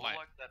 More Wait.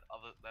 like that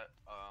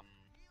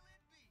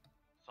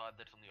side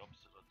that's on the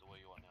opposite of the way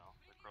you are now.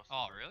 Across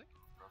Oh, the, really?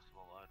 Across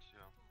the lights,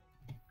 yeah.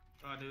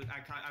 Oh, dude,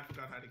 I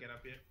forgot how to get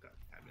up here. God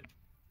damn it.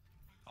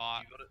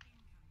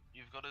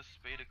 You've got to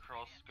speed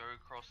across, go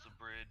across the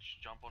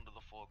bridge, jump onto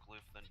the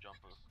forklift, then jump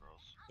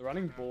across. They're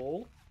running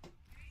ball.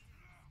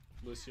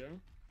 Lucio.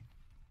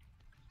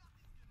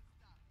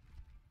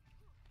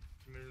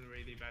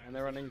 Really bad. And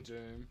they're running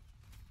Doom.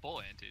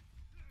 Ball anti.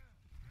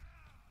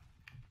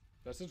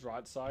 Versus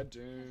right side,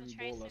 Doom, There's a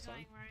ball tracer left side.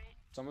 going right.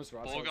 Someone's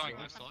right Ball side. going as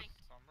well. left side.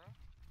 Sombra?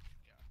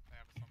 Yeah, they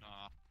have a Sombra.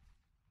 Nah.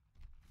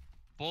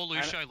 Ball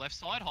Lucio left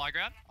side, high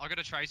ground. I got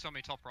a trace on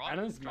me top right.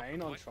 Anna's Drop main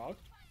the on point. truck.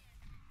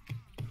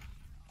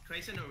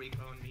 Tracer no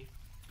recall on me.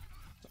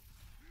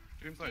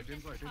 Doom's low,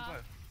 Doom's low, Doom's low.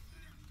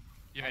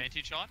 You have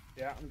anti shot?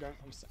 Yeah, I'm going.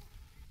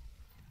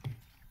 I'm.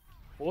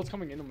 Ball's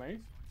coming in on me.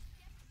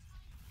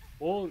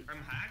 Ball. I'm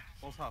hacked.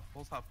 Pulse half,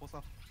 pulse half, pulse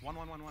half. 1,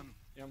 1, 1, 1.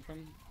 Yeah, I'm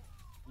coming.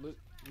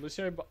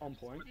 Lucio on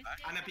point.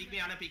 Anna peek me,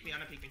 Anna peek me,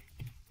 Anna peek me.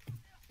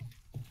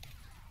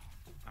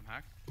 I'm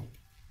hacked.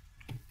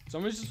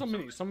 Someone's just on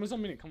mini. Someone's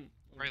on mini. Come.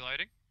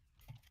 Reloading.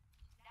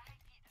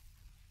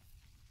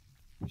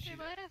 They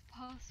might have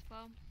pass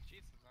bomb.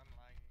 Jesus, I'm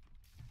lagging.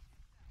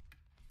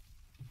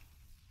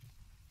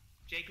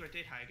 Jake,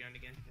 rotate high ground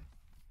again.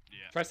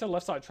 Yeah. Tracer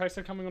left side.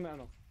 Tracer coming on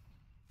Anna.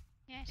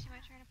 Yeah, she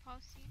might try to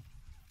pulse you.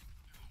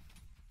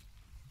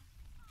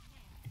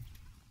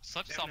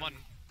 Slip Down someone.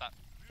 on- That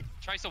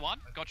Tracer one.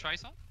 Got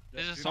Tracer.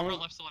 There's a Someone-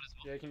 Sombra left side as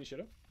well. Yeah, can you shoot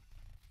her?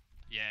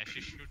 Yeah, she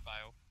should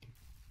fail.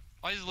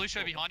 Oh, there's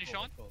Lucio behind you,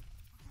 Sean.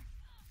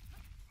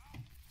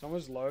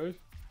 Someone's low.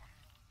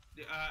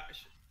 The, Yeah.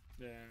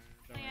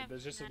 Don't worry. Yeah,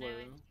 There's just a no,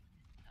 low. no,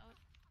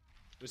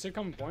 Lucio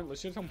come point.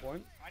 Lucio come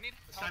point. I need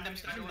Stand him,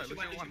 stand him. Lucio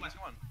Lucio one, one.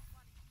 Lucio one.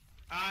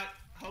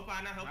 Hope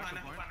Anna, hope Back to Anna,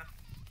 hope point.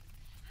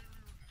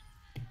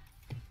 Anna.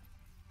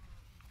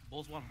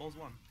 Balls one.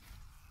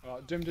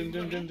 Doom. Doom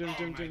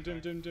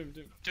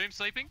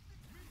sleeping.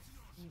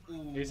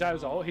 He's at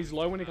his ult. He's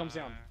low when he comes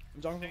down.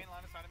 I'm jumping. Stay in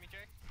line of sight of me,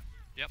 Jake.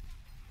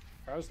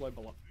 Farrah's low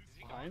below. Is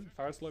he Behind.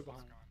 gone? Farrah's low He's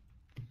behind. gone.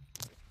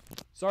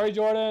 Sorry,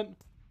 Jordan.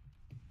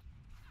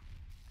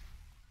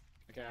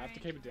 Okay, I have to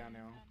Alright, keep it down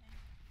now.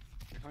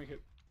 I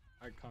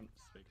can't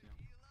speak now.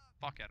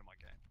 Fuck out of my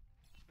game.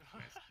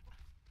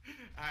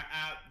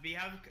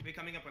 We're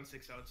coming up on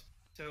 6 outs.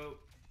 So,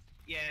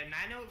 yeah,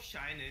 Nano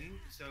shine in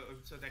so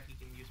that he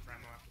can use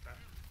Primo after that.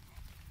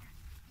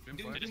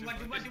 Do what?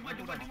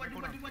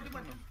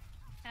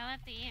 I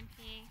left the EMP.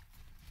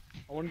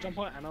 I want to jump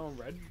on Anna on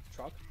red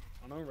truck.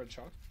 Anna on red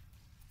truck.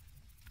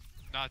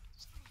 No.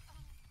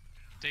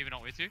 Steven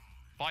not with you.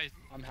 Bye.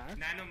 I'm hacked.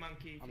 Nano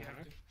monkey. If I'm you have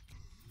hacked. to.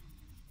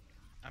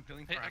 I'm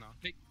peeling Hey, for Anna.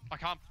 I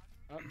can't.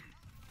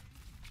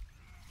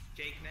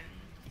 Jake, then.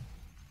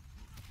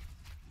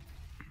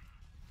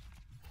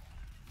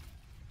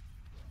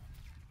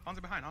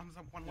 Hanzo behind.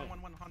 Hanzo one.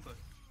 Hanzo.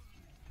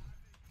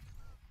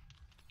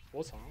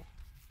 What's on?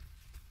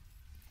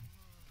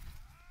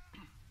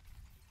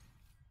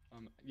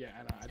 Yeah,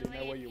 Anna, I didn't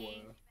know where you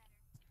were.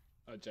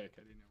 Oh, Jake,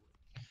 I didn't know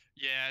where.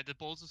 Yeah, the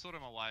balls are sort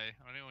of in my way.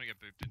 I don't want to get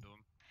booped into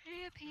them.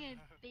 EMP and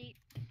beat.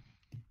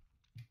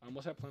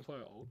 What's that plan for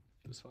our ult?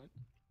 This fight?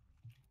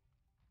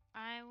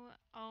 I will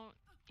ult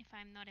if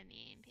I'm not in the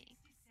EMP.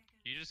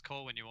 You just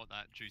call when you want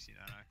that juicy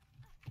nano.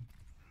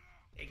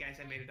 Hey guys,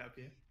 I made it up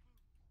here.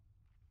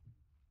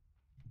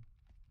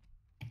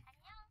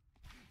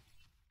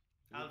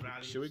 I'll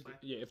rally. Should we? it's fine.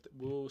 Yeah, if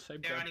we'll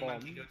save They're that running bomb.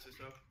 monkey goats as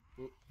well.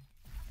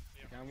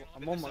 Okay, I'm With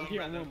on the monkey.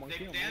 Sombra, I'm though. on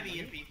monkey. They have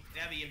EMP. They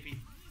have EMP.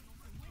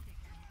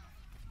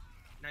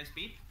 Nice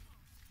beat.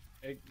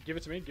 Hey, give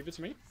it to me. Give it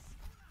to me.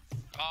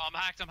 Oh, I'm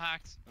hacked.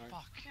 Alright.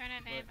 Fuck. Don't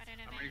have amp, I don't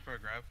have I'm ready amp. for a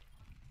grab.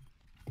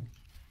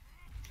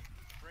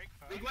 Break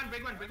first. Big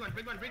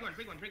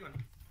one.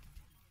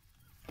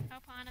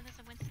 Help Anna, there's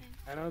a Winston.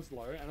 Anna's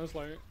low. Anna's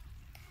low.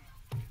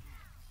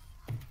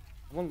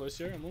 I'm on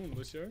Lucio. Yeah, I'm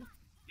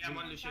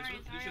on Lucio. Sorry,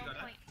 Lucio on got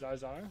it. point.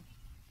 Zara.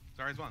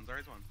 Zarya's one.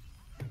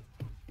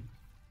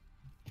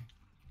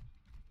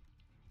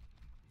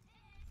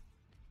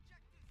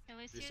 So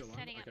Lucio's still on?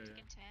 setting up Okay, to yeah.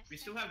 contest. We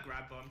still have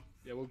grab bomb.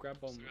 Yeah, we'll grab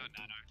bomb. Still got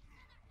nano.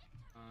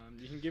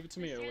 You can give it to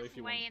me early if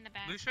you want. way in the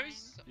back.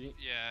 Lucio's. You-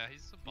 Yeah,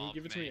 he's You above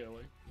can give it to me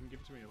early.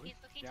 He's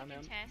looking Down, to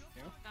down. contest.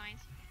 Yeah. Going.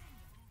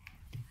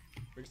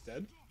 Rick's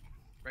dead.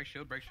 Break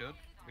shield.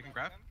 We can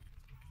grab.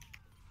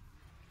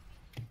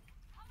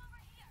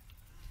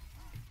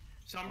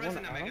 Sombra's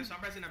in One Omega. arm?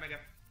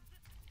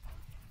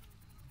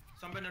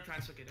 Sombra no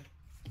translocator.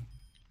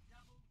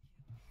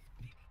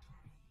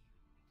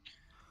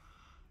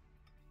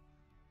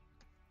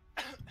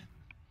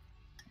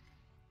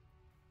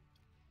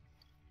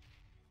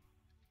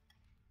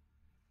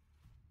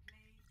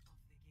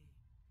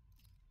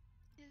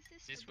 Is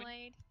this This the one?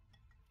 blade?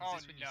 Oh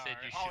this when you no. said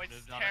you Oh, shouldn't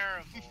it's have done it?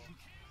 terrible.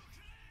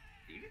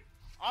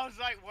 I was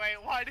like, wait,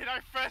 why did I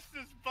press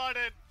this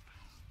button?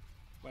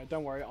 Wait,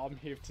 don't worry. I'm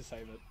here to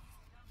save it.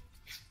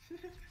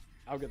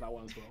 I'll get that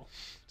one as well,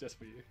 just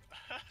for you.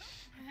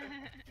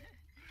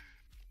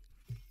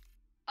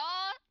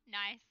 Oh,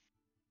 nice.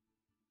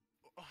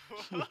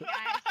 Nice.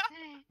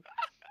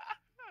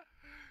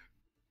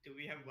 Do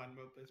we have one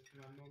more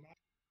map?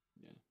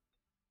 Yeah.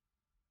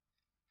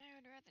 I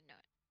would rather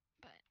not,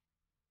 but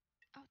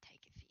I'll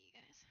take it for you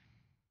guys.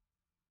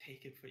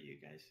 Take it for you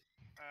guys.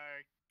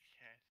 Okay.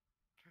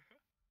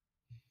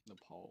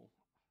 Nepal.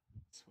 I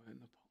swear,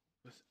 Nepal.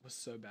 We're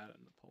so bad at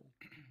Nepal.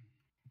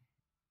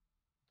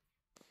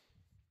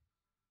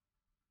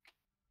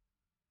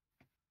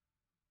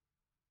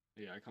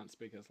 Yeah, I can't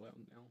speak as loud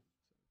now.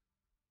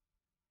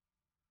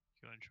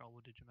 You got in trouble,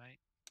 did you, mate?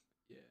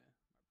 Yeah,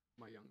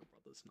 my younger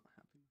brother's not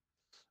happy.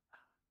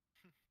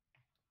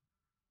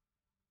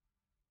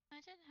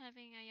 Imagine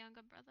having a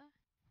younger brother.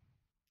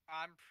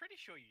 I'm pretty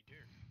sure you do.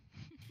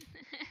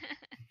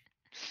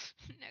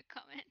 No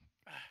comment.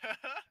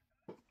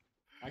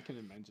 I can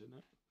imagine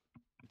it.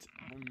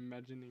 I'm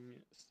imagining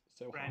it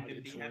so Brandon, hard.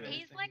 do It's you have weird.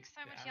 He's like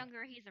so much Yeah.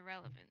 younger, he's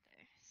irrelevant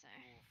though, so.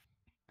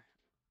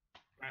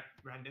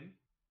 Random.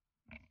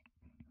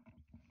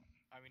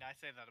 I I mean, I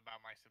say that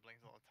about my siblings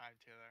all the time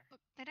too. There.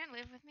 Look, they don't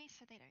live with me,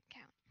 so they don't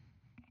count.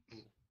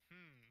 Hmm.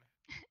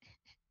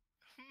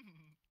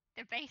 Hmm.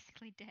 They're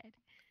basically dead.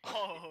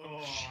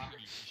 Oh, Oh.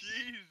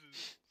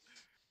 Jesus.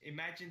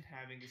 Imagine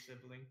having a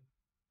sibling.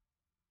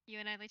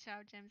 You an only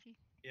child, Gemsy.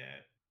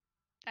 Yeah,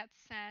 That's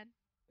sad.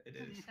 it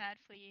I'm is.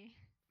 sad for you.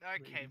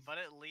 Okay, Please. but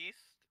at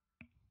least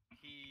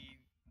he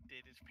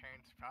did his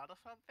parents proud or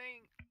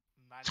something.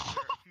 Manager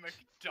at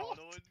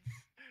McDonald's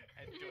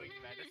and doing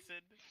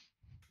medicine.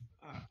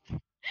 Ah.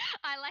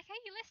 I like how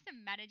you list the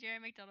manager at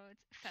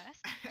McDonald's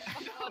first.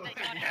 No, they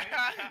got it.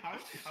 Yeah.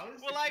 how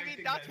is Well, I mean,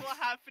 expecting that's that- what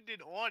happened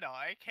in order,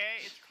 okay?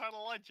 It's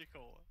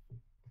chronological.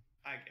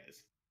 I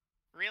guess.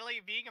 Really,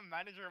 being a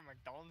manager at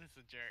McDonald's is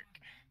a jerk.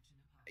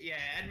 Yeah,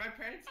 and my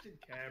parents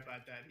didn't care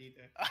about that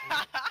either.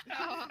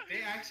 They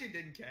actually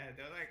didn't care.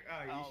 They're like,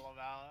 oh, All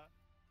about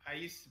are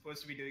you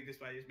supposed to be doing this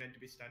while you're meant to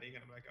be studying?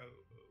 And I'm like, oh.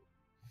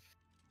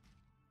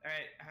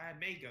 Alright,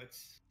 May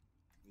goats.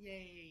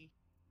 Yay.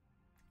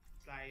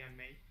 Sly on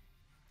May.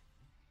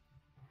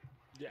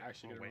 Yeah,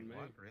 actually Oh, gonna wait, run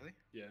what? May. Really?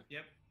 Yeah.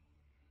 Yep.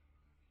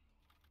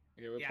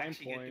 Okay, we're You playing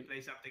actually get to point.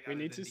 play something We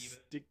other need than to Diva.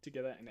 stick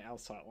together in our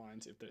sight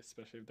lines,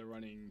 especially if they're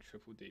running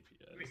triple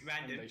DPS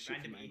Random, and they shoot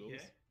from random E angles.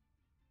 here.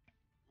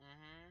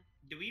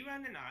 Mm-hmm. Do we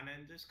run an Ana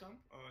in this comp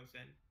or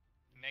Zen?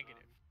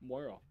 negative.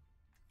 Moira.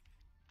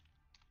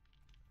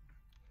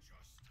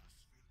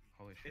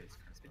 Holy shit, it's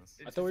It's- Christmas.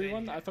 it's I thought we Zen,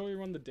 run. yeah. I thought we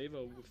run the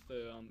Diva with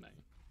the May.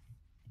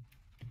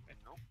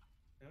 Nope.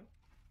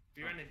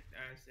 We run it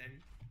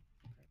Zen.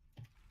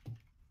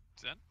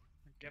 Zen?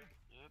 Yep.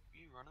 Yep,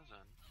 you run a Zen.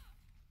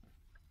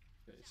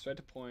 Okay, straight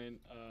to point.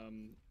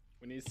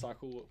 We need to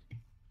cycle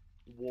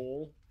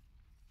wall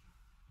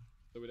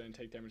so we don't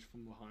take damage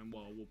from behind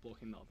while we're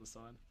blocking the other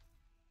side.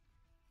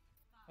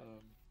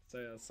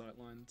 Stay our sight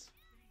lines.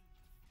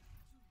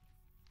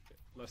 Okay,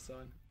 left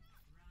side.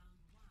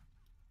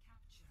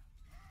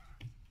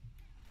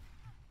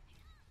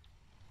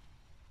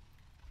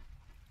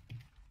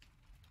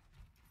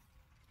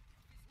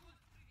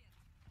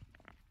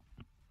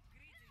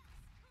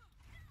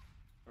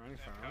 Running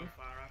Go Pharaoh.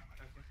 far up.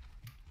 Okay.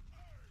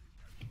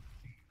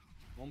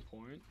 1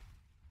 point.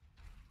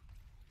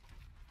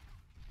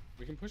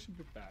 We can push a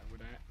bit back. We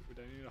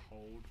don't need to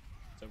hold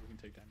so we can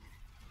take damage.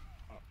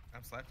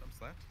 I'm slapped, I'm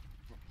slapped.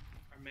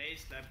 Our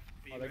May's left.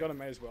 Oh, they got a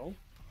May as well.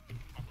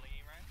 Probably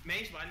right.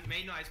 May's one.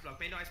 May no ice block.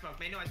 May no ice block.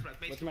 May no ice block.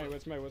 May's Where's May?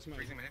 Where's May? Where's May?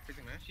 Freezing man,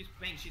 freezing man. She's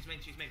main. She's main.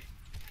 She's main.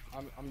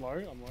 I'm low.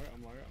 I'm low.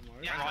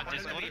 Yeah, Right, I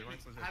just have got AP. it.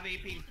 Have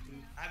AP.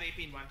 Have AP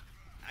in one.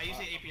 I use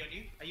AP on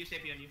you. I use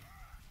AP on you.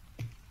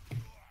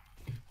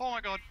 Oh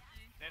my god.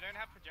 They don't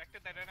have projected.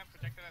 They don't have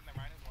projected, and the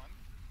minus one.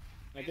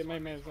 Now get May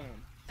as well.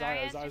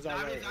 Zarya, Zarya.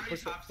 Zarya's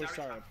Push top, Zarya's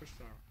Zarya. top. Push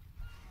Zarya.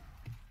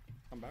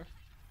 Come back.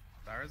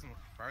 Barra's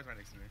right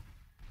next to me.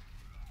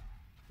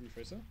 Can you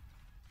face her?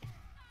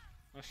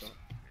 Nice shot.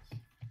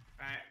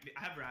 Alright, I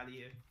have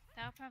Rally here.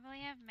 They'll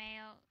probably have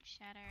Mail,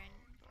 Shatter, and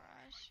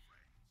Barrage.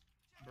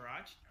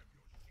 Barrage.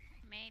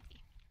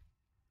 Maybe.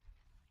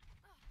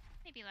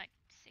 Maybe like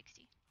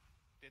 60.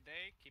 Did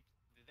they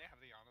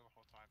have the honor the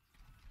whole time?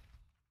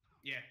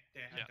 Yeah,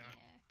 they have Yeah. that.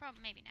 Yeah,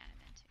 probably maybe Nana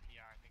then too.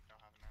 Yeah, I think they'll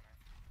have an honor.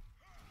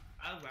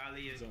 I'll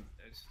rally it Zone.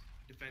 as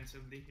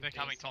defensively. They're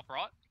coming top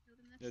right.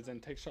 Build them this Yeah, long. then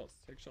take shots.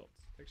 Take shots.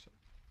 Take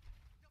shots.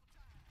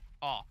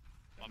 Oh,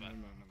 my No, bad.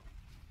 no.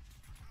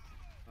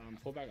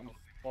 Pull back. I'm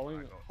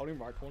holding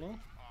right corner.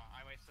 Oh,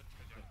 I wasted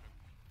projected.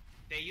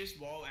 They use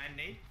wall and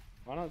nade.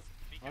 Why not?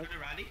 I'm gonna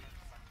rally.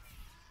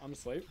 I'm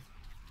asleep.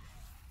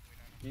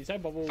 Can you say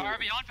bubble? Farah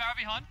behind, Farah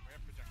behind. We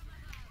have projected.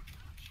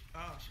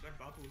 Oh, she got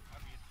bubble.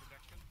 I've used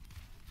projection.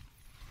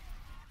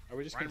 Are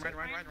we just Run, gonna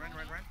run, take- run, run, run,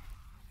 run, run.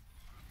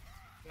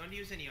 Don't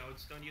use any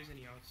outs. Don't use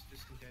any outs.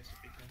 Just contest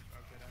if you can.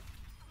 Okay, that.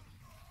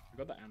 I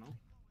got the Ana.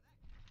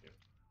 Yep.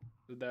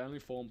 They're only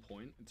 4 on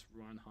point. It's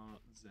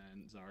Reinhardt,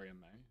 Zen, Zarya,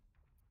 May.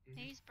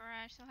 They use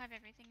Barrage, they'll have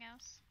everything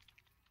else.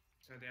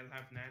 So they'll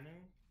have nano.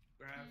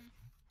 Grab.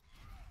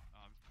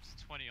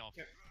 It's 20 off.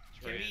 Yep.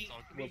 Trade, Can we, so I'll-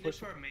 can we'll we look push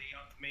for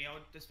May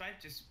out this fight?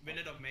 Just win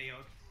it of May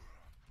out.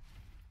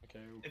 Okay,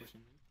 we're If-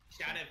 pushing.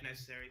 Shadow if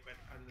necessary, but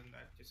other than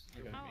that, just go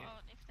Okay. with Oh, May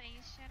out. oh, if they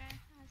use Shadow,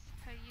 as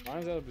per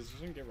Reinhardt's usual. out of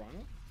position. Get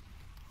Reinhardt.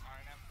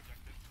 Iron have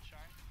projected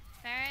shine.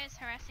 Farah is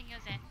harassing your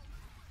Zen.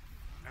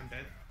 I'm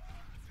dead.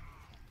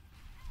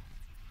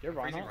 Get Freezing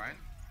Reinhardt. Ryan.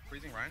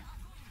 Freezing Ryan.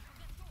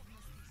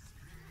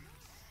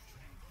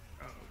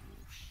 Oh,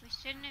 We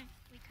shouldn't have.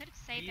 We could have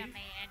saved our You-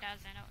 May and our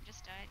Zen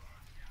just died.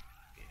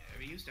 yeah,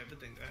 we used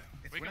everything there.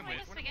 It's We can Oh, I winnable,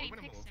 guess we're winnable, getting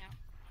winnable. picks now.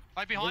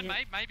 May behind,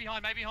 Bring May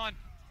behind, May behind.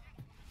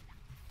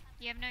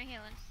 You have no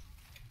healers.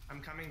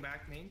 I'm coming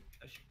back, main.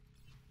 Get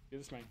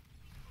this May.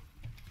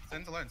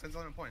 Send alone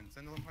on point.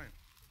 Send alone point.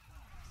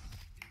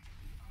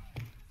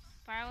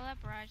 Farah will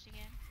have Barrage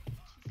again.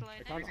 She's low I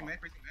though. can't- Freezing May,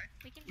 freezing May.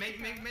 We can May,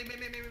 keep May, her. May, May,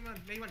 May, May,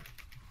 one, May, one.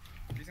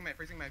 Freezing May,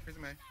 freezing May,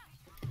 freezing May.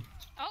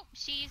 Oh,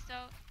 she's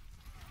though.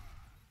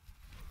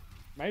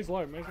 May's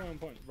low. May's low on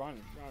point.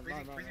 Ryan.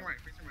 Freezing Ryan, freezing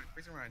Ryan,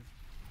 freezing Ryan.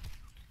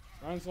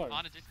 Ryan's low.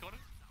 Ana discorded.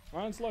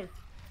 Ryan's low.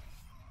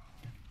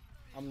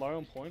 I'm low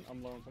on point. I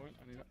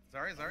need.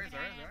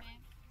 Zarya.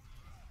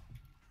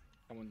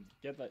 Come on,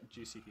 get that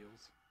juicy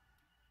heals.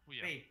 Well,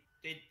 yeah. Wait,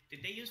 did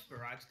they use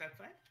barrage that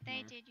fight?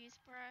 They No. did use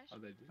barrage. Oh,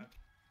 they did.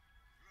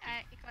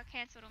 It got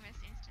cancelled almost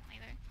instantly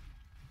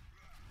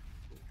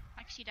though.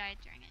 Like she died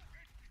during it.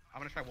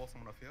 I'm gonna try wall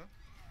someone off here.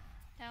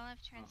 They'll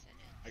have transcended.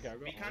 Okay, I've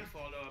got We can't ult.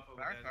 follow up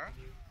over Fire, there. fire.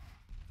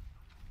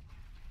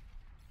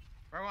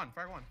 Fire one,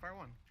 fire one, fire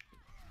one.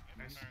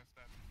 Yeah, Nice. Sarah's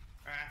dead.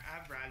 I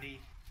have rally.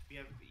 We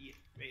have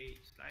wait,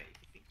 slide.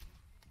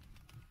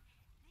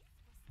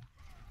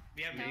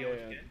 We have No. Mayo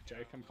Yeah, again.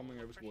 Jake, I'm coming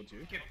over towards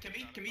you.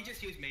 Can we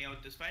just use Mayo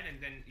this fight and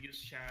then use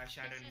Shadow?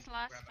 This is and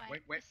last grab it?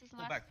 fight. Wait, This is pull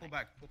last back, pull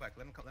fight. back, pull back.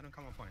 Let him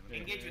come on point. Yeah,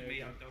 Engage with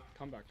Mayo though.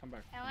 Come back, come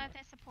back. They'll come have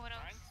back. their support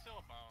Ryan's ults. still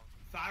above.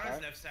 Farah's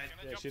Alright. left side. He's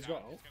gonna Yeah, jump she's down.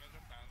 got ult. He's gonna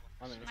jump down.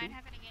 I'm She in. might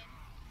have it again.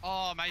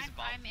 Oh, Maze is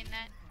I'm in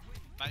that.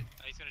 Mate,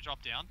 he's gonna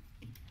drop down.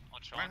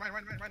 On shot. Run. I'm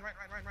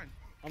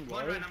I'm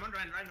low. on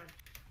Ryan.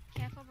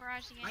 Careful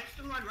barrage again.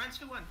 Ryan's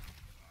still one.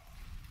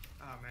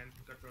 Oh man,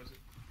 got frozen.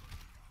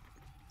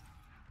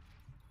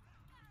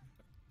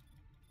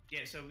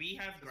 Yeah, so we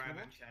have grab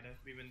and shadow.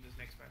 We win this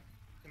next fight.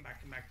 Come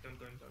back. Don't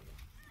go.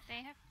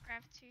 They have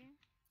grab too.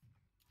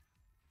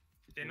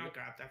 Did they not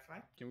grab that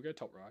fight? Can we go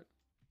top right?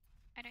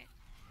 I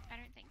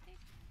don't think they.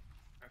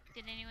 Okay.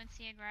 Did anyone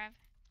see a grab?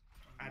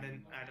 I don't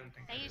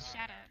think. They used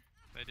shadow.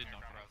 They did Yeah,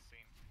 not grab grab. was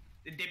seen.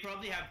 They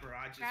probably have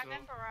barrage as Grab well.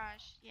 and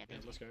barrage. Yeah, they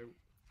Yeah, do. let's go.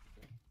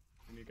 Okay.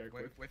 We need to go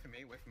quick. Wait for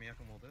me, I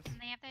can wall this. And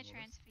they have their Wall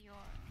this. transfer your.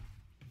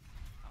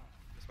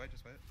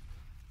 Just wait.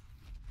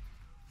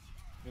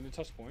 I'm gonna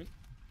touch point.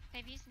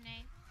 They've used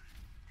nade.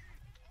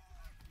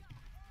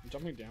 I'm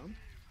jumping down.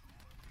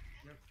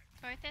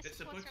 Both their It's a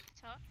supports push. are at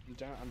the top. I'm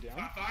down. I'm down.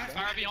 Fire, I'm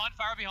down.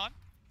 Fire behind.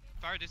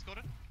 Fire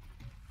discorded.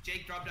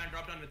 Jake, drop down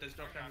with us.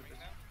 Drop down with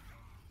us.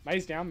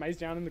 Maze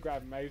down in the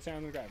grab.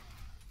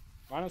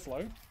 Ryan is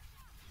low.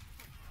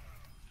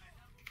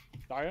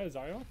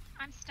 Zarya.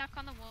 I'm stuck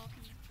on the wall.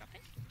 Can you drop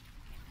it?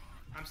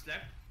 I'm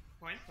slept.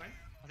 Point.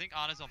 I think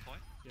Anna's on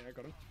point. Yeah, I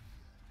got him.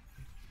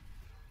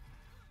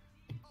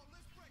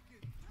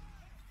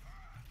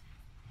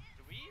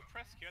 Do we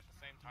press Q at the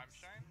same time,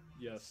 Shane?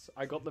 Yes,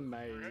 I got the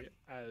May Okay.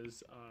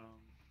 as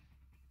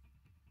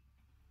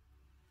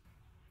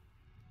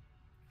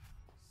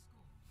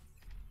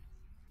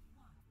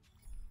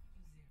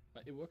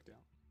But it worked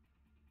out.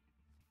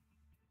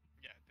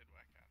 Yeah, it did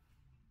work out.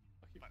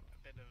 Lucky But block.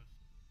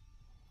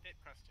 a bit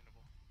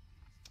questionable.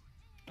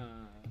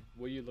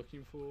 Were you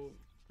looking for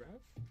Grav?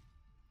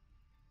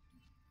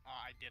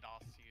 I did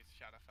ask to use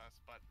Shadow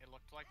first, but it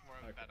looked like more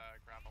of a Okay. better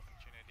grab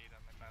opportunity than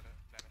a Shadow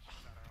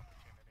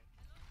opportunity.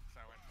 So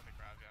I went for the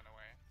grab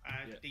anyway.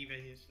 Yeah. Diva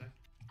here, slept.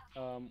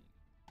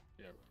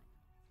 Yeah. Right.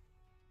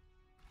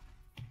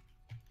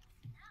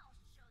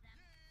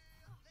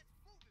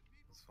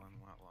 It's fun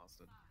while it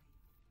lasted.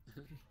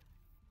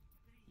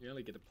 You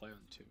only get to play on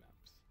 2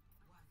 maps.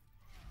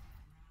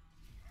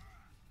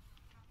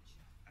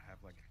 I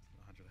have like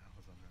 100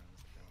 hours on there.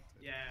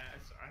 Yeah,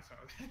 I saw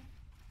that.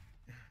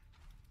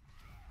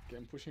 Okay,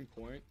 I'm pushing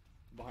point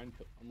behind.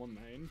 I'm on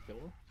main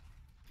pillar.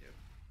 Yep.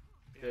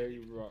 They're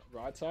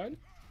right side.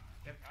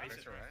 Yep, Tracer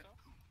Tracer. right.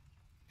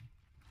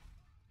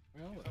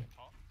 Where are He's they? up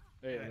top.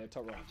 Yeah, they're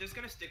top right. I'm just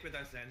gonna stick with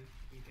us then,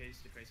 in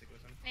case the Tracer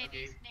goes on. They've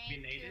Okay, used we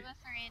nade. naded. 2 of us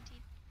are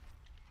anti.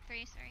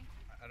 3, sorry.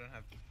 I don't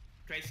have.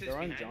 Tracer's They're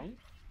on behind. junk.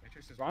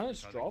 Matrix is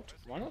Rhino's charging. dropped.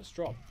 Rhino's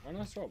dropped.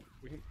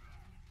 We can.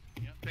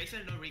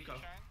 Tracer, no recall.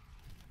 Shine.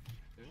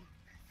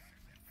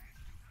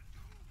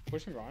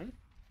 Pushing Ryan.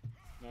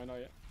 No, not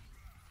yet.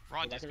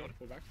 Ryan Pull back, discorded.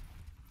 pull back.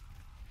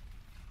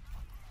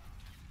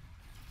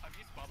 I've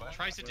used bubble.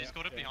 Tracer Yeah,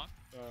 discorded yeah.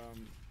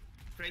 behind.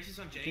 Tracer's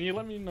on Jake. Can you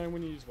let me know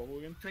when you use bubble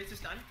again? Tracer's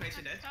done.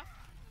 Tracer dead. Stop.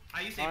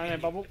 I use Ryan,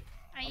 AP. bubble.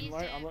 I I'm used low.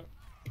 it. I'm low.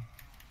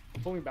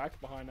 I'm pulling back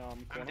behind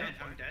I'm corner. dead.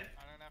 I'm dead.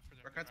 I don't have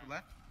projectile. Records now.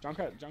 left.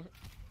 Junk.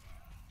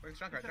 Wait,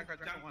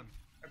 Junkrat one.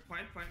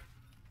 Point.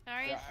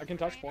 Sorry. Yeah, I can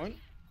touch point.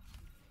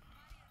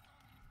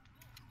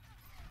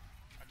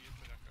 I've used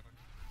projectile.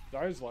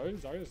 Zarya's low.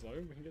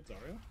 We can get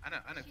Zarya.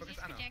 Anna, She's focus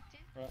just Anna. projected.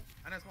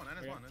 Anna's one.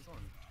 Okay.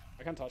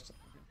 I can't touch. Okay.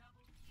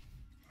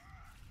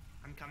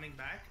 I'm coming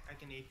back. I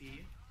can AP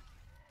you.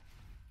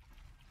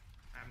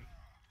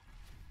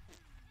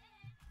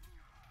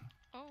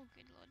 Oh,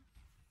 good lord.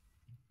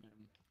 Yeah.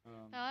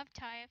 They'll have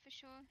tire for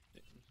sure.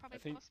 Yeah, Probably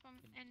think- boss bomb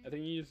and I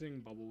think you're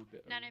using bubble a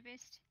bit. nano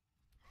boost.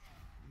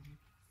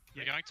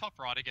 We're going top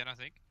right again, I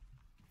think.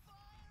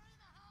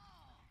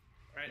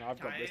 Right, No, I've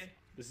got this. Taya.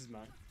 This is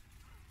mine.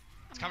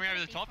 It's coming over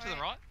the top to the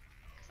right.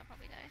 Because I'll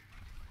probably die.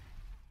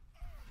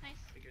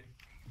 Nice. Pretty good.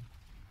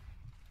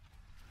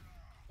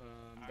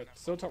 But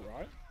still top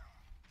right.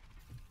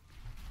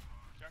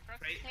 Junkrat?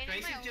 They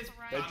Tracer's did my just ult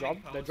right. They farming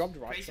dropped- they post. dropped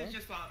right, Tracer's sir.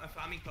 just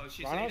farming post.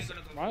 She's Rhino's either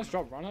gonna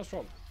go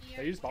dropped. You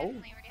They use bubble.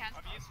 definitely already have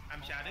I've used.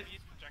 I'm shattered. I've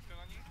used projectile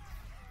on you.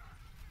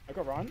 I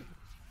got Ryan.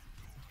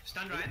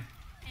 Stun Ryan.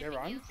 Yeah,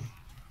 Ryan.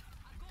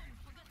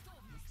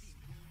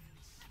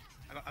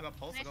 I got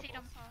pulse. I Nice got hit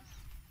on pulse. pulse.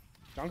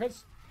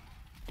 Junkers.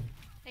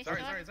 They Sorry.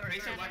 still have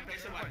Tracer shadow. one.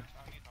 Tracer one.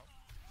 I need help.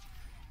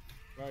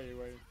 Where are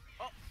you?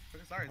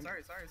 Sorry.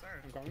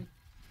 I'm coming.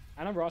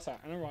 Anna right side.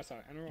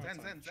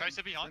 Zen.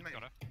 Tracer behind. Zen,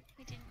 Got her.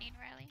 We didn't need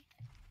rally.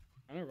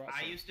 I know, right?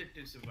 I side. used it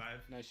to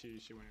survive. No, she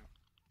went out.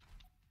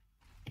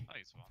 I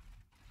think it's fine.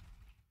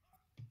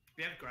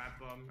 We have grab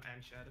bomb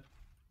and shadow.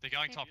 They're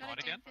going They've top got a right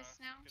again. Doomfist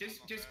now. Good.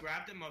 Just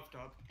grab them off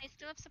top. They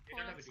still have They support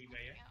don't on have a D.Va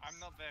something yet. else. I'm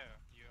not there.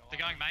 They're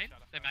going main.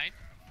 They're main.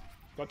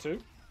 Got 2.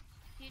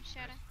 Huge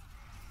shadow.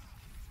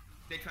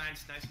 They try and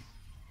slice.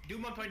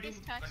 Doom on point. Doom.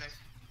 Just Oh, touched. nice.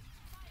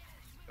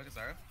 Focus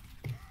Zarya.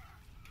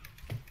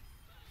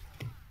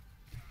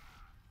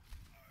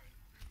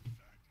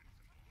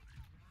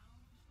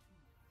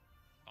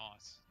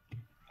 Nice.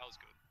 That was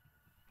good.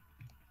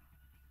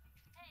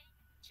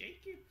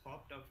 JQ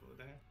popped up over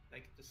there,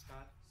 like at the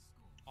start.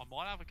 I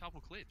might have a couple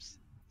clips.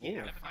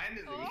 Yeah, never know.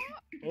 finally.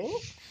 Oh,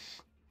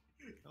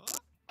 Oh.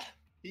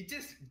 He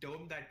just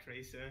domed that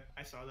tracer.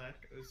 I saw that.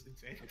 It was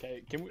insane.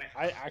 Okay, can we?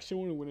 I actually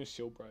want to win a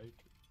shield break.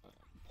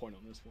 Point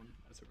on this one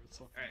as a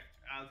Ursa. Alright,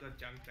 I'll go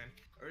junk then.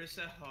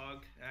 Ursa,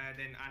 Hog,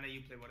 then Anna,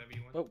 you play whatever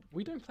you want. But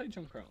we don't play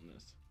Junkrat on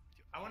this.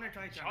 I want to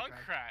try Junkrat.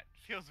 Junkrat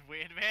feels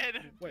weird,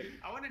 man. Wait,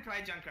 I want to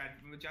try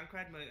Junkrat.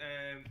 Junkrat,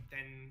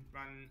 then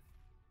run.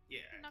 Yeah.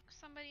 knock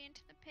somebody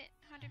into the pit.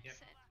 100%.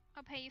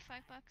 I'll pay you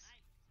 $5.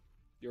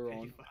 you're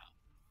on.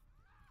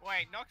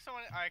 Wait, knock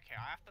someone. Okay,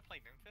 I have to play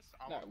Doomfist.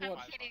 No, I'm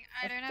what? kidding.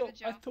 I don't have a I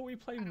job. thought we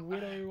played I don't-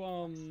 Widow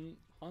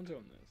Hanzo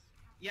on this.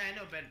 Yeah, I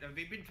know, but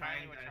we've been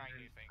trying we're that. trying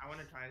and new things. I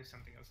want to try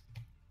something else.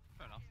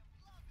 Fair enough.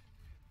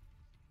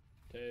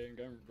 Okay, I'm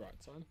going right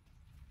side.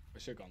 I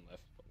should have gone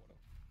left, but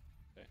whatever.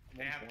 Okay,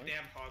 They I'm have, on point. they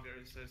have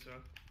Hoggers as well.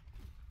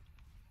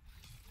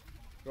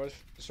 You want to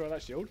destroy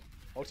that shield?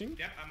 Ulting?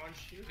 Yep, I'm on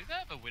shield. Do they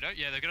have a widow?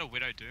 Yeah, they've got a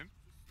widow doom.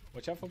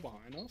 Watch out for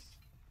behind us.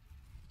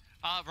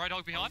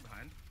 Roadhog behind.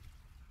 Behind.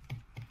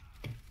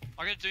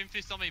 I got a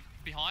Doomfist on me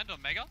behind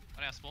on Mega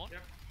on our spawn.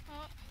 Yep.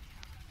 Oh,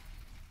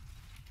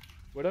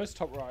 Widow's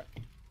top right.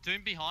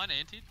 Doom behind,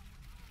 anti.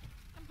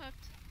 I'm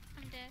hooked.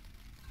 I'm dead.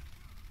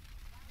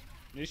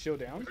 New shield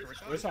down.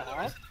 Ursa. Where's the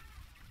half?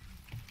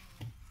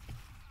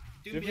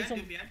 Do Give me behind, some-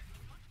 do behind.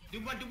 Do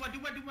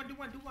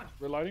one.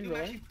 Reloading, Do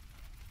reloading.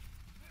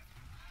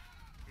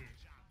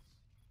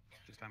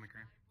 Just time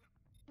cream.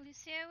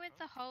 Lucio with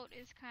the Holt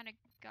is kind of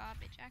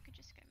garbage. I could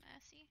just go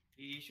Mercy.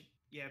 You should,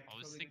 yeah. I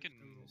was probably thinking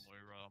do this.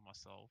 Lura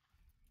myself.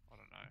 I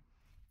don't know.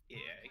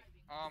 Yeah,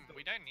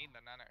 We don't need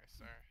the nano,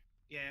 so.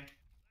 yeah.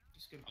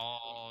 Just go.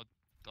 Oh,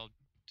 I'll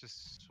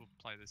just we'll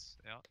play this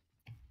out.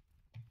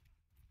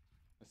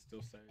 I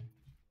still say.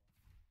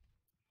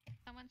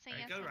 Someone say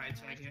Alright, yes. go I'm right not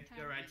side wasting here.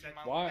 Go time. right You side.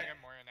 might Why? want to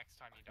get Moira next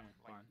time you don't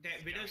Okay, like. fine. The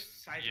Widow's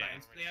going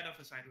sidelines. over Play out here. of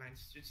the sidelines.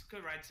 Just go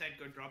right side.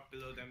 Go drop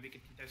below them. We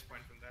can contest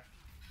point from there.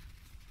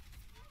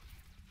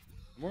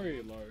 I'm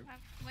already low.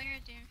 Where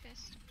are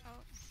Doomfist?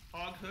 Oh,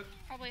 Hog hook.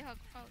 probably Hog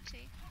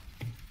T.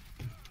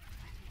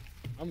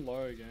 I'm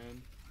low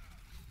again.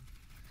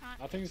 Can't.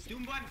 Nothing's.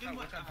 Doom one.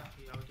 watch out.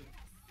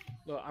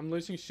 Look, I'm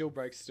losing shield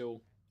break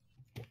still.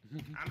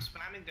 I'm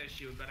spamming their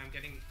shield, but I'm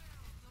getting.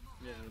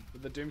 Yeah,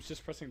 but the Doom's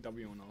just pressing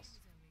W on us.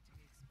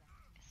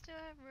 Still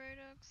have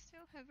Rodog.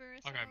 Still have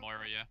Ursa. Okay,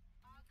 Moira, yeah.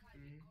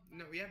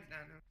 No, we have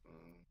nano.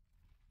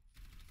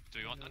 Do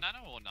you want the nano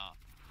or nah?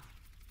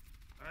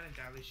 I'm not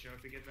entirely sure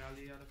if we get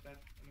value out of that.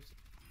 Honestly.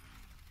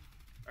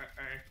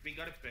 Alright, we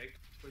got a pick.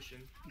 Push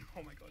in.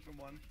 Oh my gosh, I'm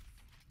one.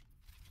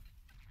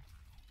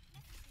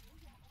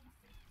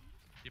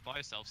 You by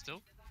yourself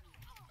still?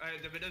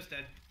 The Widow's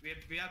dead. We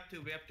have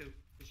to.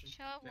 Push in.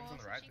 Short James on wall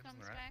the so right, she James on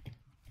comes the right. back.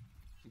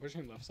 I'm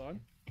pushing left side.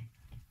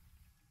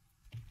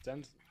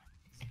 Zen's.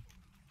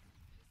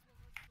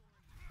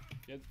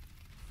 Get.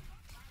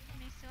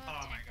 And they still Oh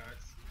have my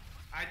tangles.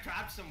 I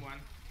trapped someone.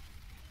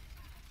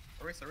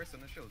 Orisa,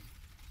 no shield.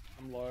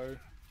 I'm low.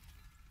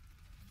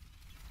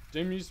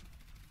 Doom use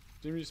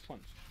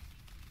punch.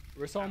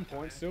 We're still on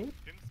point still.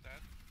 Doom's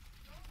dead.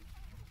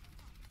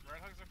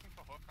 Roadhog's looking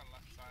for hook on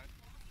left side.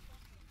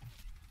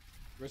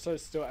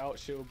 Risso's still out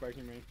shield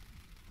breaking me.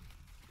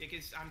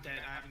 Because I'm dead.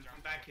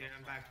 I'm back here.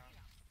 I'm back.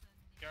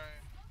 Go.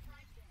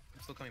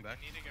 I'm still coming back.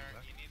 You need to go.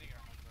 Back. You need to go.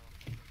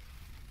 Hanzo.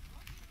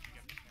 You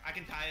get this I guy.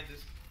 can tie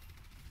this.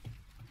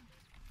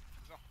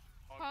 There's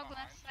a hog Hog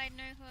behind. left side,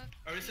 no hook.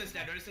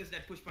 Orisa's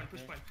dead. Push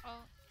point. Oh,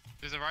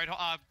 There's a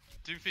Roadhog.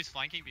 Doomfist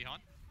flanking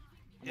behind.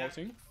 I'm Yeah.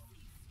 ulting.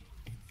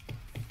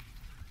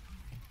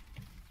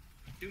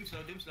 Doom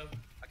slow.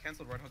 I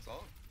cancelled Roadhog's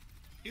ult.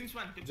 Doom's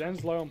one.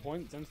 Zen's low on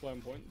point. Zen's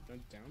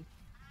down.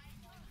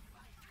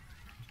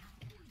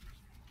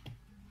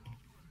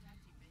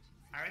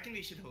 I reckon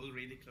we should hold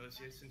really close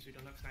here since we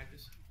don't have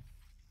snipers.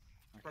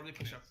 Probably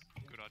push up.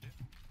 Good idea.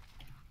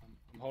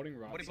 I'm holding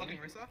right. What are you side.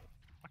 blocking, Orisa?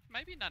 Like,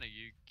 maybe none of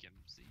you can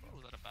see. Or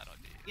was that a bad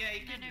idea? Yeah,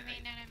 you can. nano me,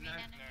 nano me, no-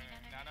 nano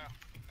me, nano me.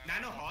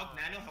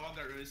 Nano Hog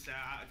or Ursa.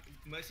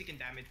 Mercy can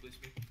damage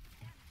boost me.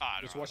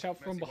 Just watch out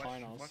from Mercy,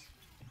 behind watch- us. watch-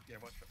 Yeah,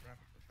 watch trap.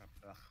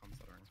 Ugh, I'm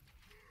stuttering.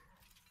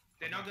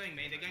 They're not going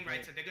main. They're going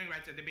right side. They're behind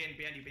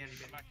you.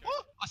 Back here.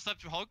 Oh, I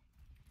slept through Hog.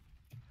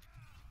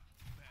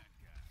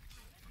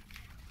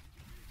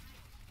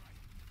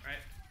 Right.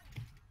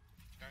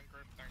 Don't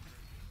group.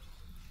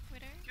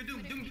 Widow.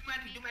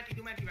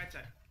 Doom anti right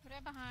side. Widow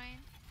behind.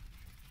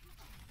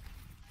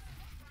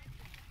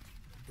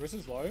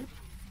 Risso's low. Widow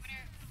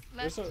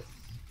left. Rissa,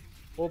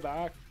 fall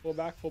back. Fall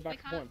back We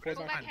point. can't Fall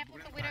fall back. back. We're Careful,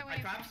 gonna the widow find- I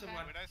wave. grabbed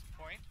someone. Widow's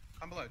point.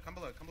 Come below, come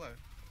below, come below.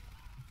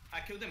 I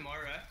killed the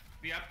Mora.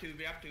 We up two.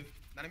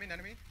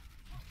 Enemy.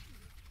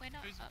 We're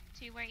not Who's- up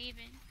to, we're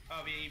even.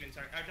 Oh, we even,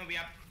 sorry. No, we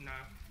up. No.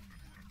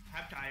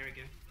 Have tire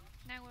again.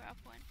 Now we're up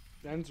one.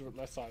 Zen's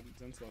left side.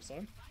 Zen's left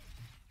side.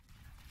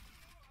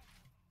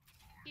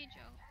 Huge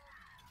ult.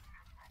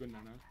 Good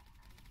nano.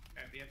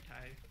 Alright, we have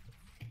tire.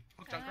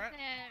 Hook They'll have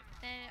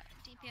Junkrat. their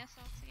DPS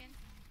ults again.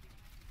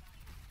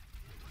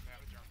 They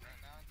have a jump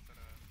right now instead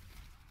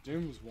of.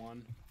 Doom was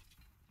 1.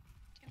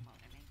 Doom ult,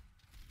 I mean.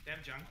 They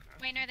have junk.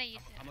 Wait, no, they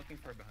used it. I'm looking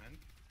for it behind.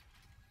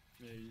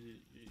 Yeah, you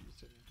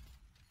used it.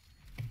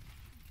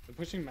 They're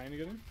pushing main to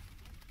get him.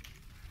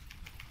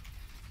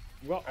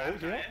 I've got ult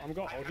here. I've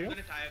got ult I'm here.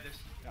 gonna tire this.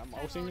 Yeah, I'm They're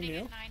ulting him holding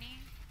here. at 90.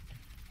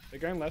 They're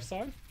going left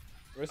side.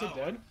 Where's it Oh.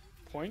 dead?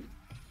 Point.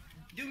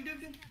 Doom.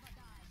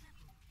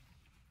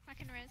 I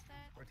can res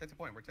that. We're to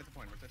point.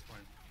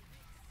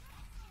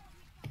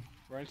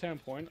 We're in town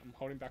point. I'm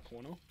holding back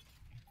corner.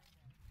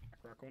 Back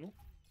right corner.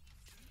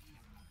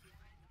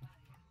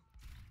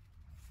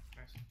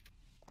 Nice.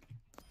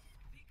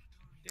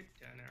 Good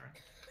turn arrow.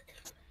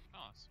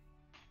 Nice.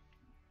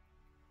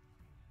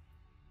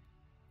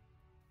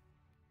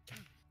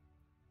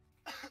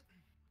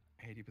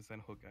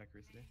 %80 hook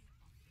accuracy.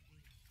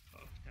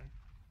 Oh, 10.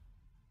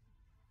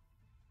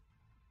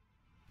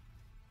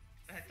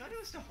 I thought it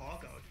was the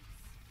hog out.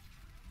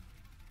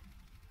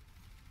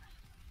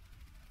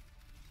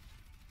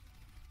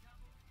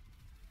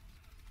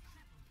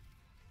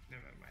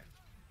 Never mind.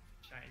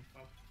 Shine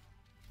pop.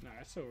 No,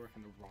 I still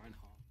reckon the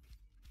Reinhardt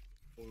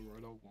or the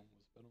Roadhog one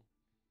was better.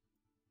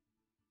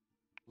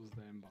 Was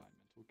the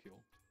environmental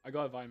kill. I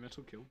got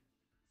environmental kill.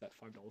 Is that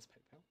 $5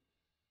 PayPal?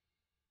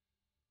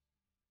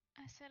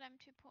 I said I'm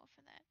too poor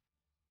for that.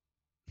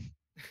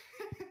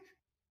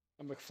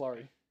 A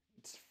McFlurry.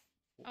 It's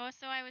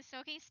Also, I was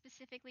talking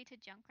specifically to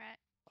Junkrat,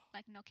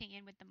 like knocking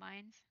in with the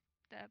mines,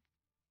 the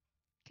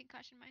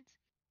concussion mines.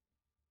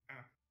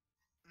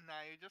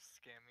 Nah, you're just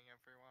scamming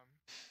everyone.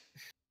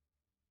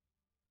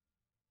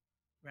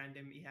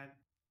 Random, you have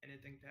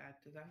anything to add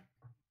to that?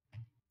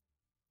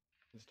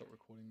 Let's stop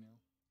recording now.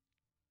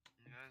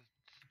 You guys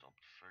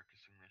stopped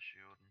focusing their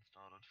shield and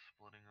started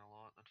splitting a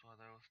lot. That's why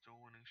they were still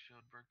winning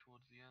shield break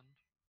towards the end.